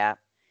shortstop gap.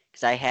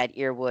 because I had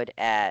Earwood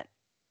at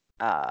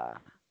uh,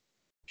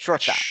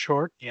 shortstop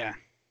Short, yeah.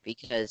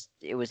 because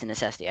it was a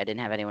necessity. I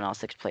didn't have anyone else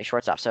that could play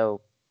shortstop.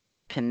 So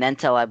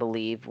Pimentel, I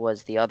believe,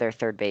 was the other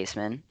third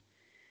baseman.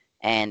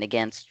 And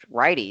against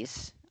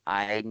righties,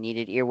 I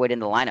needed Earwood in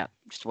the lineup,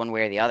 just one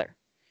way or the other.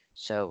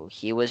 So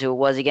he was who it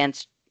was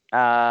against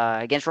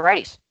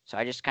righties. So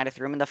I just kind of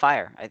threw him in the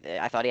fire.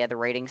 I thought he had the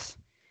ratings.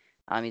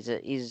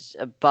 He's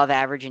above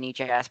average in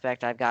each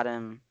aspect. I've got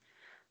him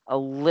a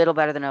little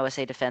better than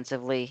OSA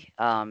defensively.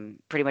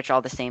 Pretty much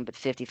all the same, but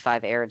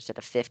 55 air instead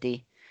of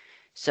 50.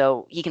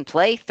 So he can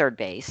play third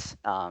base,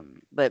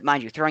 but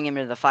mind you, throwing him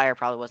into the fire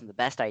probably wasn't the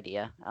best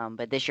idea.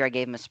 But this year I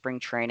gave him a spring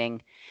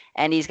training,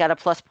 and he's got a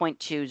plus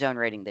 .2 zone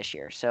rating this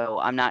year, so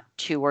I'm not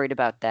too worried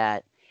about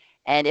that.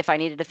 And if I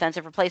need a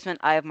defensive replacement,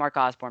 I have Mark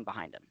Osborne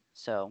behind him,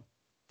 so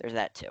there's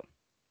that too.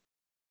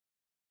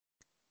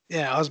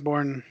 Yeah,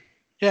 Osborne.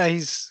 Yeah,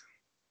 he's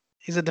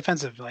a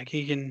defensive. Like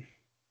he can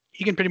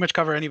pretty much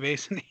cover any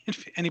base in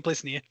any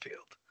place in the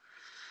infield.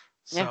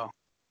 Yeah, So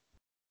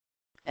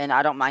and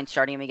I don't mind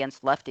starting him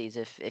against lefties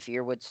if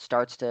Earwood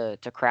starts to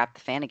crap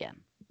the fan again,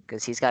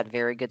 because he's got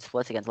very good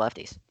splits against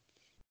lefties.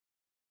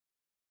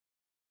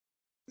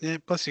 yeah,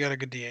 plus you got a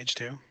good DH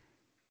too.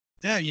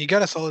 Yeah, you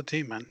got a solid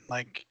team, man.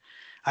 Like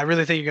I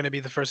really think you're going to be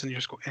the first in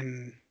your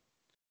in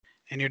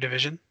your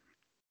division.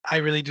 I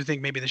really do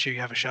think maybe this year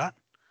you have a shot.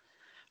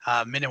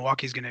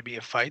 Milwaukee's going to be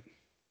a fight.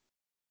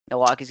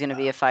 Milwaukee's going to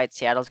be Uh, a fight.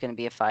 Seattle's going to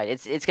be a fight.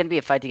 It's going to be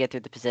a fight to get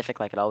through the Pacific,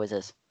 like it always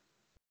is.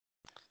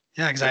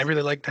 yeah, because I It's,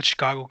 really like that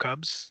Chicago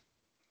Cubs.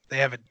 They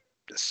have a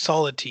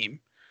solid team.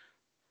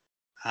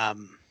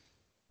 Um,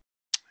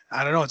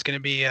 I don't know. It's gonna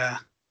be a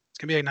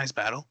nice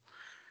battle.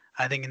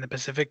 I think in the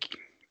Pacific,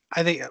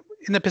 I think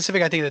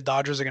I think the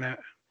Dodgers are gonna.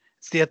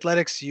 It's the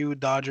Athletics, you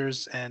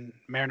Dodgers, and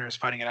Mariners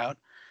fighting it out.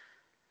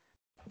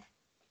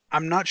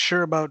 I'm not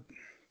sure about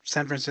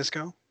San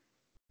Francisco,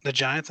 the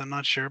Giants. I'm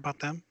not sure about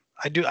them.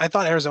 I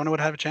thought Arizona would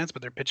have a chance,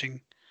 but they're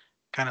pitching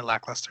kind of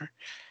lackluster.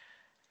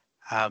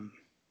 Um,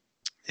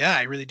 yeah,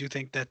 I really do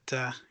think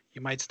that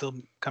you might still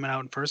coming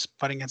out in first,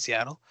 fighting against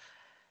Seattle.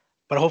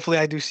 But hopefully,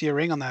 I do see a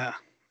ring on that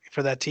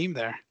for that team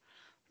there.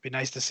 It'd be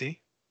nice to see.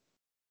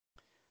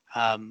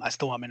 I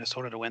still want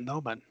Minnesota to win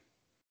though, but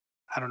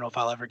I don't know if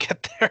I'll ever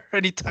get there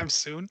anytime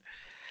soon.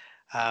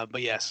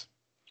 But yes,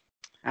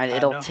 and no,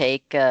 it'll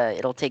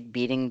take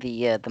beating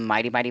the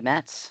mighty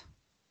Mets.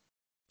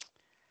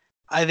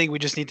 I think we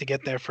just need to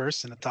get there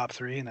first in the top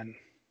three, and then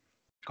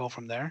go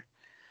from there.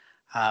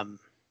 Um,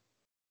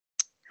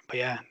 but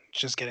yeah,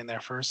 just getting there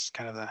first,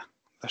 kind of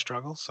the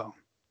struggle. So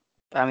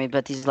I mean,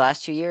 but these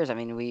last 2 years, I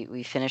mean,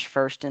 we finished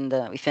first in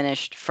the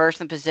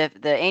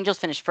Pacific. The Angels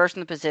finished first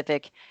in the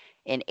Pacific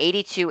in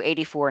 82,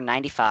 84,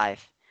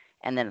 95,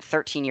 and then a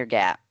 13-year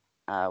gap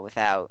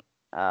without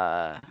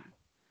uh,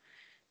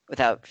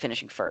 without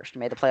finishing first.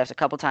 Made the playoffs a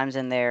couple times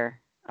in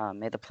there.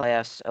 Made the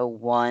playoffs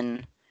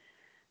 01,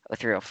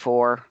 03,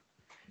 04.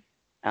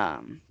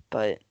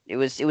 But it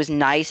was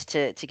nice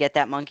to get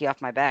that monkey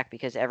off my back,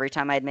 because every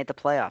time I had made the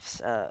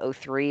playoffs,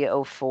 03,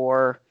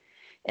 04,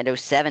 and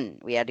 07,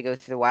 we had to go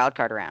through the wild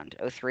card round.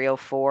 03,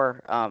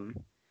 04,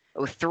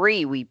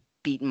 03, we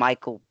beat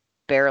Michael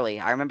barely.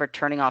 I remember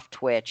turning off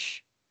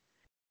Twitch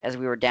as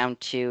we were down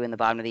 2 in the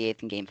bottom of the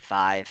 8th in game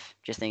 5,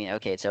 just thinking,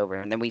 okay, it's over.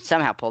 And then we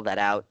somehow pulled that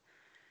out.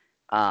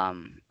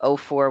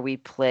 04, we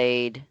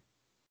played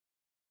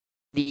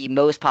the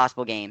most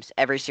possible games.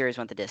 Every series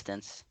went the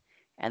distance.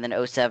 And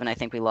then 07, I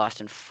think we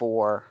lost in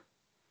 4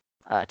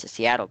 to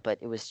Seattle. But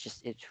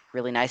it's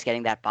really nice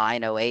getting that bye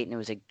in 08, and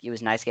it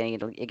was nice getting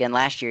it again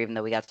last year, even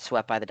though we got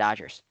swept by the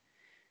Dodgers.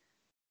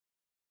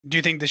 do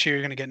you think this year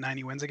you're gonna get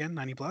 90 wins again,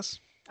 90 plus?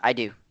 I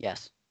do,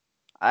 yes.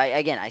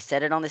 I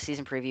said it on the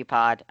season preview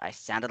pod. I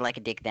sounded like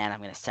a dick then. I'm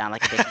going to sound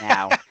like a dick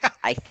now.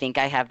 I think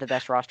I have the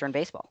best roster in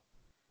baseball.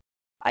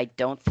 I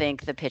don't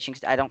think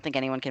I don't think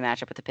anyone can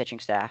match up with the pitching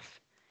staff.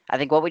 I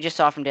think what we just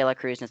saw from De La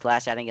Cruz in his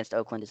last outing against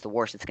Oakland is the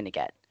worst it's going to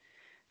get.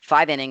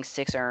 5 innings,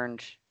 6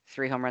 earned,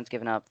 3 home runs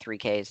given up, 3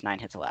 Ks, 9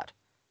 hits allowed.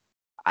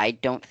 I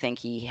don't think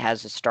he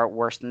has a start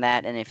worse than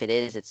that, and if it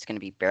is, it's going to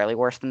be barely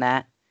worse than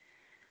that.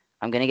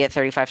 I'm going to get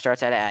 35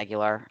 starts out of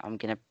Aguilar. I'm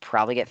going to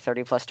probably get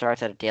 30-plus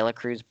starts out of De La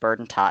Cruz, Bird,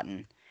 and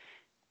Totten.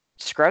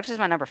 Scruggs is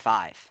my number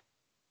 5.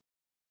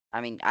 I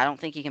mean, I don't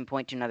think you can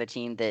point to another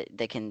team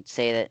that can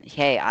say that,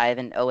 hey, I have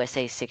an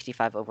OSA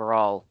 65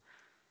 overall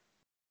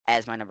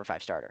as my number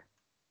 5 starter.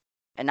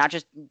 And not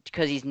just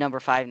because he's number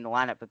 5 in the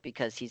lineup, but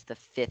because he's the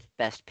 5th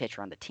best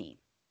pitcher on the team.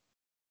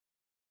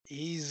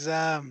 He's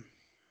yeah,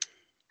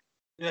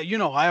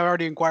 I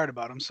already inquired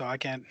about him, so I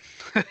can't.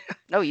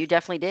 No, you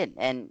definitely did.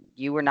 And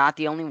you were not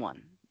the only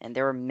one. And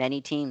there were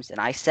many teams, and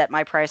I set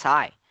my price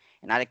high.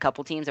 And I had a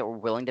couple teams that were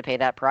willing to pay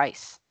that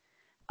price.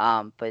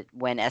 But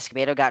when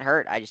Escobedo got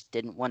hurt, I just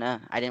didn't want to.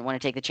 I didn't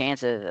want to take the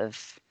chance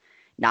of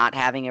not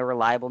having a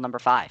reliable number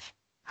 5.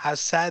 How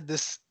sad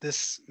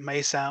this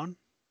may sound,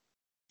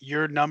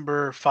 your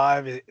number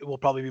 5 will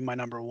probably be my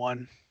number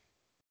 1,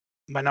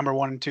 my number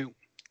 1 and 2,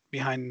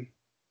 behind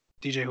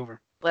DJ Hoover.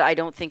 But I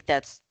don't think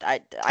that's I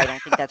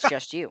don't think that's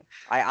just you.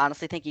 I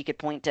honestly think you could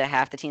point to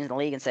half the teams in the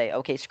league and say,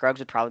 okay, Scruggs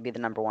would probably be the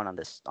number one on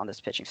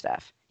this pitching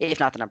staff, if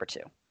not the number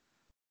two.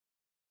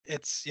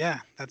 It's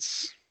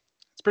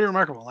pretty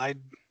remarkable.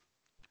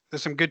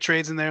 There's some good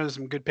trades in there. There's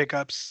some good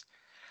pickups.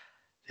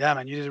 Yeah,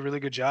 man, you did a really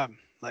good job.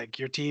 Like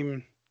your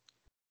team,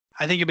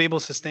 I think you'll be able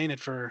to sustain it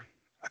for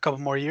a couple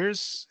more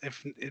years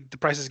if the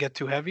prices get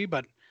too heavy,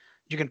 but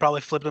you can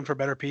probably flip them for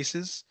better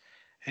pieces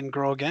and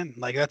grow again.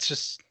 Like that's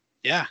just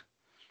yeah.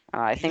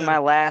 I You think got my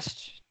it.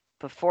 last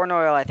before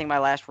Noel, I think my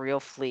last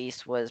real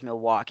fleece was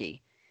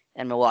Milwaukee,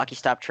 and Milwaukee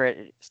stopped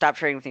trading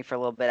with me for a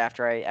little bit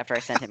after I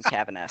sent him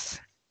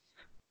Cavaness.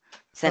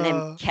 Sent him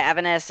Uh,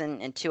 Cavaness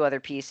and two other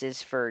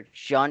pieces for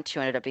Junt, who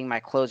ended up being my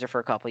closer for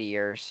a couple of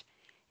years,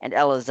 and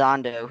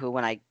Elizondo, who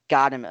when I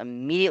got him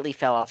immediately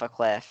fell off a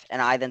cliff,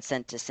 and I then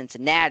sent to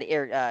Cincinnati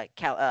or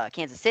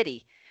Kansas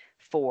City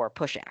for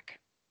Pushak.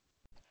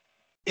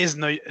 is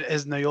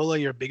Noyola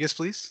your biggest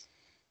fleece?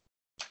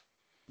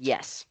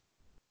 Yes,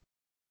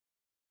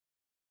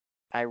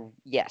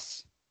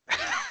 yes.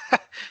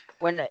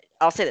 When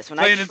I'll say this,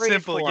 Plain and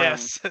simple,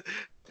 yes.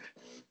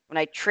 when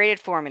I traded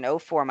for him in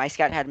 04, my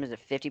scout had him as a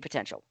 50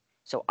 potential.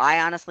 So I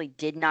honestly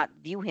did not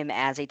view him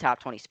as a top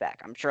 20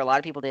 spec. I'm sure a lot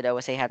of people did.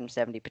 OSA had him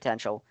 70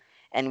 potential,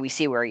 and we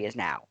see where he is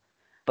now.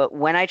 But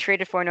when I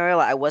traded for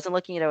Noyola, I wasn't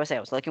looking at OSA. I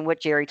was looking at what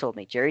Jerry told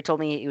me. Jerry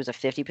told me he was a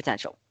 50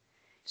 potential.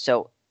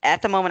 So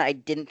at the moment, I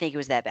didn't think it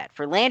was that bad.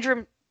 For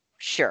Landrum,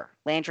 sure.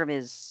 Landrum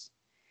is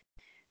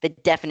the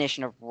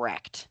definition of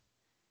wrecked.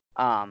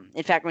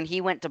 In fact, when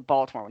he went to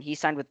Baltimore, when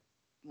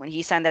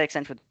he signed that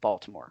extension with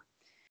Baltimore,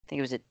 I think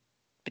it was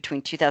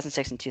between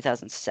 2006 and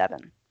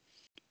 2007.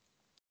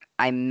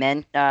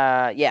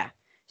 Yeah.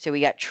 So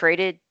we got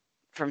traded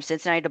from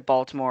Cincinnati to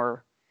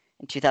Baltimore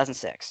in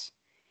 2006.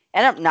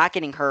 Ended up not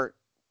getting hurt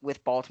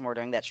with Baltimore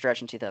during that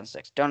stretch in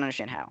 2006. Don't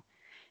understand how.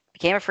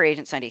 Became a free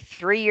agent, signed a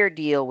 3-year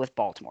deal with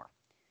Baltimore.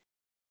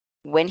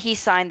 When he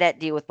signed that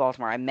deal with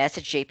Baltimore, I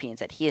messaged JP and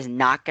said he is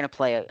not going to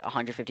play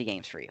 150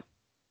 games for you.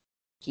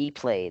 He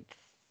played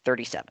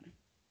 37.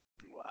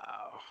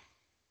 Wow.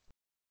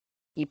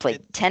 He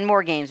played 10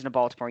 more games in a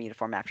Baltimore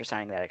uniform after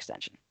signing that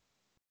extension.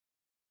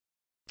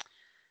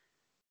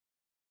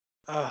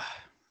 Uh,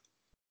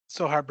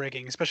 so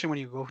heartbreaking, especially when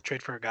you go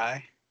trade for a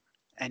guy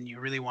and you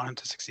really want him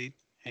to succeed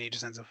and he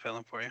just ends up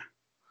failing for you.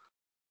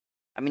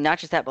 I mean, not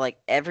just that, but like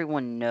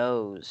everyone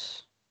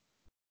knows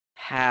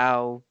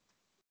how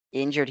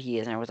injured he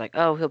is, and I was like,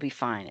 oh, he'll be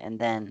fine. And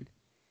then,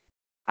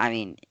 I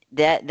mean,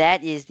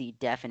 that is the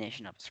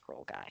definition of a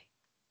scroll guy.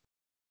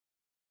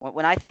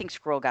 When I think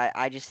scroll guy,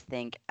 I just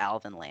think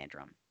Alvin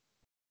Landrum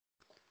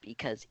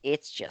because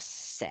it's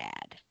just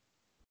sad.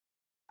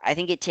 I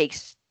think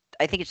it's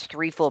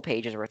 3 full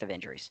pages worth of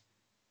injuries.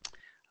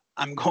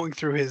 I'm going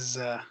through his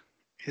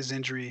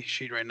injury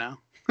sheet right now.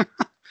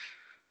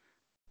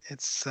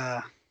 It's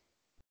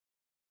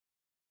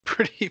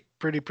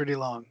pretty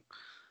long.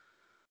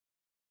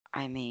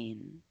 I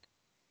mean,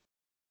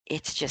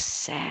 it's just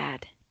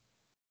sad.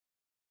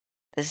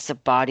 This is a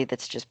body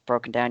that's just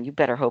broken down. You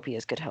better hope he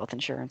has good health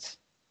insurance.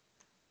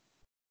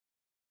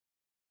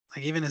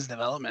 Like even his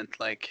development,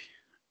 like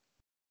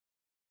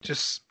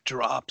just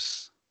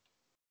drops.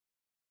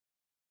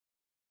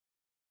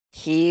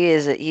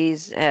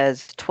 He's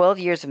has 12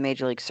 years of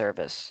major league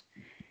service.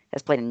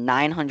 Has played in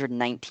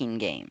 919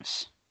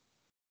 games.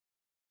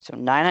 So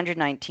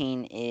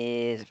 919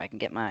 is, if I can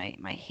get my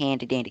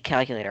handy dandy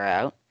calculator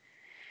out,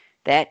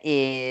 that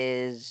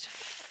is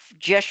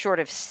just short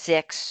of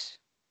six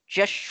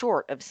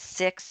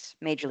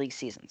major league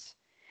seasons.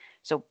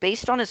 So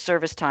based on his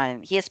service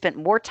time, he has spent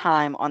more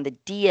time on the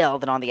DL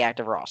than on the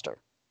active roster.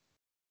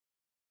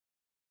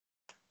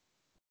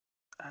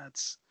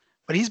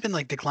 But he's been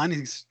like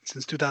declining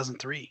since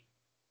 2003.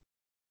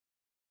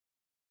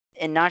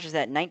 And not just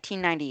that,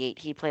 1998,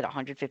 he played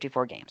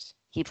 154 games.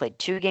 He played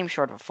 2 games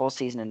short of a full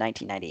season in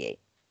 1998.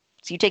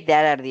 So you take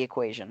that out of the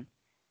equation.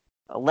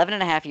 11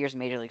 and a half years of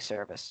major league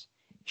service,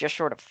 just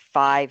short of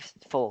 5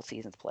 full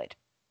seasons played.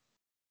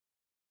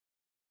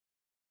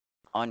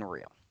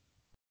 Unreal.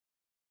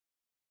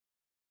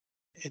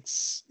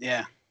 It's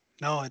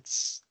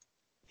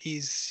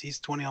he's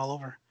 20 all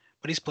over,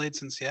 but he's played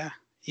since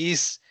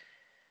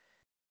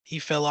he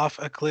fell off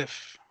a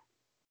cliff.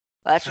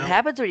 Well, that's what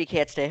happens when you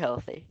can't stay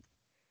healthy.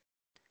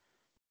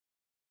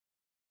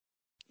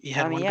 He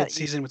had one good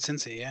season with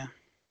Cincy, yeah.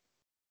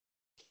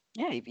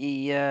 Yeah,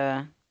 he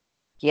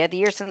had the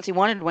year since he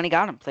wanted when he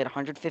got him. Played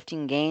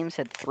 115 games,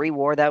 had 3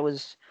 WAR. That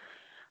was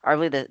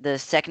arguably the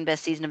second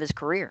best season of his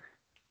career.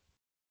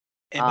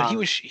 But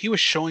he was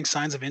showing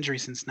signs of injury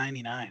since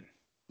 '99.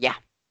 Yeah.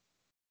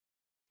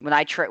 When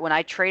I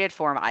traded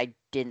for him, I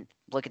didn't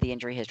look at the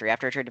injury history.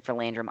 After I traded for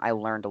Landrum, I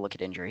learned to look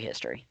at injury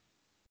history.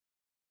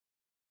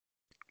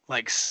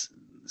 Like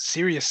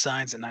serious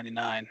signs at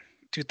 '99.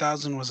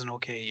 2000 was an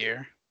okay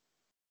year,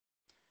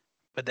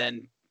 but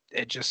then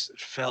it just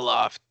fell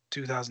off.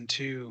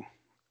 2002,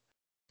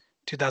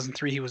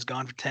 2003, he was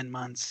gone for 10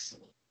 months.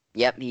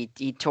 Yep,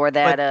 he tore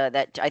that.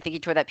 I think he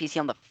tore that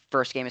PCL in the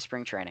first game of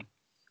spring training.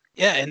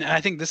 Yeah, and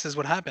I think this is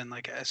what happened.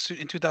 Like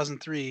in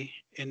 2003,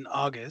 in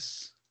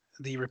August,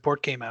 the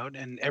report came out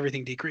and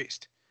everything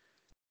decreased.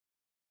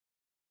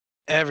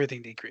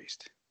 Everything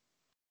decreased.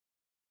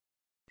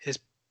 His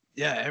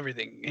Yeah,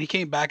 everything. And he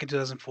came back in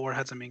 2004,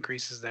 had some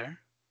increases there,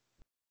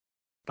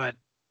 but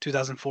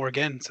 2004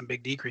 again, some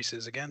big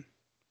decreases again.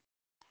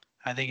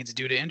 I think it's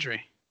due to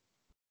injury.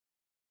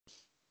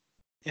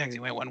 Yeah, because he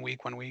went 1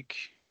 week,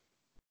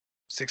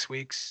 6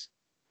 weeks,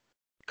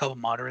 a couple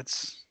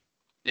moderates.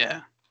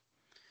 Yeah.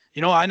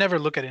 I never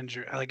look at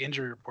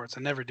injury reports.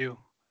 I never do.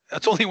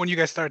 That's only when you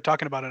guys started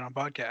talking about it on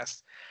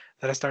podcasts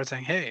that I started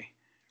saying, "Hey,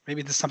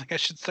 maybe this is something I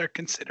should start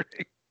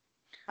considering."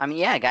 I mean,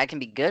 yeah, a guy can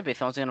be good, but if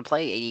he's only going to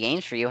play 80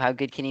 games for you, how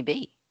good can he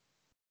be?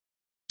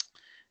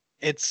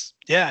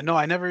 No,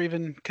 I never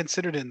even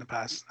considered it in the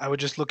past. I would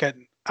just look at.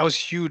 I was a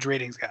huge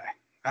ratings guy.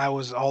 I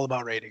was all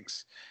about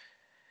ratings.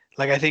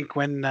 Like I think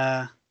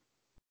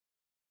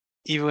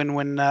even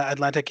when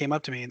Atlanta came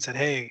up to me and said,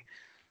 "Hey,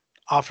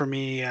 offer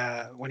me,"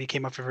 when he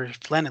came up for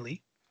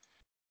Flannelly,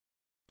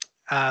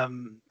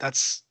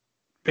 that's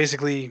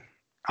basically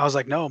I was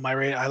like, no,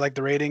 I like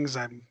the ratings.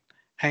 I'm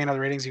hanging out the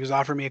ratings. He was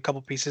offering me a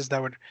couple pieces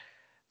that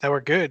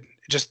were good.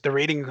 Just the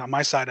rating on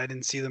my side, I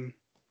didn't see them.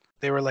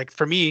 They were like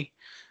for me,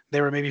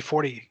 they were maybe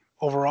 40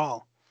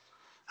 overall,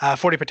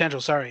 40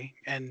 potential. Sorry,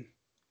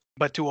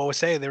 but to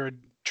OSA they were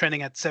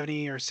trending at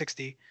 70 or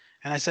 60,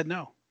 and I said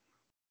no,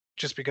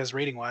 just because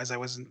rating wise I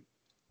wasn't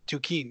too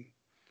keen,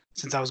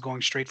 since I was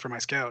going straight for my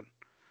scout,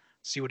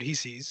 see what he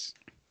sees.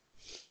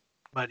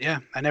 But yeah,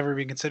 I never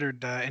even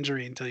considered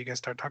injury until you guys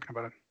start talking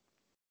about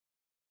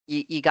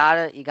it. You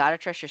gotta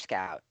trust your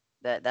scout.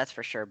 That's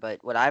for sure.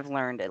 But what I've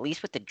learned, at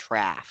least with the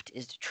draft,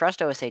 is to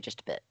trust OSA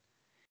just a bit.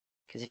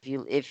 Because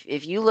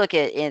if you look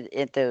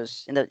at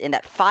those in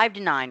that 5 to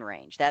 9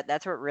 range,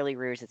 that's where it really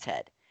rears its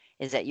head.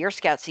 Is that your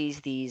scout sees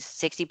these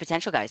 60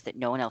 potential guys that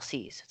no one else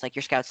sees. It's like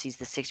your scout sees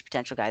the 60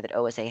 potential guy that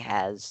OSA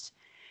has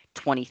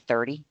 20,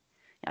 30. You're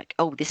like,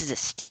 oh, this is a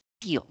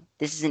steal.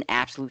 This is an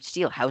absolute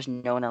steal. How is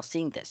no one else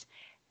seeing this?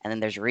 And then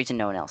there's a reason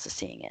no one else is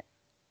seeing it.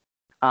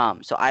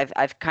 So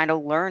I've kind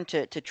of learned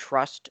to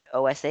trust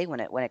OSA when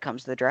it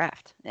comes to the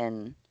draft,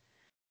 and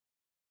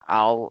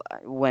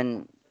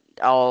when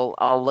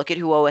I'll look at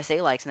who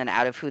OSA likes, and then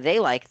out of who they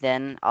like,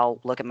 then I'll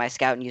look at my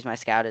scout and use my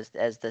scout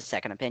as the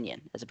second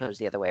opinion, as opposed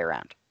to the other way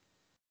around.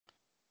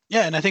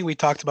 Yeah, and I think we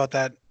talked about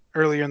that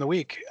earlier in the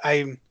week.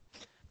 I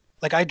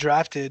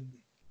drafted.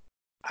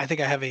 I think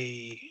I have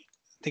I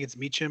think it's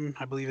Meacham.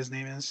 I believe his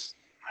name is.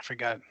 I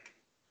forgot.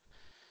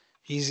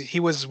 He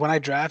was when I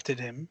drafted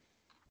him.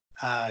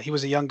 He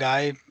was a young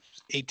guy,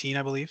 18,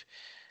 I believe.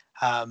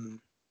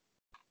 Um,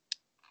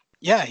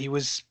 yeah, he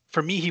was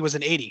for me. He was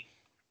an 80,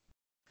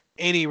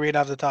 80 right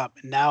off the top.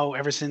 And now,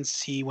 ever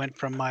since he went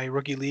from my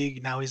rookie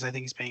league, now I think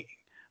he's paying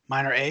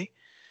minor A.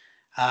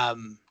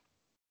 Um,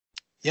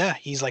 yeah,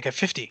 he's like a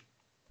 50.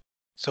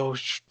 So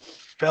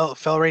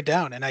fell right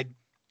down, and I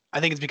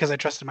think it's because I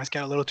trusted my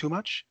scout a little too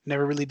much.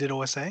 Never really did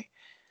OSA.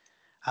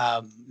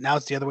 Now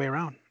it's the other way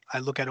around. I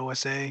look at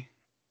OSA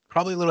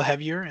probably a little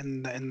heavier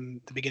in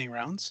the beginning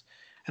rounds,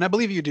 and I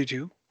believe you do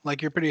too.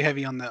 Like you're pretty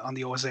heavy on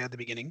the OSA at the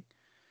beginning.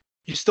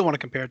 You still want to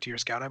compare it to your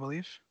scout, I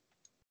believe.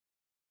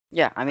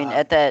 Yeah, I mean Um,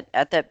 at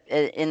that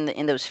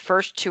in those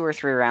first 2 or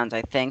 3 rounds,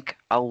 I think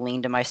I'll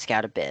lean to my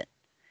scout a bit.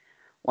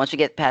 Once we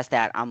get past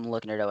that, I'm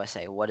looking at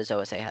OSA. What does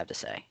OSA have to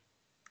say?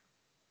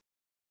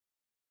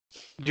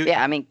 do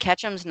Yeah, I mean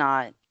Ketchum's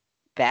not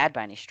bad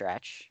by any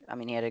stretch. I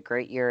mean he had a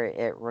great year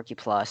at Rookie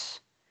Plus.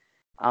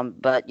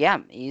 But yeah,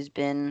 he's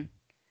been.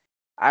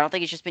 I don't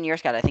think it's just been your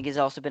scout. I think he's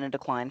also been a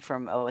decline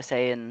from OSA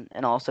and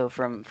also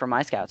from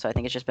my scout. So I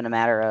think it's just been a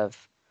matter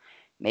of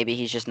maybe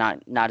he's just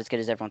not as good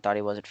as everyone thought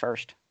he was at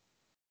first.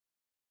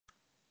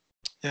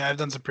 yeah, I've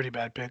done some pretty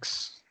bad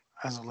picks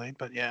as of late,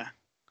 but yeah.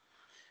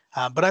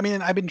 But I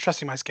mean, I've been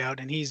trusting my scout,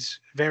 and he's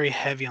very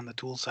heavy on the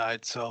tool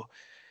side. So,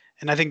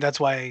 and I think that's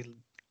why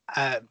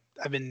I've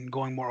been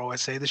going more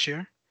OSA this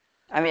year.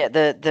 I mean,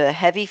 the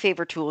heavy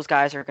favor tools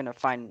guys are gonna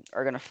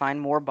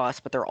find more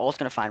busts, but they're also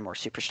gonna find more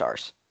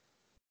superstars.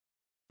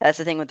 That's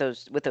the thing with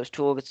those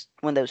tools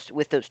when those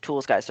with those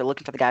tools guys. They're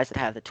looking for the guys that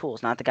have the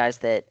tools, not the guys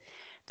that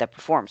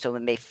perform. So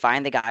when they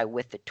find the guy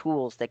with the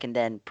tools that can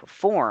then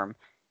perform,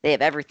 they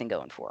have everything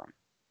going for them.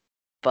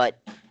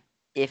 But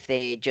if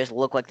they just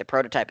look like the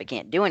prototype and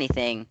can't do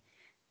anything,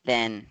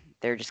 then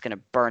they're just going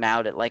to burn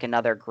out at like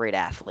another great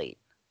athlete.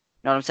 You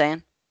know what I'm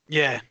saying?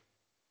 Yeah.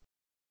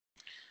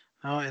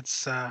 Oh,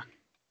 it's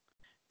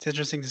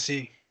interesting to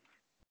see.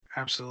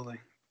 Absolutely.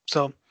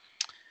 So,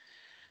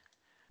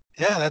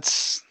 yeah,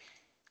 that's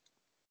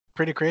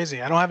pretty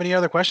crazy. I don't have any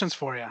other questions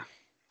for you.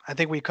 I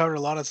think we covered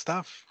a lot of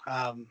stuff.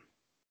 I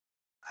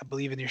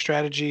believe in your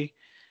strategy.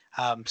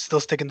 Still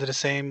sticking to the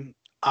same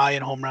eye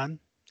and home run.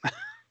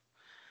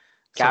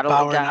 So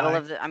power and Gotta eye.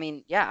 love the. I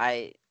mean,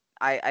 yeah,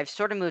 I've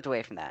sort of moved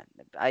away from that.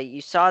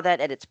 You saw that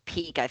at its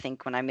peak, I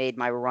think, when I made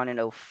my run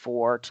in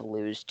 '04 to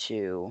lose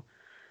to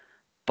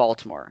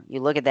Baltimore. You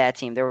look at that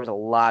team. There was a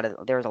lot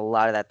of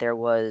that. There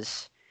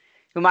was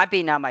who might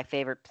be now my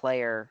favorite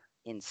player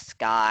in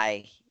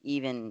Sky.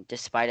 even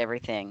despite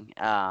everything.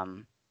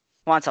 Juan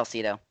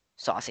Salcido,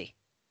 saucy.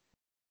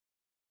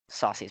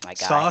 Saucy's my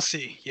guy.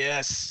 Saucy,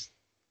 yes.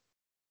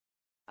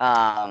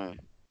 Um,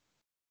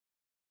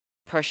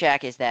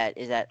 Proshak is that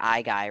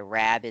eye guy.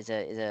 Rab is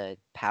a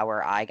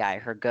power eye guy.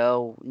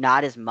 Hergo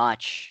not as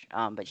much,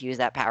 but he was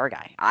that power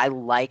guy. I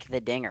like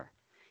the dinger.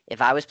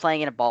 If I was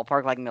playing in a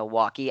ballpark like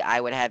Milwaukee, I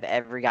would have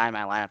every guy in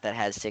my lineup that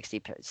has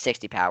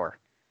 60 power.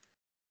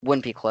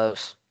 Wouldn't be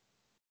close.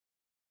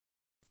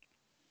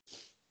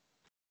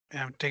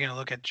 Yeah, I'm taking a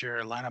look at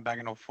your lineup back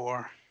in '04.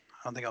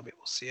 I don't think I'll be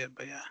able to see it,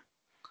 but yeah.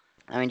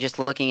 I mean, just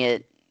looking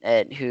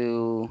at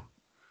who.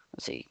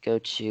 Let's see. Go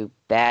to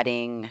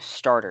batting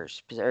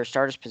starters or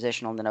starters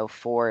positional in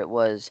 '04. It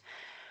was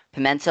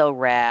Pimento,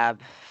 Rab,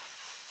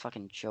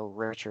 fucking Joe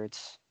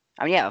Richards.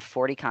 I mean, yeah,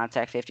 40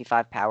 contact,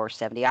 55 power,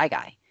 70 eye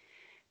guy.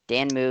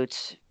 Dan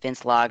Moots,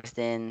 Vince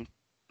Logsdon,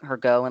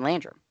 Hergo, and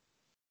Landrum.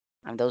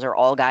 I mean, those are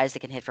all guys that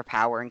can hit for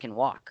power and can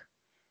walk.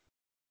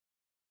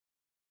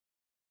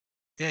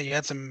 Yeah, you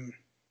had some.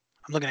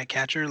 I'm looking at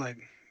catcher like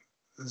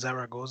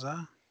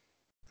Zaragoza,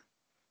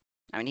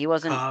 I mean, he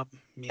wasn't Cobb,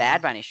 Mina.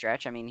 bad by any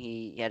stretch. I mean,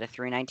 he had a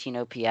 319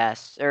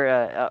 OPS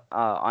or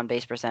on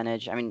base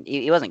percentage. I mean,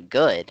 he wasn't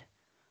good,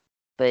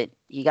 but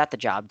he got the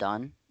job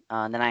done.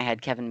 And then I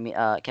had Kevin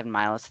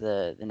Miles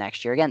the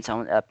next year again,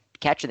 someone a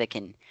catcher that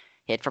can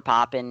hit for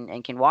pop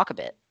and can walk a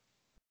bit.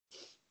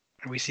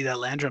 And we see that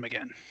Landrum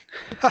again.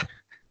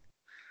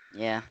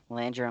 Yeah,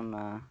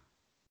 Landrum.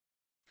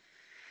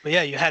 But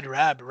yeah, you had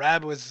Rab.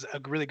 Rab was a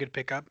really good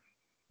pickup.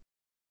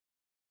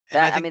 And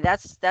I That I think mean,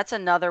 that's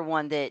another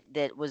one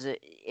that was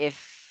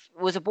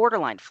a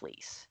borderline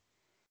fleece.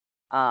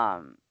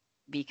 Um,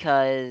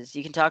 because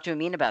you can talk to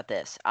Amin about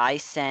this. I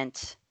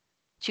sent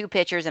 2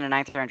 pitchers and a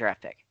ninth round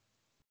draft pick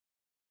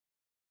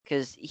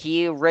because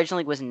he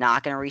originally was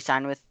not going to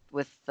re-sign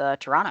with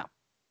Toronto.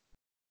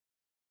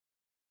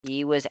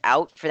 He was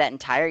out for that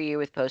entire year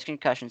with post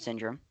concussion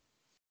syndrome.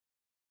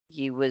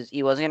 He wasn't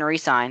going to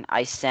re-sign.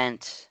 I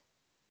sent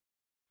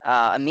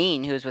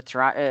Amin, who was with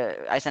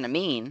Toronto. I sent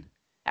Amin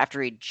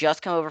after he'd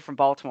just come over from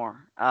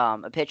Baltimore.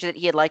 A pitcher that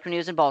he had liked when he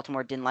was in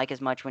Baltimore, didn't like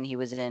as much when he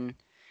was in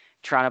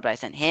Toronto, but I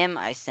sent him.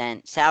 I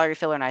sent salary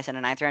filler, and I sent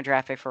a ninth round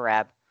draft pick for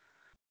Rab.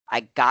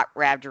 I got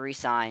Rab to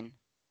re-sign.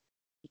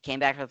 He came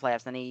back for the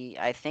playoffs. Then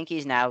I think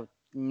he's now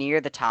near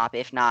the top,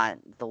 if not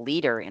the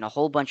leader, in a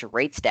whole bunch of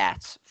rate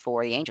stats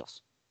for the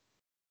Angels.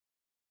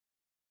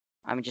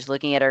 I mean, just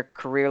looking at our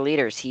career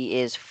leaders, he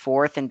is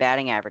 4th in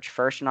batting average,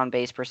 1st in on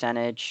base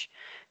percentage,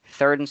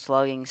 3rd in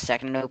slugging,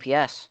 2nd in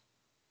OPS.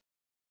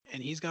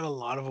 and he's got a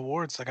lot of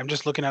awards. Like I'm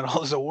just looking at all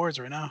his awards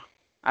right now.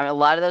 I mean, a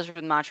lot of those were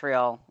in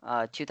Montreal.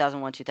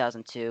 2001,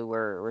 2002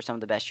 were some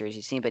of the best years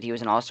he's seen, but he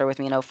was an all-star with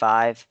me in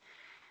 05.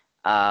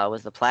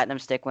 Was the Platinum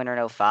Stick winner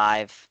in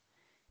 05.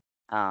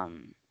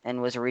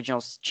 And was a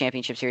regional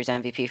championship series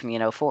MVP from me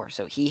in 04.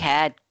 So he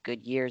had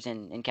good years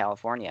in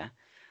California.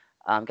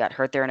 Got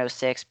hurt there in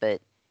 06,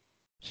 but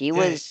he Yeah,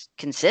 was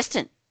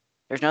consistent.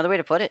 There's no other way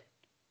to put it.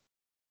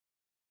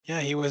 yeah,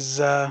 he was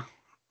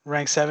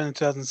ranked 7 in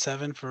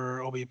 2007 for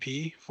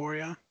OBP for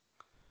you.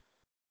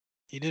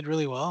 He did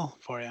really well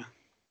for you.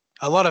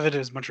 A lot of it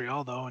is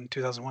Montreal though in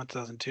 2001,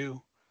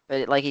 2002.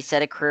 But like he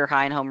set a career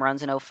high in home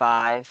runs in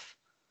 05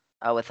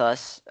 with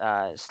us.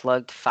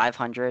 Slugged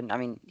 500. I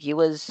mean, he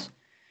was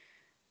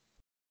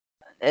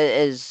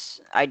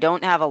I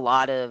don't have a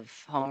lot of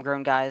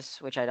homegrown guys,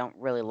 which I don't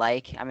really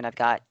like. I mean, I've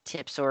got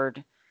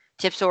Tipsword,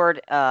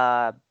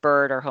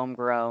 Bird are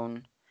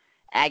homegrown.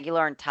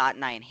 Aguilar and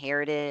Totten I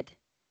inherited.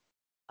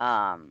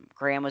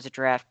 Graham was a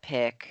draft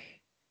pick.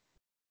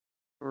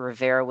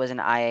 Rivera was an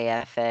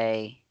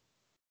IAFA.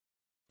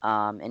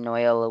 And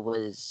Noyola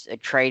was a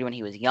trade when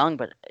he was young,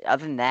 but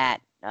other than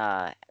that,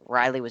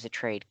 Riley was a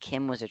trade.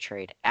 Kim was a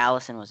trade.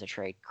 Allison was a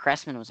trade.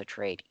 Cressman was a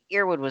trade.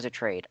 Earwood was a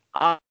trade.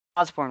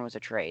 Osborne was a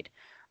trade.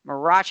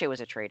 Marache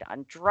was a trade.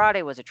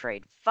 Andrade was a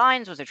trade.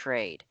 Fines was a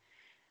trade.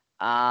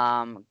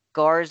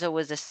 Garza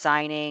was a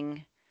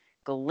signing.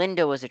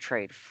 Galindo was a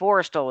trade.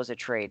 Forrestal was a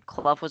trade.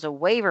 Clough was a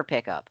waiver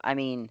pickup. I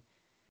mean,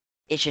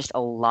 it's just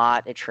a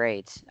lot of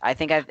trades. I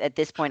think at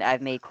this point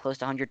I've made close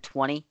to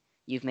 120.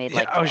 You've made Yeah,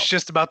 like I was 12.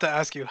 just about to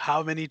ask you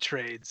how many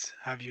trades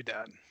have you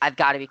done? I've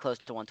got to be close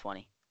to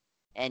 120.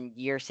 And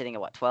you're sitting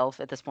at what, 12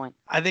 at this point?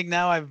 I think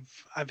now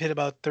I've hit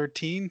about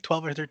 13,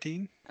 12 or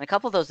 13. And a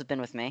couple of those have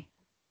been with me.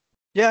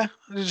 Yeah,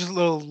 it's just a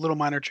little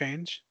minor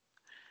change.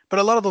 But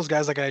a lot of those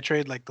guys like I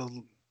trade like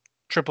the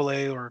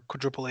AAA or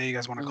quadruple A you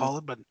guys want to Mm-hmm. call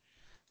it, but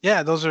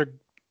yeah, those are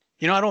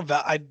I don't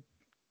I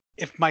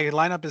if my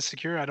lineup is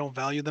secure, I don't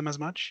value them as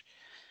much.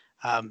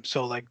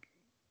 So like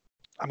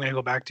I'm gonna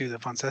go back to the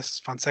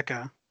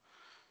Fonseca.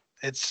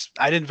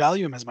 I didn't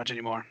value him as much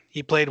anymore.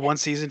 He played one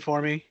season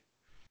for me,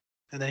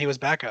 and then he was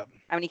backup.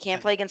 I mean, he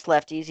can't play against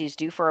lefties. He's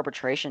due for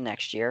arbitration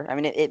next year. I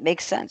mean, it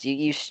makes sense.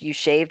 You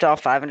shaved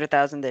off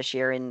 500,000 this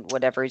year in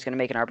whatever he's going to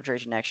make in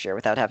arbitration next year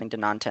without having to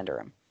non-tender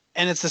him.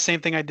 And it's the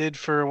same thing I did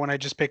for when I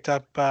just picked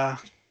up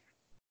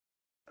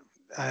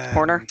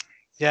Horner.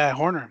 Yeah,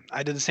 Horner.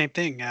 I did the same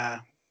thing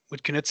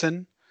with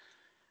Knutson,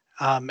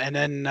 and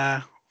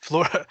then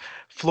Flor-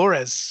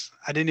 Flores.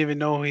 I didn't even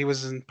know he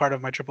was in part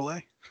of my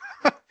AAA.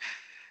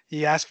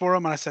 He asked for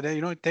him, and I said,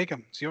 "Hey, take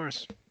him. It's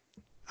yours."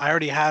 I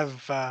already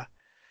have, I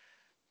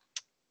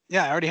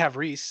already have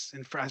Reese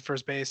at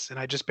first base, and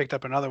I just picked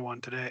up another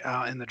one today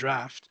in the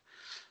draft.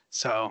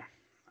 So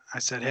I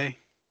said, "Hey,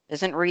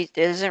 Isn't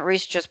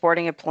Reese just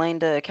boarding a plane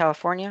to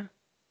California,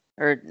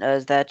 or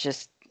is that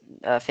just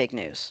fake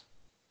news?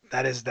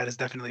 that is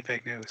definitely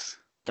fake news.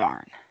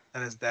 Darn.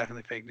 That is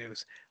definitely fake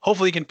news.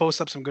 Hopefully, he can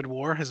post up some good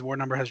WAR. His WAR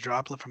number has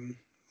dropped from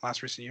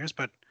last recent years,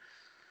 but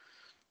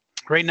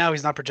right now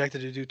he's not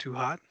projected to do too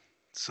hot.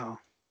 So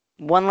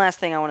One last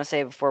thing I want to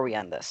say before we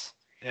end this.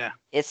 yeah,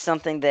 It's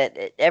something that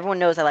everyone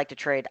knows I like to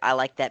trade. I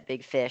like that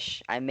big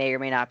fish. I may or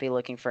may not be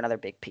looking for another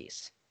big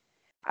piece.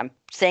 I'm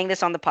saying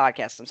this on the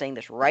podcast. I'm saying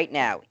this right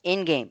now.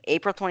 In game,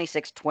 April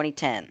 26,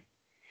 2010.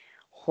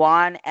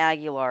 Juan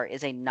Aguilar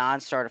is a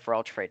non-starter for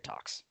all trade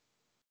talks.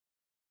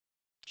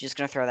 Just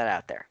going to throw that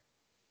out there.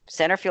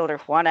 Center fielder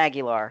Juan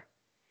Aguilar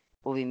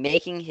will be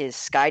making his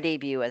Sky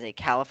debut as a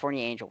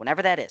California Angel.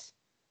 Whenever that is,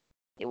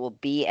 it will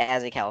be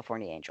as a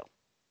California Angel.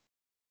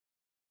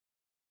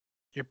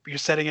 you're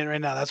setting it right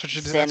now. That's what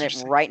you're doing. Send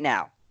it right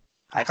now.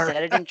 I've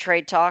said it in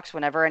trade talks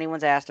whenever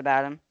anyone's asked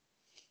about him.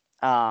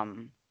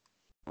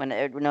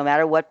 No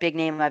matter what big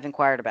name I've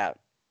inquired about.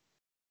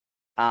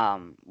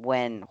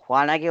 When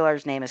Juan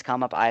Aguilar's name has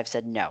come up, I've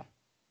said no.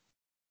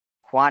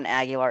 Juan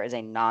Aguilar is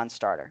a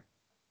non-starter.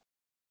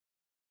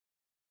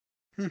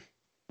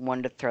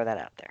 Wanted to throw that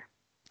out there.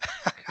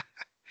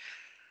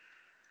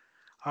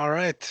 All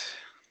right,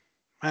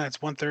 man. It's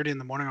 1:30 in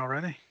the morning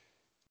already.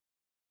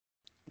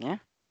 Yeah.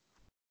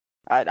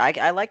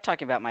 I like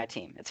talking about my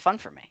team. It's fun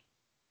for me.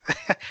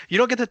 You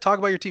don't get to talk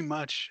about your team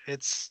much.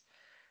 It's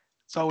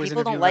always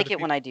People don't interviewing like other it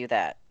when I do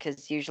that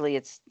because usually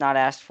it's not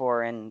asked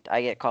for and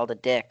I get called a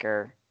dick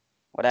or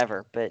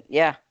whatever. But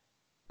yeah,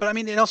 But I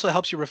mean, it also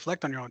helps you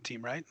reflect on your own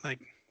team, right? Like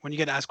when you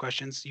get asked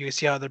questions, you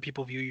see how other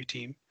people view your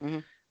team,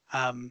 Mhm.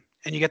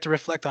 and you get to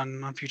reflect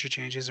on future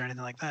changes or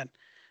anything like that.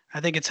 I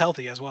think it's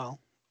healthy as well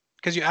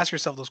because you ask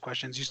yourself those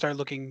questions. You start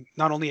looking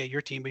not only at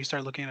your team, but you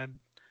start looking at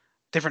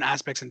different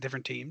aspects in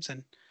different teams,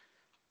 and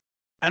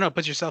I know it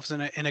puts yourself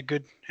in a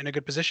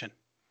good position.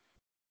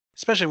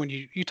 Especially when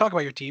you talk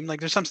about your team, like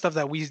there's some stuff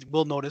that we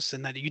will notice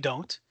and that you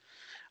don't,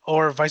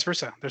 or vice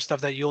versa. There's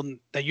stuff that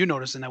you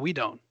notice and that we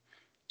don't,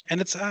 and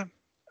it's I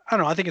don't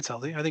know. I think it's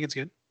healthy. I think it's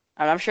good.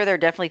 And I'm sure there are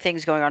definitely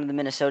things going on in the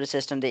Minnesota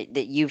system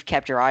that you've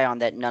kept your eye on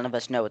that none of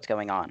us know what's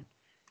going on.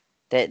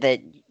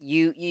 That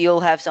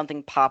you'll have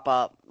something pop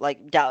up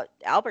like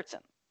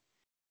Albertson.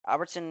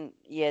 Albertson,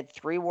 he had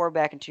 3 WAR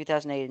back in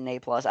 2008 and A+.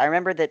 I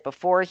remember that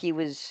before he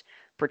was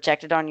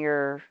protected on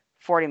your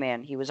 40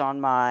 man,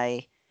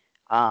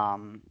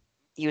 um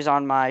he was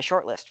on my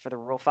short list for the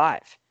Rule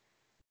 5.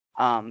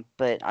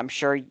 But I'm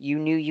sure you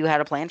knew you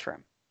had a plan for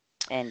him.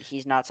 And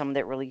he's not someone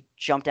that really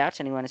jumped out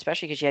to anyone,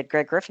 especially because you had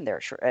Greg Griffin there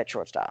at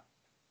shortstop.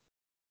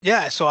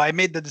 Yeah, so I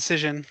made the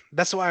decision.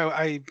 That's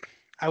why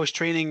I was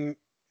training.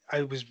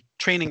 I was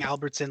training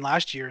Albertson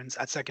last year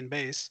at second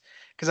base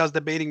because I was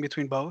debating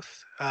between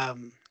both.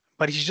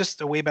 But he's just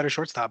a way better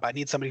shortstop. I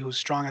need somebody who's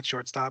strong at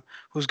shortstop,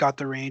 who's got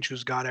the range,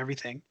 who's got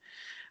everything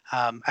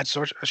at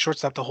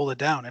shortstop to hold it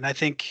down. And I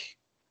think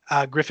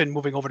Griffin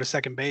moving over to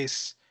second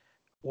base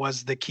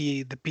was the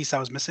piece I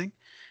was missing.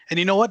 And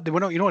you know what?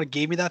 You know what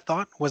gave me that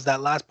thought was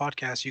that last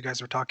podcast you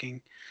guys were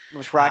talking.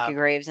 Was Uh, Rocky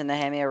Graves in the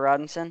Hamia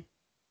Robinson?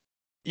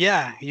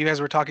 yeah, you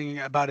guys were talking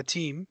about a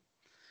team.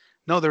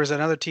 No, there was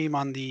another team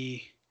on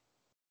the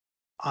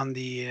I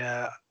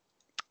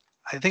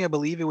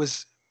believe it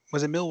was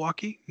it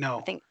Milwaukee? I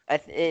No. think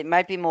it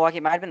might be Milwaukee.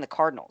 It might have been the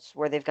Cardinals,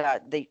 where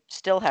they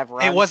still have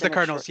It was the Robinson at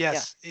Cardinals. short. Yeah,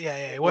 Yes. Yeah,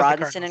 it was the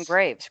Robinson and Cardinals.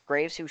 Graves.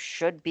 Graves, who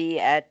should be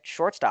at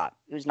shortstop,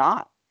 who's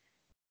not,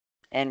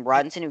 and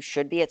Robinson, who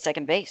should be at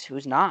second base,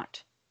 who's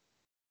not.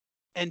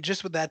 And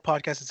just with that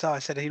podcast itself, I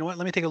said, you know what?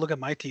 Let me take a look at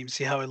my team,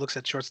 see how it looks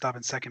at shortstop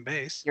and second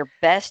base. Your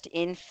best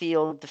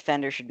infield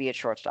defender should be at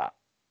shortstop.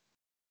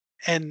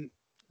 And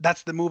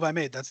that's the move I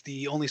made. That's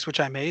the only switch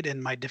I made,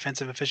 and my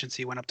defensive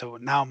efficiency went up to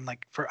now I'm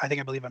like I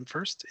believe I'm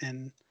first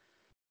in.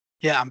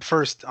 Yeah, I'm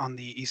first on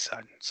the east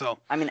side. So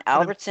I mean,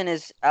 Albertson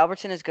is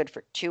good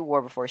for 2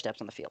 WAR before he steps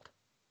on the field,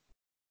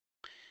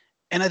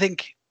 and I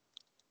think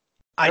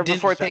I or didn't.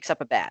 before he picks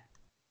up a bat.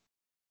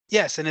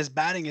 Yes, and his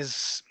batting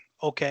is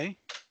okay.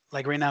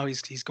 Like right now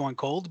he's going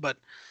cold, but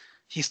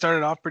he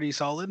started off pretty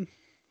solid,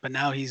 but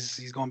now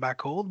he's going back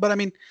cold. But I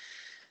mean,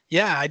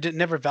 yeah, I did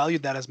never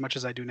valued that as much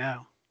as I do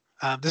now.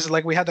 This is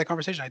like we had that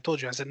conversation. I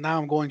told you. I said now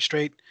I'm going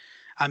straight.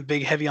 I'm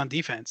big heavy on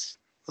defense.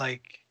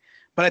 Like,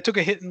 but I took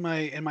a hit in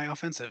my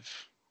offensive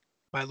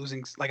by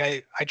losing. Like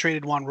I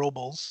traded Juan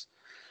Robles,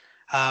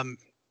 um,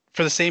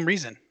 for the same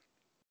reason.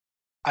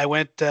 I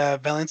went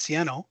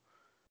Valenciano.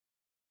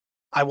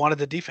 I wanted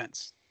the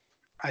defense.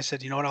 I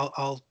said, you know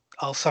what?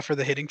 I'll suffer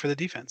the hitting for the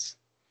defense.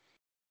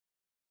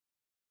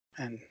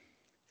 And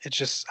it's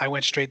just I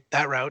went straight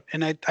that route,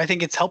 and I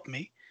think it's helped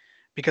me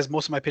because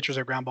most of my pitchers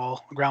are ground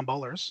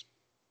ballers.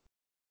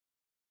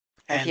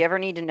 And if And you ever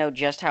need to know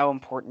just how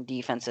important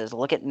defense is,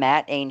 look at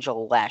Matt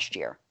Angel last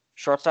year.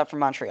 shortstop from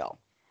Montreal.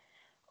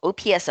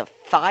 OPS of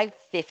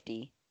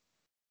 550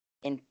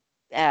 and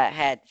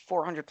had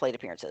 400 plate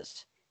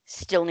appearances.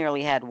 Still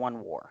nearly had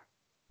one WAR,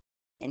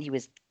 and he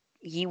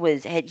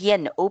had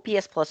an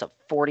OPS plus of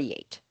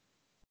 48,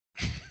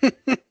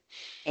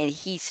 and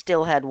he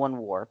still had one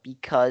WAR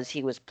because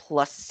he was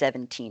plus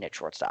 17 at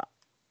shortstop.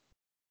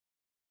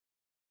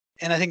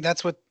 And I think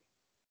that's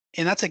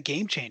a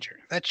game changer.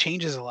 That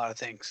changes a lot of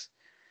things.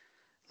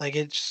 Like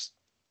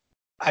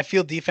I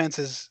feel defense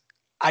is,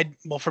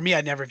 for me,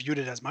 I never viewed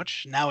it as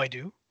much. Now I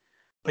do.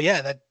 But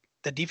yeah, that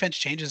the defense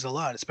changes a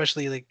lot,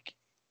 especially like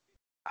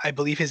I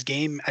believe his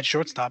game at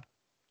shortstop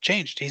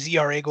changed. His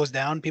ERA goes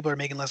down. People are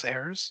making less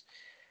errors.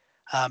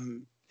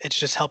 It's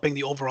just helping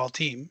the overall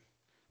team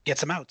get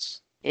some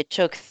outs. It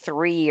took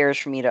 3 years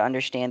for me to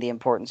understand the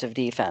importance of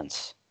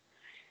defense.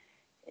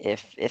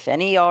 If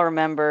any of y'all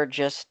remember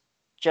just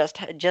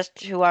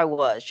who I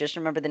was, just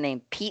remember the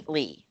name Pete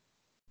Lee.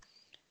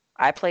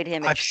 I played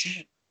him at I've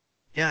seen it.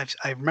 Yeah,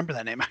 I remember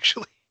that name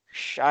actually.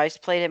 I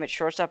played him at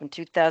shortstop in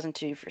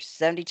 2002 for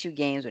 72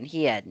 games when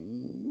he had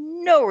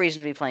no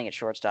reason to be playing at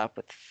shortstop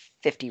with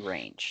 50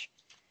 range.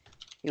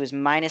 He was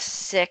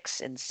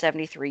 -6 in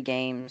 73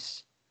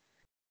 games.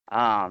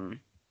 That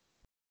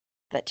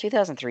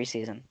 2003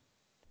 season,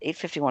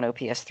 851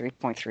 OPS,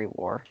 3.3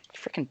 WAR.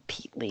 Freaking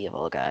Pete Lee of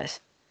all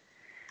guys.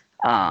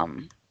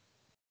 And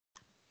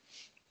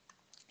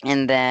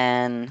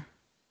then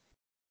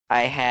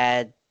I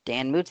had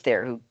Dan Moots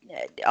there, who,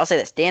 I'll say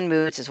this, Dan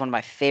Moots is one of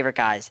my favorite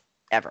guys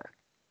ever.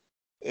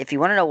 If you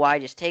want to know why,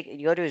 you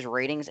go to his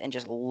ratings and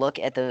just look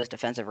at those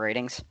defensive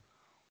ratings.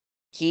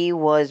 He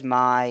was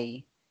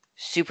my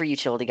super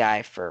utility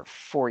guy for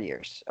 4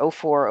 years.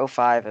 04,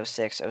 05,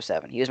 06,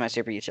 07. He was my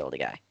super utility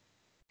guy.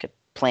 Could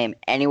play him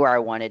anywhere I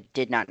wanted,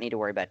 did not need to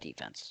worry about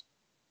defense.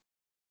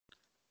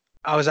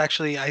 I was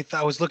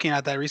looking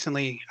at that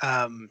recently.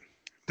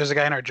 There's a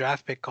guy in our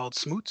draft pick called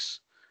Smoots.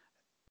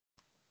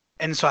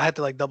 And so I had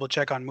to like double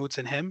check on Moots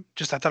and him.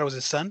 I thought it was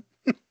his son.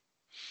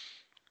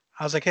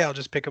 I was like, hey, I'll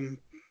just pick him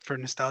for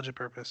nostalgia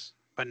purpose.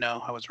 But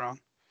no, I was wrong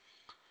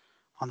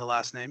on the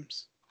last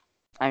names.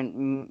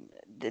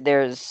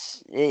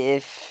 There's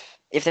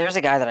if there's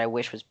a guy that I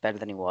wish was better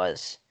than he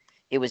was,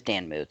 it was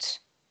Dan Moots.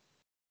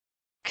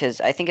 Because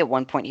I think at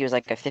one point he was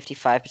like a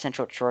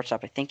 55%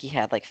 shortstop. I think he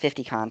had like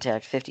 50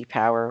 contact, 50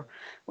 power,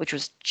 which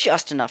was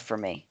just enough for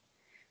me.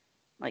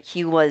 Like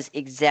he was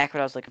exactly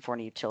what I was looking for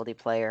in a utility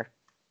player.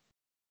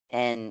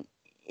 And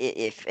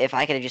if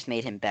I could have just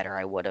made him better,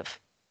 I would have.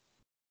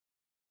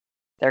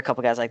 There are a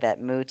couple guys like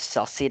that. Moots,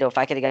 Salcido. If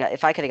I could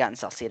have gotten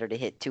Salcido to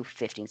hit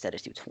 250 instead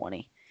of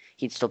 220,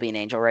 he'd still be an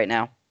Angel right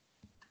now.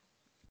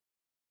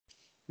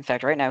 In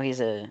fact, right now he's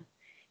an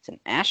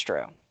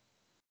Astro,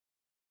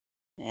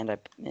 and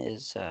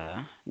is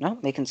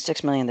making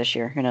 $6 million this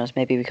year. Who knows?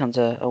 Maybe he becomes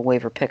a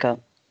waiver pickup.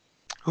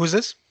 Who is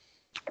this?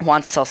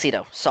 Juan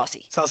Salcido,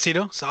 Saucy.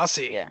 Salcido,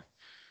 Saucy. Yeah.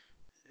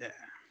 Yeah.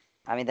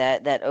 I mean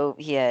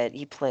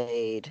he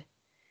played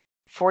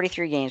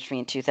 43 games for me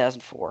in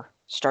 2004.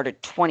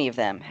 Started 20 of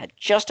them, had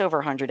just over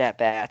 100 at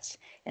bats,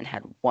 and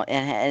had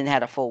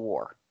a full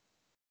WAR.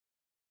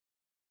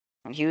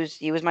 And he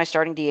was my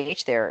starting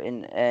DH there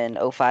in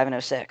 05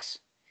 and 06.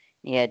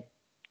 He had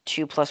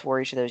 2+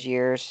 WAR each of those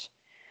years.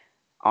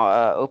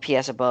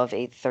 OPS above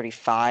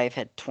 835,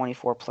 had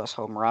 24+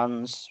 home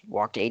runs,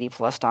 walked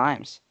 80+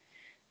 times.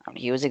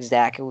 He was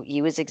exactly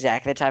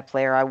the type of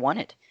player I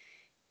wanted.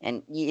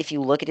 And if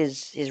you look at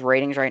his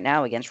ratings right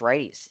now against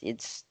righties,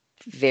 it's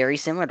very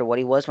similar to what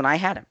he was when I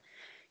had him.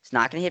 He's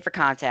not going to hit for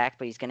contact,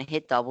 but he's going to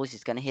hit doubles,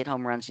 he's going to hit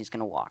home runs, he's going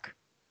to walk.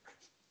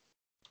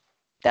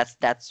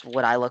 That's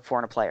what I look for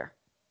in a player.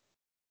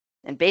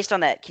 And based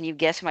on that, can you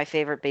guess who my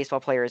favorite baseball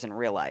player is in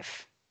real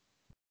life?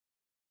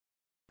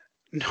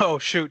 No,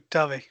 shoot,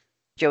 tell me.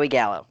 Joey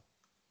Gallo.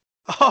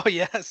 Oh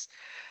yes,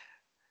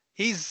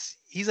 he's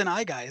an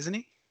eye guy, isn't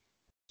he?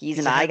 He's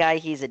an eye guy.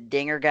 He's a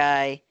dinger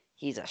guy.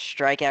 He's a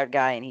strikeout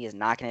guy, and he is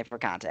not going to hit for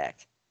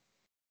contact.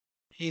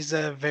 He's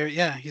a very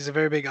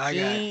big eye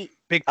guy.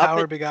 Big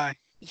power, big eye.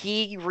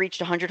 He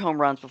reached 100 home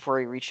runs before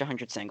he reached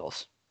 100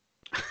 singles.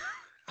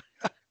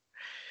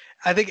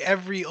 I think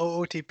every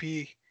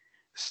OOTP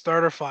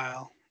starter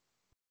file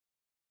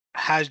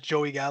has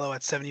Joey Gallo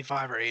at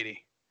 75 or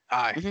 80.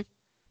 Aye. Mm-hmm.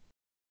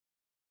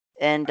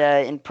 And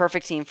in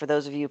Perfect Team, for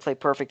those of you who play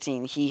Perfect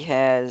Team, he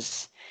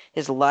has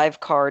his live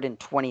card in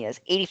 20 as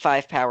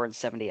 85 power and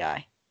 70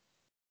 eye.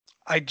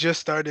 I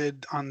just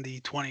started on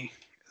the 20,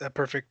 that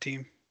Perfect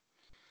Team.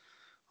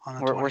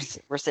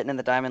 We're sitting in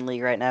the Diamond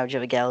League right now.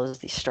 Joey Gallo is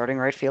the starting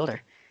right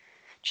fielder.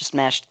 Just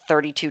mashed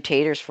 32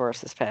 taters for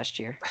us this past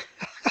year.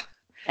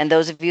 And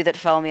those of you that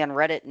follow me on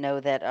Reddit know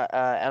that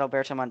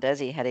Adalberto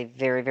Mondesi had a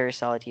very, very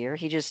solid year.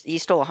 He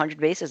stole 100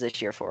 bases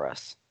this year for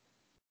us.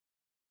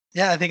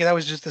 Yeah, I think that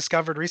was just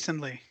discovered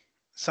recently.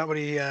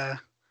 Somebody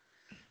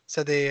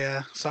said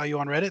they saw you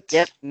on Reddit.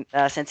 Yep,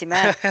 Cincy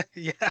Matt.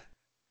 Yeah.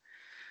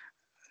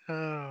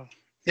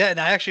 Yeah, and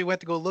I actually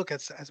went to go look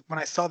at when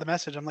I saw the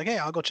message. I'm like, hey,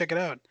 I'll go check it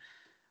out.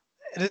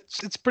 And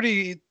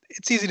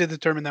it's easy to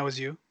determine that was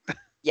you.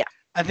 Yeah.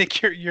 I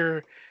think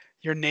you're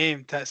your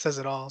name that says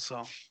it all. So,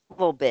 A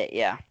little bit,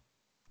 yeah.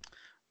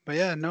 but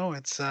yeah, no,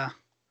 it's.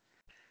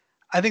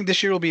 I think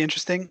this year will be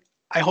interesting.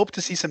 I hope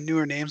to see some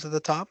newer names at the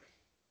top.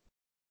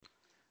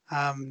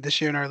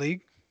 This year in our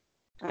league.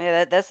 I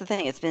mean, that's the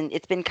thing. It's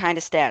been kind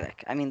of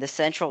static. I mean, the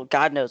Central.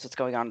 God knows what's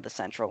going on in the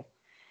Central.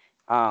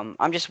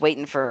 I'm just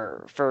waiting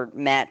for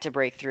Matt to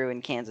break through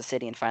in Kansas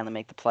City and finally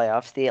make the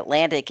playoffs. The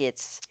Atlantic,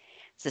 it's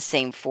the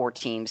same four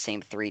teams,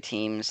 same three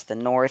teams. The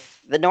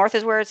North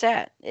is where it's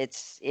at.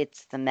 It's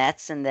the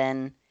Mets and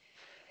then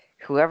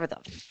whoever the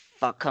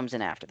fuck comes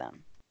in after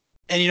them.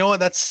 And you know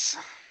what?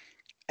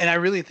 And I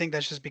really think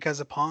that's just because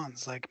of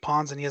Pons. Like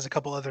Pons, and he has a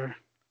couple other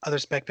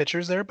spec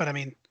pitchers there. But I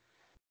mean,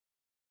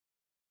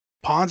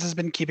 Pons has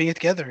been keeping it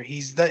together.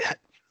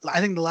 I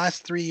think the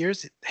last 3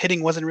 years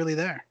hitting wasn't really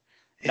there.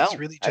 It's No,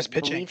 really I just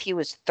pitching. believe he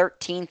was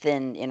 13th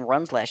in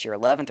runs last year,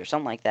 11th or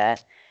something like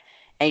that.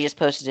 And he just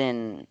posted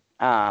in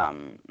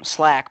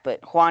Slack.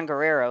 But Juan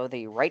Guerrero,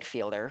 the right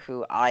fielder,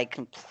 who I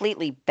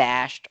completely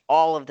bashed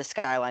all of the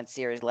Skyline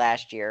series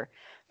last year,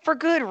 for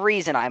good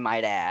reason, I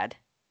might add,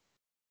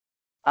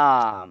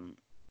 um,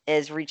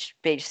 has reached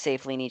base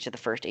safely in each of the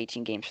first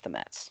 18 games for the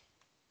Mets.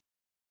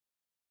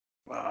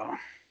 Wow.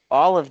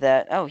 All of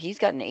that. Oh, he's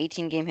got an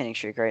 18-game hitting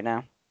streak right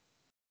now.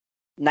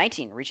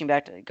 19,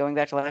 going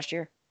back to last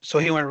year. So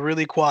he went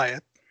really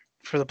quiet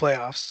for the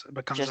playoffs,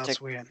 but comes Just out to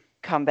swinging.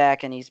 come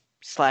back, and he's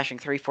slashing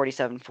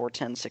 347,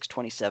 410,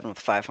 627 with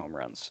 5 home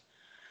runs.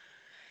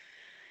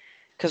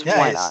 Because Yeah,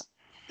 why not?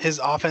 his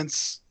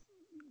offense.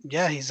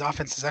 Yeah, his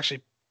offense is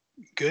actually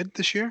good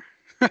this year.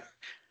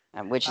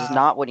 Which is Uh,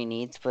 not what he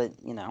needs, but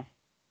the yeah,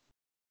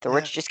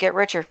 rich just get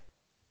richer.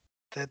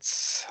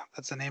 that's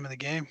the name of the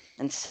game.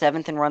 And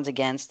 7th in runs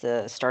against,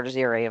 the starter's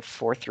ERA of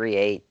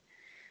 4.38.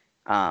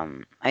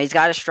 He's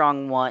got a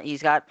strong one.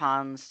 He's got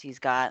Pons. He's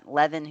got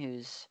Levin,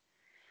 who's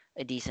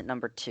a decent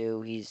number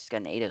 2. He's got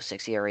an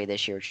 8.06 ERA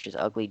this year, which is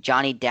ugly.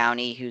 Johnny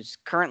Downey, who's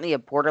currently a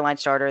borderline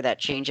starter. That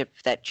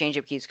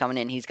changeup keeps coming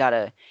in. He's got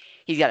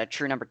a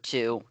true number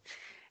 2.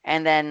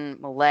 And then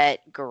Millette,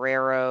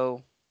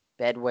 Guerrero,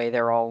 Bedway,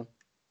 they're all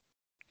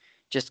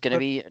just going to But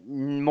be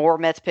more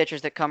Mets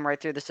pitchers that come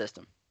right through the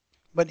system.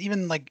 but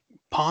even like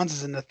Pons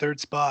is in the third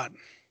spot,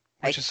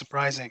 I which is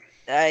surprising.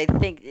 I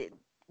think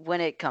when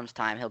it comes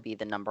time, he'll be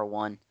the number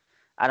 1.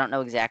 I don't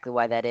know exactly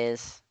why that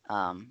is,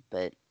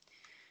 but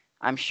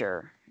I'm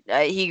sure.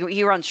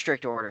 He runs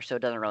strict order, so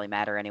it doesn't really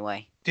matter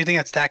anyway. Do you think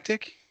that's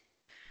tactic?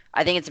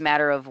 I think it's a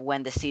matter of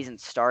when the season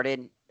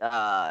started.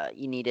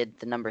 You needed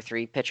the number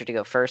 3 pitcher to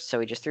go first, so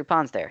he just threw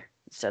Pons there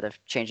instead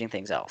of changing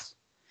things else.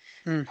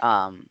 Hmm.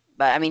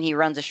 But I mean, he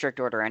runs a strict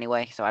order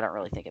anyway, so I don't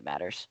really think it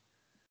matters.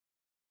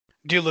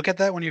 Do you look at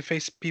that when you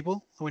face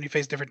people, when you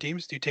face different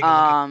teams? Do you take a look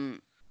at?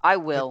 I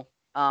will.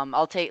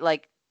 I'll take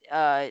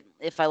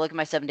if I look at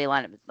my 7-day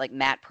lineup, like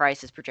Matt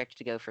Price is projected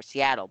to go for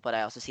Seattle, but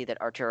I also see that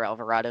Arturo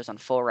Alvarado's on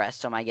full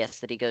rest, so my guess is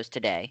that he goes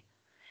today,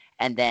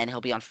 and then he'll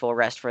be on full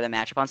rest for the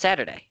matchup on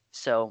Saturday.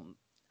 So,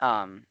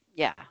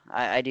 yeah,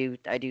 I do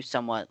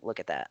somewhat look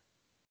at that.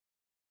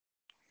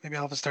 Maybe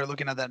I'll have to start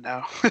looking at that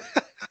now.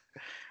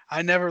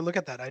 I never look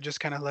at that. I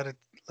just kind of let it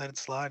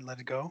slide, let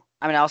it go.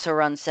 I mean, I also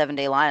run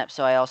 7-day lineup,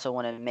 so I also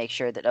want to make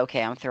sure that,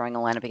 okay, I'm throwing a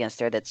lineup against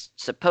there that's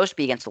supposed to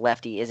be against a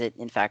lefty. Is it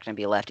in fact going to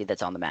be a lefty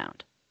that's on the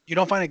mound? You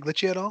don't find it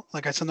glitchy at all?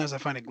 Like sometimes I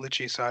find it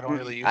glitchy, so I don't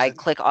really use I it.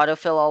 click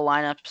autofill all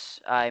lineups.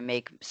 I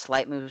make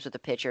slight moves with the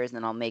pitchers, and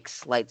then I'll make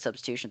slight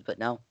substitutions. But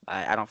no,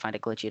 I don't find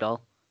it glitchy at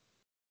all.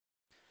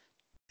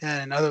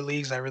 Yeah, in other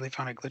leagues, I really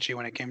found it glitchy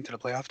when it came to the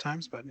playoff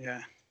times. But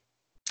yeah,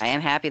 I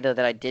am happy though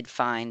that I did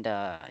find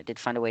a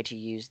way to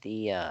use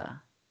the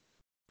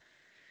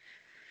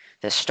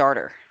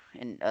starter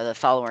and the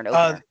follower and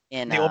opener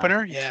the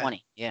opener, in yeah.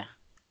 20. Yeah.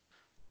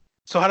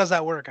 So how does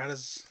that work? How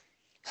does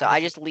So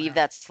I just leave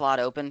that slot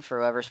open for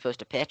whoever's supposed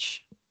to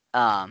pitch,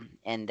 and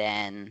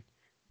then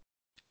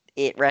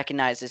it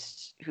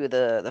recognizes who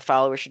the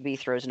follower should be,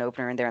 throws an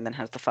opener in there, and then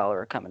has the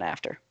follower coming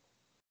after.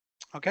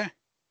 Okay.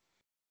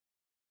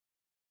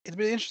 It's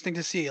really interesting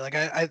to see. Like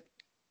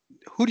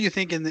who do you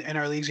think in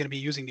our league is going to be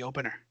using the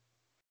opener?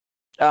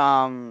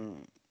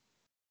 Boston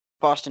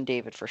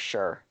David for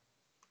sure,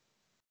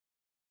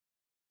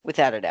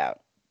 without a doubt.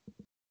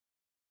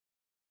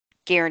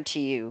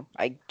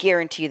 I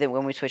guarantee that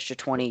when we switch to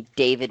 20,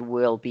 David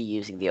will be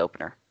using the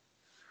opener.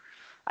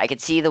 I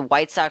could see the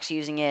White Sox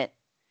using it.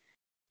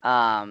 There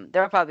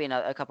are probably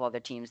a couple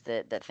other teams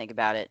that think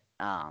about it.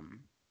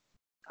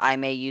 I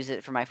may use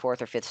it for my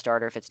 4th or 5th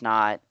starter if it's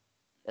not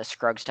a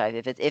Scruggs type.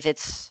 If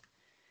it's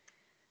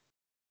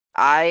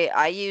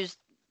I used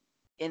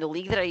in the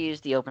league that I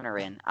use the opener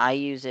in. I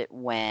use it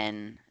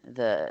when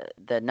the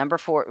number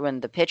 4, when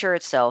the pitcher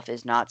itself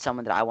is not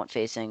someone that I want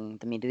facing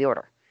the meat of the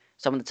order.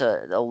 Someone that's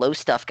a low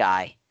stuff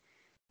guy,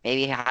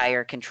 maybe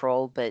higher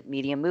control but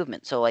medium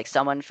movement. So like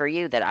someone for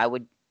you that I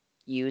would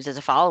use as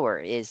a follower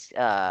is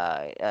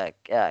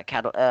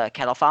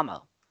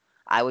Catalfamo.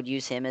 I would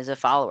use him as a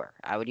follower.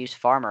 I would use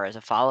Farmer as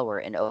a follower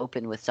and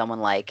open with someone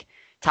like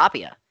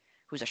Tapia,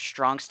 who's a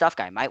strong stuff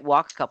guy. Might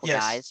walk a couple Yes.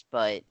 guys,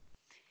 but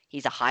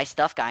he's a high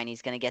stuff guy and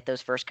he's going to get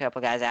those first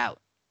couple guys out.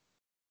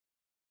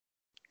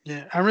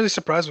 Yeah, I'm really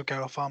surprised with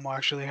Kyle Famo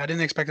actually. I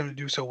didn't expect him to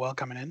do so well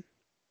coming in.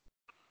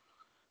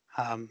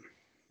 Um,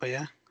 but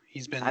yeah,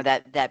 he's been.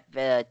 That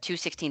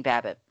 216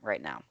 BABIP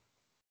right now.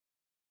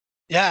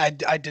 Yeah,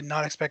 I did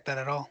not expect that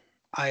at all.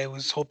 I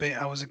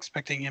was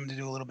expecting him to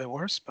do a little bit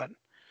worse, but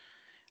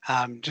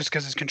just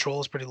because his control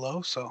is pretty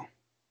low. So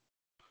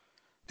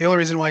the only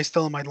reason why he's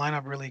still in my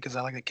lineup really because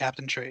I like the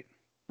captain trait.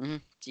 So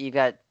you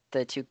got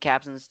the two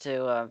captains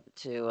to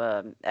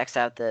X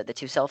out the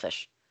two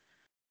selfish.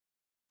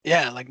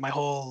 Yeah, like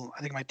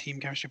I think my team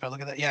chemistry. If I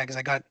look at that, yeah, because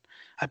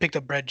I picked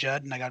up Brett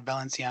Judd and I got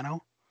Valenciano.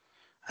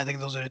 I think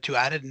those are the two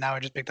added, and now I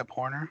just picked up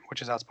Horner,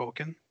 which is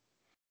outspoken,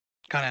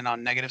 kind of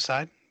on negative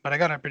side. But I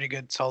got a pretty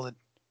good, solid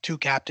two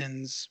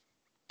captains,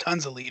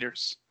 tons of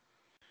leaders.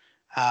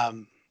 I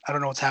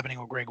don't know what's happening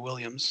with Greg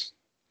Williams.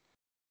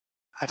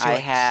 I feel I like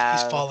he's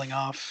have falling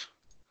off.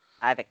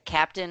 I have a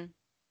captain,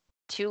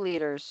 two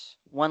leaders,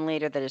 one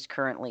leader that is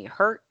currently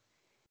hurt,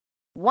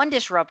 one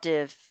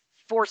disruptive,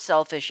 four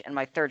selfish, and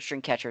my third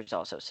string catcher is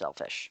also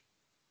selfish.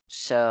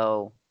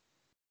 So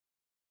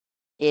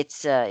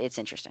it's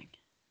interesting.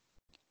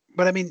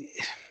 But I mean,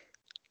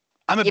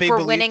 I'm a If big we're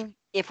believer,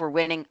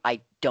 winning,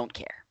 I don't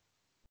care.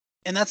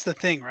 and that's the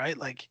thing, right?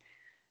 Like,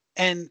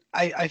 and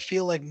I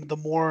feel like the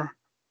more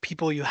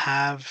people you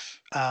have,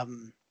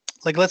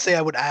 like let's say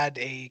I would add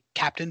a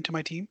captain to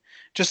my team,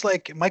 just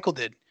like Michael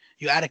did.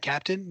 You add a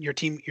captain, your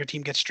team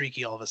gets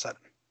streaky all of a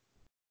sudden,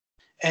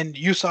 and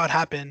you saw it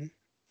happen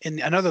in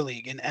another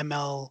league in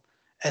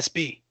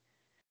MLSB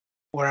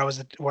where I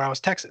was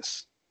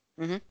Texas.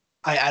 Mm-hmm.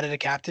 I added a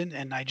captain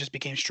and I just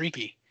became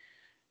streaky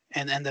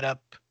and ended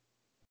up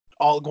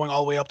all going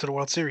all the way up to the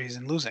World Series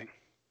and losing.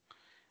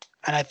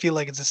 And I feel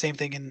like it's the same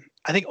thing. And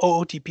I think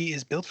OOTP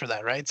is built for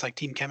that, right? It's like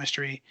team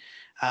chemistry.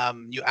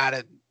 You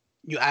add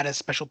a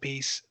special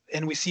piece,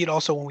 and we see it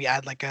also when we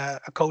add like a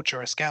coach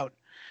or a scout,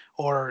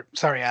 or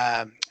sorry,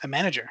 a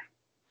manager.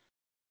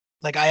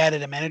 Like I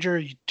added a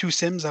manager, two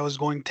sims, I was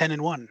going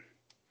 10-1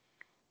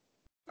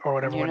 or And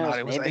whatever, who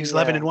whatnot. knows? It was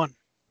 11-1.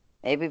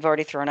 Maybe we've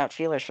already thrown out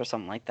feelers for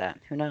something like that.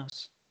 Who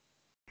knows?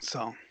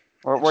 So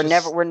We're, it's we're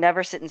never just, we're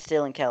never sitting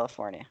still in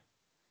California.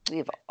 We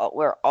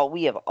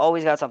have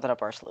always got something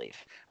up our sleeve.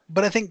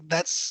 but I think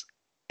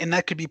and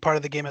that could be part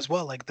of the game as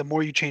well. Like the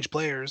more you change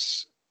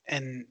players,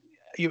 and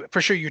you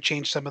for sure you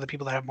change some of the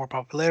people that have more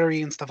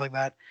popularity and stuff like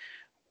that,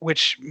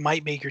 which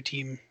might make your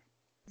team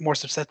more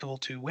susceptible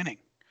to winning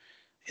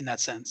in that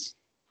sense.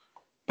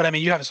 But I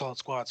mean, you have a solid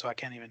squad, so I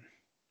can't even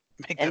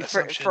make that And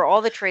for assumption.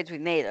 all the trades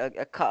we've made,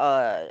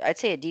 I'd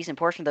say a decent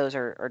portion of those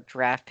are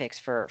draft picks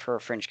for a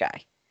fringe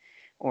guy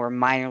or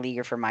minor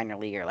leaguer for minor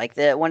leaguer. Like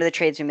the one of the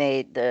trades we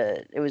made,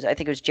 I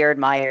think it was Jared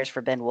Myers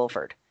for Ben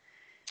Wolford.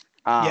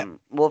 Yeah,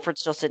 Wolford's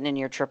still sitting in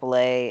your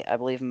AAA. I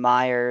believe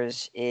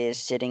Myers is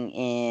sitting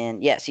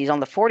in. Yes, he's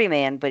on the 40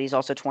 man, but he's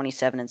also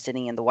 27 and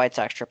sitting in the White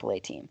Sox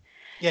AAA team.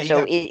 yeah,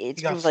 So he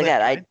it's got moves like that.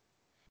 flipped, right?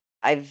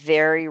 I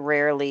very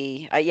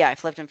rarely. I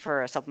flipped him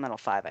for a supplemental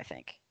 5, I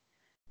think.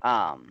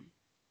 Um,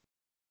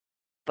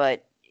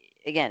 but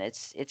again,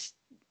 it's.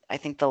 I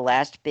think the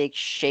last big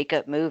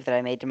shakeup move that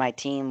I made to my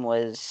team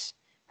was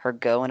her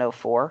go in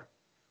 04,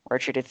 where I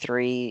traded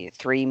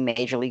three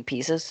major league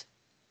pieces.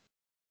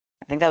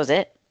 I think that was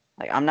it.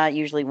 Like I'm not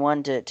usually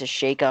one to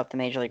shake up the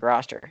major league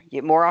roster.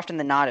 More often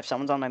than not, if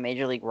someone's on my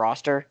major league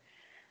roster,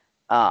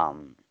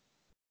 um,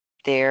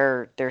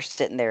 they're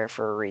sitting there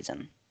for a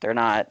reason. They're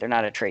not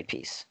a trade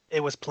piece.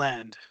 It was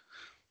planned.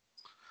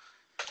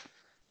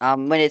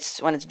 When it's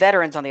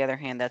veterans, on the other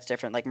hand, that's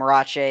different. Like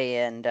Marache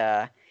and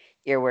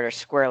Earwood are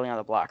squarely on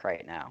the block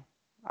right now.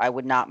 I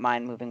would not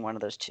mind moving one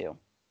of those two.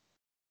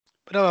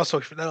 But that'll also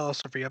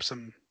free up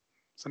some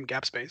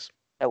gap space.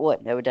 That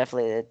would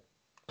definitely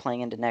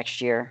playing into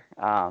next year.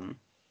 And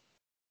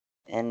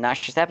not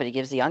just that, but it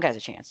gives the young guys a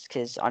chance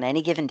because on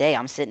any given day,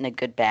 I'm sitting a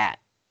good bat.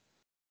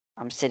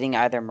 I'm sitting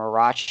either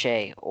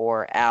Marache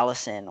or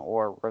Allison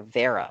or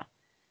Rivera,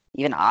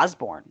 even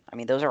Osborne. I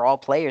mean, those are all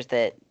players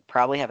that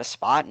probably have a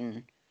spot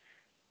in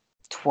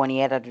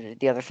 28 out of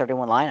the other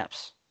 31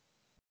 lineups.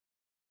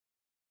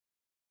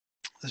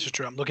 This is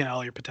true. I'm looking at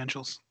all your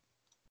potentials.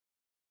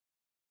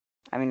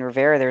 I mean,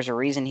 Rivera, there's a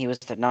reason he was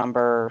the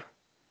number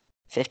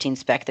 15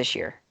 spec this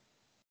year.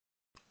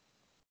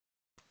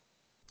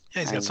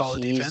 Yeah, he's I got mean,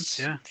 solid defense.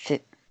 he's Yeah,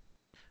 fit.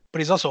 but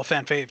he's also a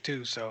fan fave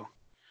too, so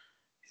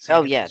he's gonna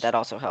Oh, get yeah, those. that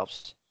also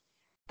helps.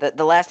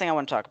 The last thing I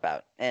want to talk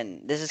about,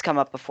 and this has come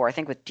up before, I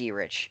think with D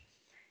Rich.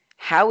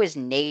 How is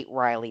Nate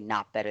Riley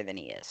not better than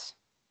he is?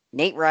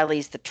 Nate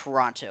Riley's the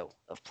Toronto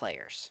of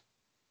players.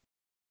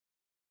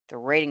 The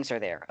ratings are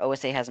there.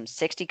 OSA has him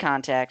 60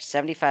 contacts,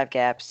 75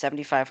 gaps,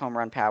 75 home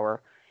run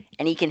power,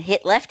 and he can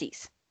hit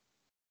lefties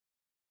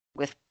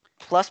with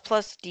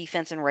plus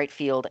defense in right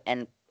field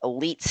and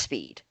elite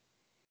speed.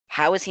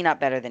 How is he not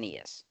better than he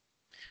is?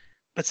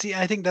 But see,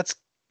 I think just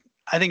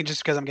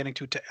because I'm getting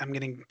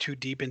too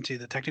deep into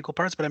the technical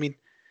parts. But I mean,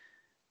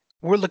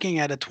 we're looking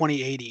at a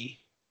 2080.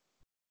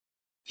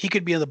 He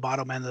could be at the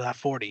bottom end of that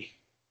 40.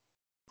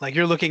 Like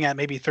you're looking at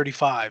maybe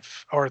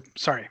 35, or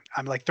sorry,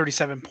 I'm like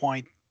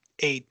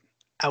 37.8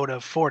 out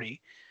of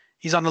 40.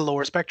 he's on the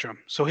lower spectrum.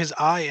 So his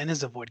I and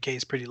his avoid K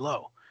is pretty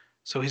low.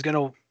 So he's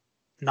gonna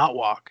not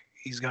walk.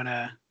 He's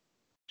gonna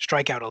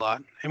strike out a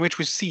lot, and which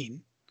we've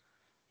seen.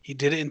 He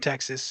did it in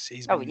Texas.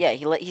 He's Oh been yeah,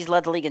 he's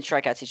led the league in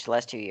strikeouts each of the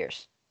last 2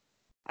 years.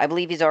 I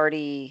believe he's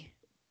already.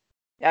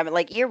 I mean,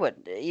 like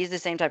Earwood, he's the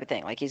same type of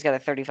thing. Like he's got a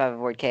 35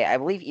 avoid K. I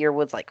believe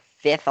Earwood's like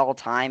fifth all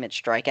time at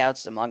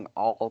strikeouts among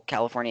all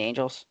California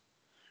Angels.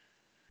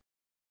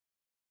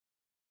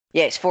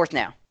 Yeah, he's fourth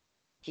now.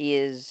 He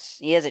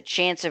has a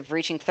chance of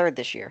reaching third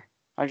this year.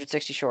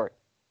 160 short.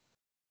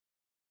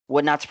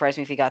 Would not surprise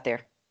me if he got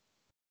there.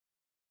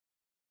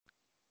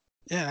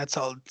 yeah, that's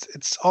all.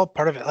 It's all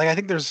part of it. Like I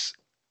think there's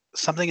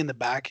something in the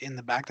back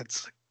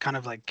that's kind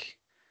of like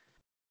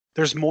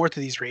there's more to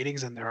these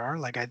ratings than there are.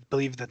 Like I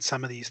believe that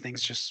some of these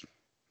things just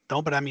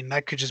don't. But I mean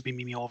that could just be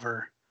me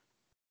over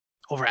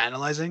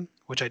analyzing,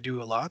 which I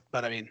do a lot.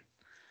 But I mean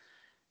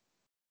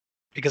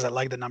because I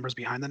like the numbers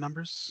behind the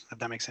numbers, if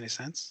that makes any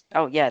sense.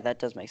 Oh yeah, that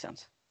does make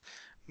sense.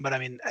 But I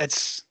mean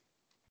it's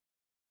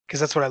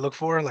because that's what I look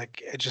for.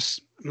 Like it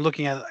just I'm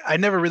looking at. I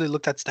never really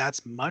looked at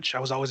stats much. I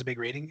was always a big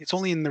rating. It's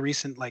only in the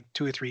recent like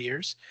 2 or 3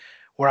 years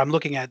where I'm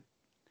looking at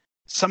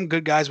some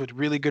good guys with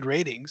really good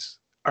ratings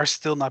are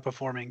still not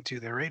performing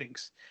to their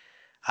ratings.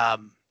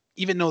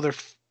 Even though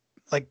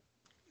like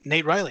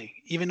Nate Riley,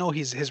 even though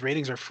his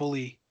ratings are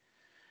fully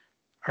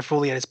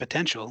at his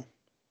potential,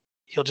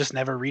 he'll just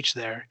never reach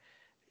there.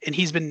 And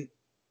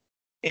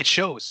it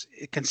shows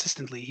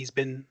consistently. He's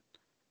been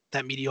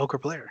that mediocre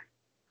player.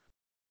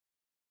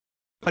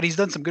 But he's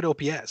done some good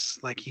OPS.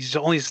 Like he's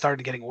only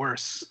started getting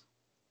worse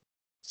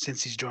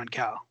since he's joined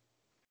Cal.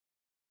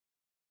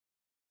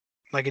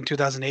 Like in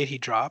 2008, he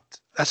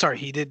dropped. Sorry,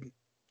 he did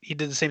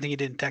the same thing he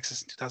did in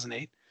Texas in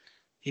 2008.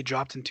 He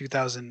dropped in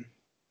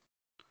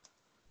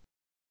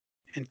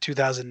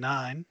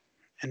 2009,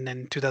 and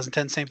then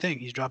 2010, same thing.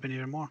 He's dropping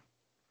even more.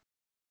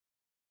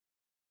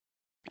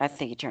 I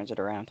think he turns it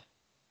around.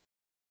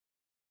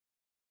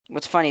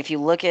 What's funny, if you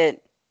look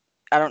at,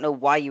 I don't know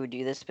why you would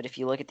do this, but if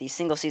you look at the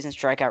single season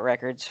strikeout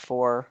records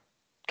for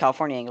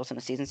California Angels in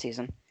a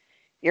season,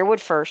 Earwood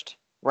first,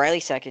 Riley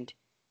second,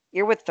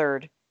 Earwood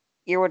third,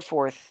 Earwood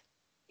fourth,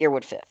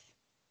 Earwood fifth.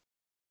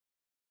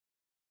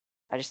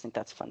 I just think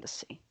that's fun to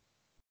see.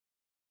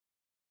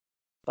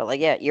 But like,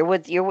 yeah,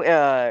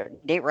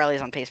 Nate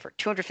Riley's on pace for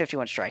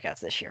 251 strikeouts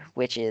this year,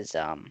 which is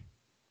a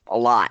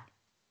lot.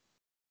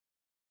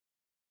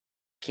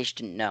 In case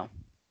you didn't know,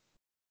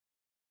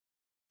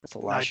 that's a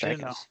lot No, of I didn't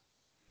know. strikeouts.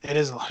 It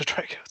is a lot of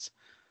strikeouts.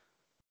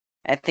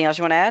 Anything else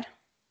you want to add?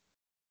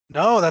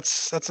 No,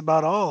 that's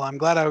about all. I'm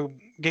glad I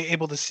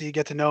able to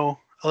get to know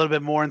a little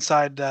bit more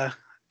inside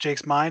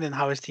Jake's mind and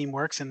how his team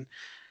works and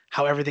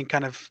how everything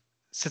kind of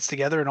sits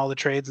together and all the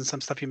trades and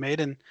some stuff you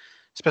made, and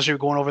especially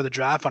going over the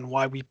draft on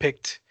why we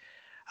picked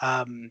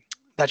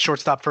that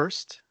shortstop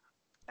first.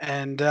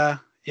 And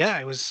yeah,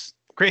 it was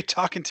great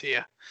talking to you.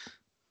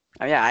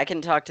 Oh, yeah, I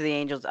can talk to the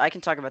Angels. I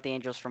can talk about the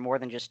Angels for more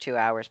than just 2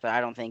 hours, but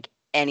I don't think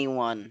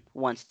anyone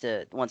wants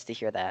to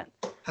hear that.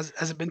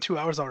 Has it been 2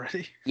 hours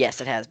already?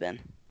 Yes, it has been.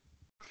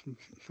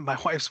 My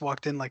wife's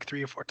walked in like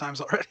 3 or 4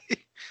 times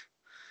already.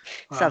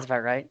 Sounds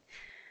about right.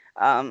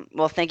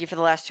 Well, thank you for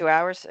the last 2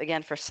 hours.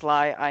 Again, for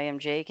Sly, I am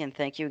Jake, and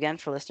thank you again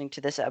for listening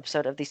to this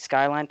episode of the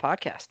Skyline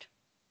Podcast.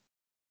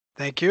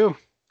 Thank you.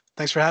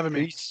 Thanks for having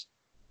me. Peace.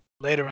 Later.